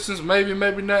government assistance, maybe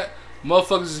not.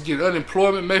 Motherfuckers is getting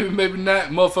unemployment, maybe not.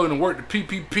 Motherfuckers done work the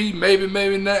PPP,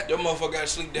 maybe not. Your motherfucker got to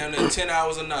sleep down there 10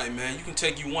 hours a night, man. You can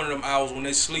take you one of them hours when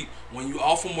they sleep. When you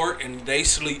off from work and they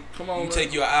sleep, you can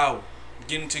take you an hour.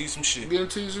 Get into you some shit.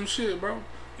 Bro.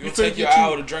 You can take your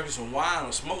hour to drinking some wine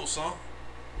or smoke some.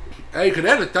 Hey, cause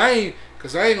that's the thing.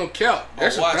 Cause I ain't gonna count.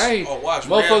 That's the thing.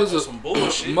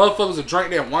 Motherfuckers will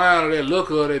drink that wine or that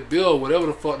liquor or that beer or whatever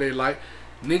the fuck they like.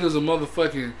 Niggas will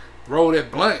motherfucking roll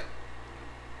that blunt.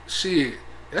 shit,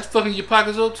 that's fucking your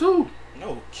pockets up too.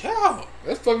 No cow.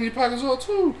 That's fucking your pockets up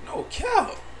too. No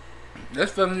cow.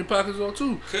 That's fucking your pockets up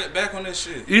too. Cut back on that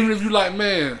shit. Even if you like,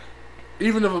 man,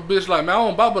 even if a bitch like, man, I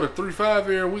don't buy but a 3-5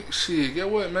 every week. Shit, get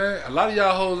what, man? A lot of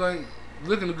y'all hoes ain't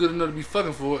looking good enough to be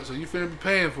fucking for it, so you finna be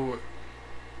paying for it.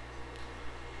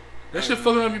 That shit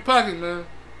fucking up your pocket, man.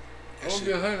 That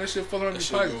shit fucking up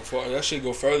your pocket. That shit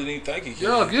go further than you think it can.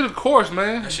 Yo, get a course,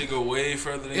 man. That shit go way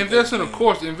further than invest in a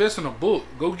course, invest in a book.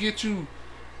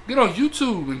 Get on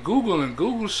YouTube and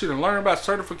Google shit and learn about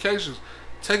certifications.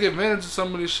 Take advantage of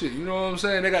some of this shit. You know what I'm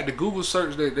saying? They got the Google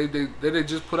search that they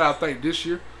just put out, I think, this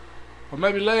year. Or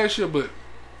maybe last year, but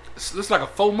it's like a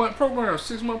 4-month program,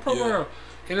 6-month program.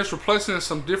 And it's replacing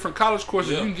some different college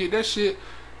courses. You can get that shit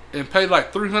and pay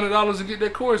like $300 and get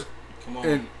that course. Come on.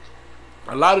 And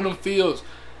a lot of them fields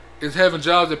is having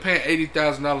jobs that paying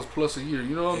 $80,000 plus a year.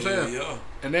 You know what I'm saying? Yeah.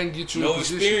 And they can get you in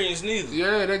position. No experience neither.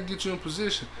 Yeah, they can get you in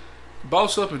position.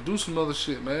 Boss up and do some other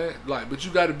shit, man. Like, but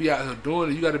you got to be out here doing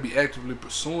it. You got to be actively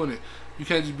pursuing it. You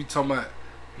can't just be talking about,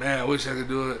 man, I wish I could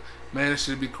do it. Man, that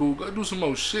shit be cool. Go do some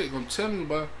more shit. I'm telling you,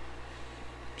 bro.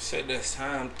 Set that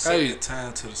time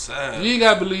to the side. You ain't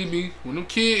got to believe me. When them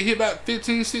kids hit about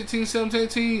 15, 16, 17,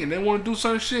 18, and they want to do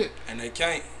certain shit. And they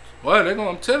can't. Well, they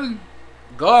gonna, I'm telling you,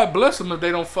 God bless them if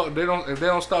they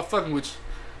don't stop fucking with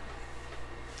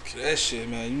you. That shit,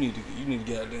 man, you need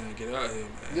to goddamn get out here,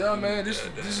 man. Yeah, man, this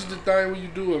is the thing when you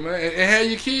do it, man. And have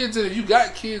your kids in it. If you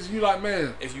got kids, you like,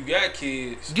 man. If you got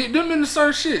kids, get them into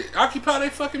certain shit. Occupy their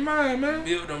fucking mind, man.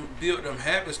 Build them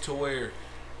habits to where,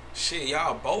 shit,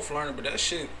 y'all both learning, but that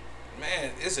shit,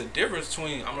 man, it's a difference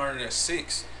between I'm learning at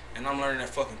 6 and I'm learning at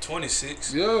fucking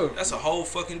 26. Yeah. That's a whole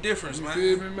fucking difference, you man.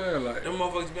 Feel me, man? Like, them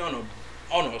motherfuckers be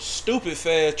on a stupid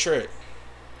fast track.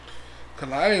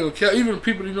 Cause I ain't gonna care. Even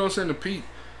people, you know what I'm saying, the peep.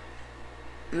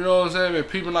 You know what I'm saying? Man,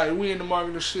 people like, we in the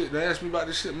market and shit. They ask me about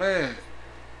this shit, man.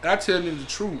 And I tell them the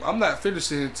truth. I'm not finna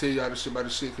sit here and tell y'all this shit about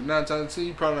this shit. Cause 9 times out of 10,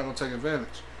 you probably not gonna take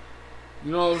advantage.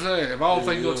 You know what I'm saying? If I don't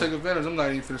think you're gonna take advantage, I'm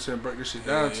not even finna sit and break this shit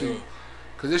down to you.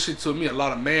 Cause this shit took me a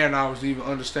lot of man hours to even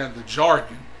understand the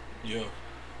jargon. Yeah.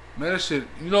 Man, this shit,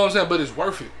 you know what I'm saying? But it's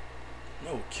worth it.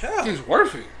 No cap. It's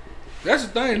worth it. That's the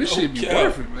thing. This shit be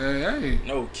worth it, man.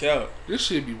 No cap. This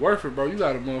shit be worth it, bro. You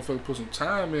gotta motherfucker put some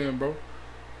time in, bro.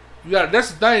 You got.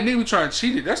 That's the thing. Nigga, we trying to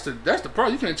cheat it. That's the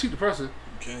problem. You can't cheat the person. You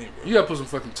can't, bro. You gotta put some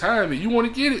fucking time in. You want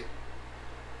to get it,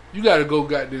 you gotta go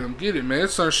goddamn get it, man.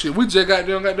 It's some shit. We just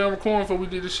goddamn recording before we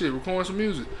did this shit. Recording some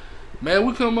music. Man,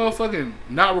 we couldn't motherfucking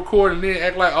not record and then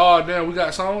act like, oh damn, we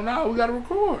got song. Nah, we gotta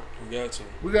record. We got to.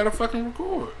 We gotta fucking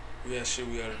record. We got shit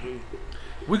we gotta do.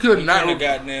 We couldn't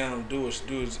goddamn do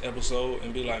this episode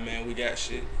and be like, man, we got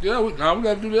shit. Yeah, we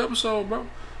gotta do the episode, bro.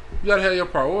 You gotta have your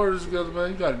priorities together,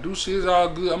 man. You gotta do shit. It's all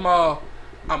good. I'm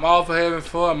all for having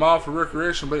fun. I'm all for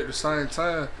recreation, but at the same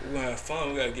time, we gonna have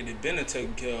fun. We gotta get the dinner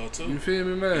taken care of too. You feel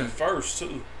me, man? And first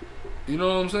too. You know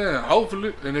what I'm saying?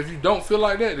 Hopefully, and if you don't feel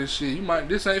like that, this shit,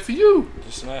 this ain't for you.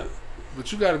 It's not. But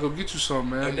you gotta go get you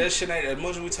something, man. If that shit ain't, as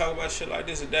much as we talk about shit like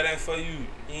this, if that ain't for you,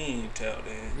 you ain't tell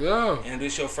then. Yeah. And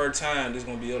this your first time, this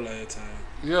gonna be your last time.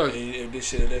 Yeah. If that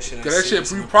shit ain't Cause that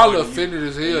shit, you probably offended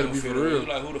as hell, to be for real. You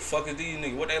like, who the fuck is these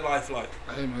niggas? What they life like?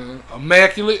 Hey, man.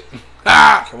 Immaculate.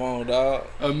 Ha! Come on, dog.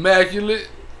 Immaculate.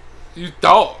 You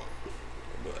thought.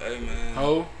 But, hey, man.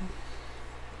 Oh.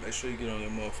 Make sure you get on your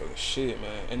motherfucking shit,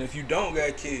 man. And if you don't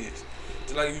got kids,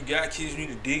 just like if you got kids, you need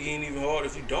to dig in even harder.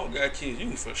 If you don't got kids, you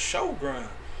can for sure grind.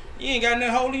 You ain't got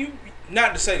nothing holding you.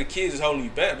 Not to say the kids is holding you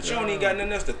back, but you don't even got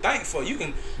nothing else to thank for. You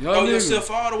can throw yourself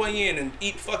all the way in and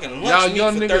eat fucking lunch meat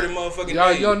for 30 motherfucking days.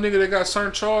 Y'all young nigga that got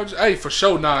certain charges, hey, for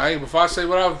sure, nah. Hey, before I say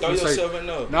what I was gonna say, in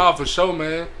there. Nah, for sure,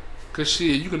 man. Cause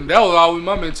shit, that was always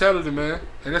my mentality, man.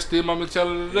 And that's still my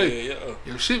mentality today.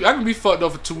 Yeah. Shit, I can be fucked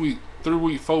up for 2 weeks, 3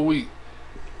 weeks, 4 weeks.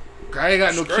 I ain't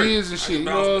got no kids and shit, you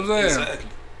know what I'm saying? Exactly.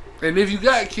 And if you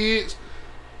got kids,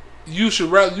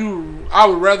 I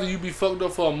would rather you be fucked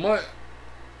up for a month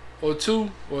or 2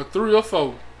 or 3 or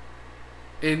 4.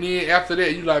 And then after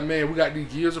that, you like, man, we got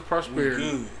these years of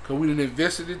prosperity. Cause we done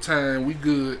invested the time, we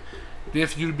good. Then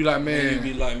for you to be like, man. You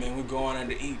be like, man, we going out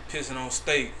to eat, pissing on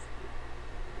steak.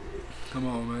 Come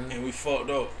on, man. And we fucked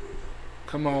up.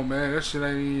 Come on, man. That shit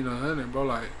ain't even 100, bro.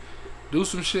 Like, do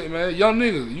some shit, man. Young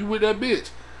nigga, you with that bitch.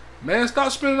 Man,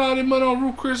 stop spending all that money on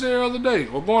Ruth Chris every other day.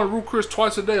 Or going to Ruth Chris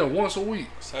twice a day or once a week.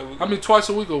 Twice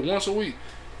a week or once a week.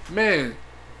 Man.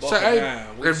 Say, hey,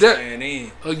 if that,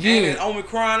 again, and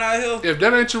Omicron out here. If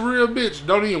that ain't your real bitch,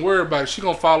 don't even worry about it. She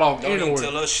gonna fall off anywhere. Don't even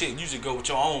tell her shit. You should go with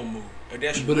your own move. If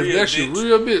that's But real if that's bitch,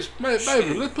 your real bitch, man, shit.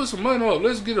 baby, let's put some money up.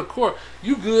 Let's get a course.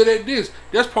 You good at this.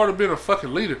 That's part of being a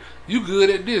fucking leader. You good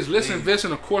at this. Let's invest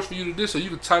in a course for you to do so you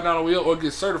can tighten out the way up or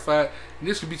get certified. And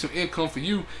this could be some income for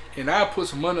you. And I'll put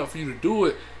some money up for you to do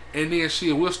it. And then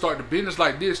shit, we'll start the business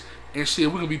like this. And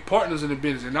shit, we can be partners in the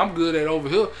business. And I'm good at over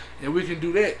here. And we can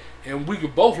do that. And we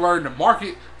can both learn the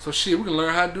market. So shit, we can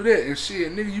learn how to do that. And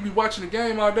shit, nigga, you be watching the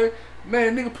game all day.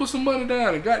 Man, nigga, put some money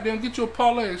down and goddamn get you a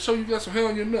parlay and show you got some hell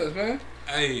in your nuts, man.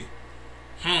 Hey.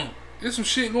 There's some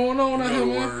shit going on out here,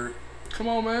 man. Word. Come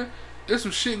on, man. There's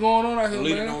some shit going on out here,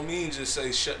 Leader man. don't mean just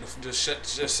say shut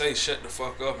the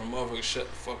fuck up and motherfucker shut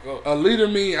the fuck up. A leader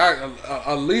mean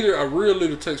a leader, a real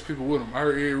leader takes people with him. I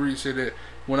heard Ed Reed say that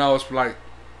when I was like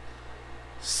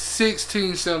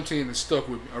 16, 17 and stuck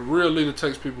with me. A real leader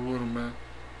takes people with him, man.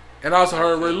 And I also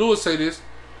heard Ray Lewis say this,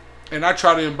 and I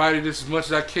try to embody this as much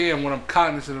as I can when I'm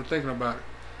cognizant of thinking about it.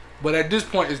 But at this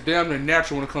point, it's damn near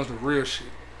natural when it comes to real shit.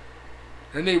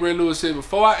 And then Ray Lewis said,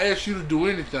 before I ask you to do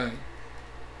anything,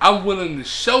 I'm willing to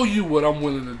show you what I'm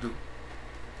willing to do.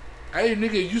 Hey,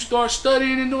 nigga, you start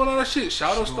studying and doing all that shit.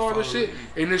 Shadow start that shit.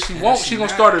 And then she gonna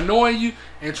start annoying you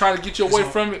and trying to get you away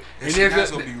from it. And then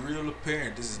it's gonna be real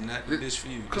apparent. This is not this for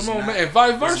you. Come on, man. And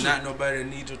vice versa. It's not nobody that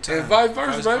needs your time. And vice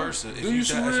versa, baby. Do you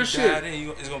some real shit.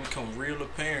 It's gonna become real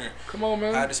apparent. Come on,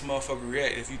 man. How this motherfucker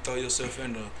react if you throw yourself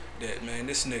into that, man.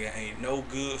 This nigga ain't no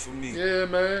good for me. Yeah,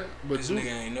 man. But this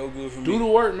nigga ain't no good for me. Do the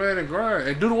work, man, and grind.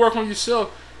 And do the work on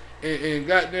yourself. And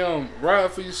goddamn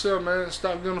ride for yourself, man.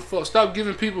 Stop giving a fuck. Stop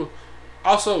giving people.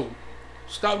 Also,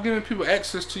 stop giving people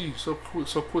access to you so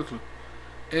quickly.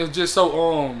 And it's just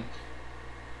so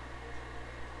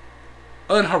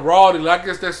unheralded. I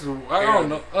guess that's I don't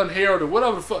know, unheralded,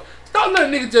 whatever the fuck. Stop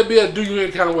letting niggas just be able to do you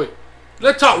any kind of way.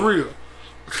 Let's talk real.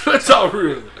 Let's talk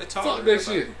real. Fuck that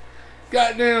shit.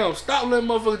 Goddamn, stop letting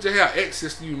motherfuckers just have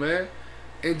access to you, man.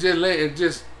 And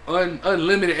just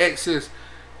unlimited access.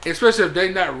 Especially if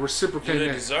they not reciprocating they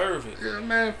that. Deserve it. Yeah,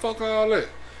 man, fuck all that.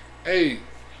 Hey.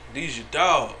 These your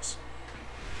dogs.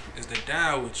 Is they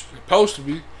down with you? Supposed to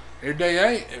be. If they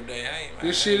ain't. If they ain't, man.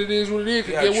 This shit it is what it is.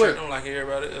 You Can get what? them like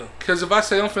everybody else. Cause if I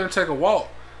say I'm finna take a walk,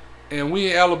 and we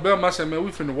in Alabama, I say, man,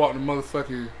 we finna walk to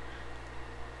motherfucking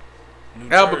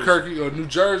Albuquerque or New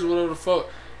Jersey, whatever the fuck.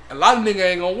 A lot of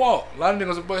niggas ain't gonna walk. A lot of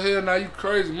niggas say, but hell, now you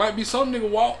crazy. Might be some nigga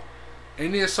walk.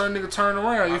 And then certain nigga turn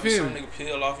around, you feel me? Some nigga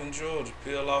peel off in Georgia,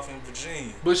 peel off in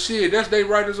Virginia. But shit, that's they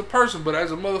right as a person. But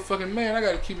as a motherfucking man, I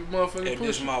gotta keep it motherfucking pushing.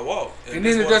 This is my walk. And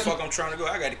then if that's the fuck I'm trying to go,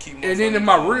 I gotta keep motherfucking. And then if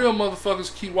my real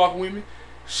motherfuckers keep walking with me,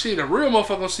 shit, a real motherfucker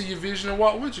gonna see your vision and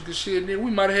walk with you. Cause shit, then we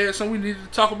might have had something we needed to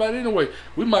talk about anyway.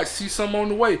 We might see something on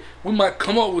the way. We might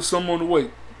come up with something on the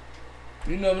way.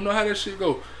 You never know how that shit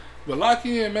go. But lock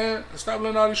in, man. Stop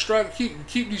letting all these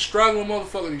keep these straggling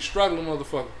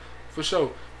motherfuckers. For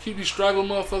sure. Keep these straggling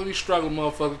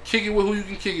motherfuckers. Kick it with who you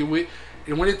can kick it with.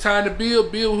 And when it's time to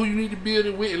build with who you need to build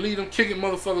it with and leave them kicking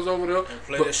motherfuckers over there. And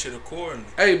play that shit accordingly.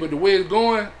 Hey, but the way it's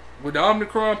going, with the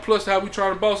Omicron plus how we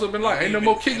trying to boss up in life, ain't no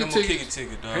more kicking tickets.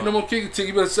 Ain't no more kicking tickets.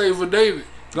 You better save for David.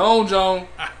 Go on, John.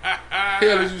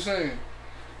 Hell is you saying?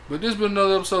 But this been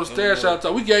another episode of Stash Out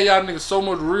Talk. We gave y'all niggas so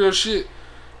much real shit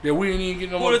that we ain't even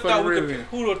get no motherfucking real in.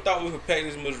 Who would have thought we could pack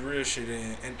this much real shit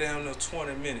in and down to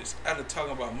 20 minutes after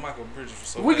talking about Michael Bridges for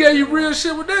so long? We gave you real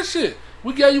shit with that shit.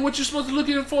 We gave you what you're supposed to look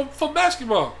at for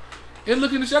basketball. And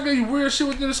looking at this, I gave you real shit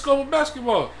within the scope of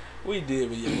basketball. We did,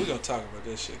 but yeah, we're gonna talk about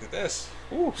that shit, cause that's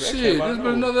shit. This been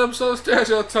another episode of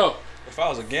Stash Out Talk. If I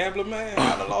was a gambler, man,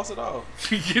 I'd have lost it all.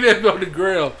 Get that on the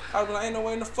ground. I'd be like, ain't no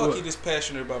way in the fuck he this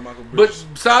passionate about Michael Bridges.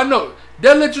 But side note,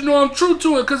 that let you know I'm true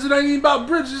to it, cause it ain't even about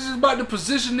Bridges. It's about the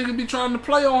position nigga be trying to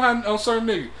play on certain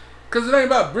niggas. Cause it ain't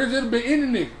about Bridges. It'll be any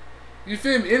nigga. You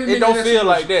feel me? Any it nigga don't feel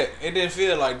like that. It didn't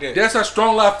feel like that. That's how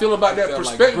strongly I feel about that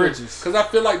perspective. Like cause I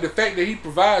feel like the fact that he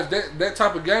provides that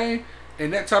type of game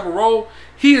and that type of role,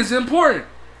 he is important.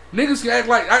 Niggas can act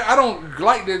like I don't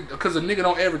like that because a nigga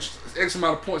don't average X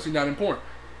amount of points. He not important.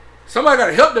 Somebody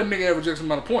gotta help that nigga average X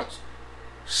amount of points.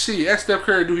 Shit, that Steph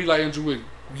Curry do he like Andrew Wiggins?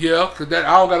 Yeah, cause that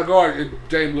I don't gotta guard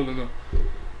James Lillard enough.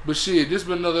 But shit, this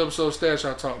been another episode of Stash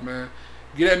Out Talk, man.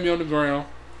 Get at me on the ground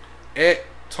at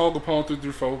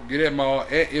Tongapone334. Get at Maul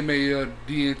at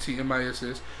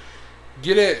MALDNTMISS.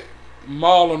 Get at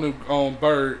Maul on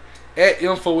Bird at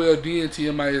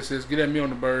InfoLDNTMISS. Get at me on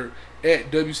the Bird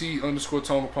at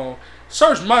WC_Tongapone.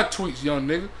 Search my tweets, young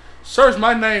nigga. Search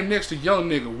my name next to young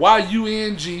nigga.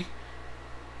 YUNG.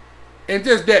 And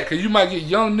just that, cause you might get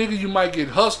young nigga, you might get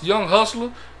young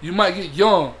hustler, you might get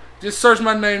young. Just search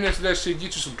my name next to that shit.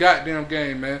 Get you some goddamn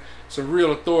game, man. Some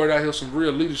real authority out here, some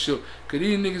real leadership. Cause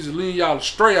these niggas is leading y'all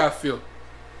astray, I feel.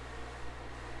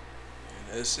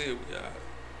 And that's it. We out.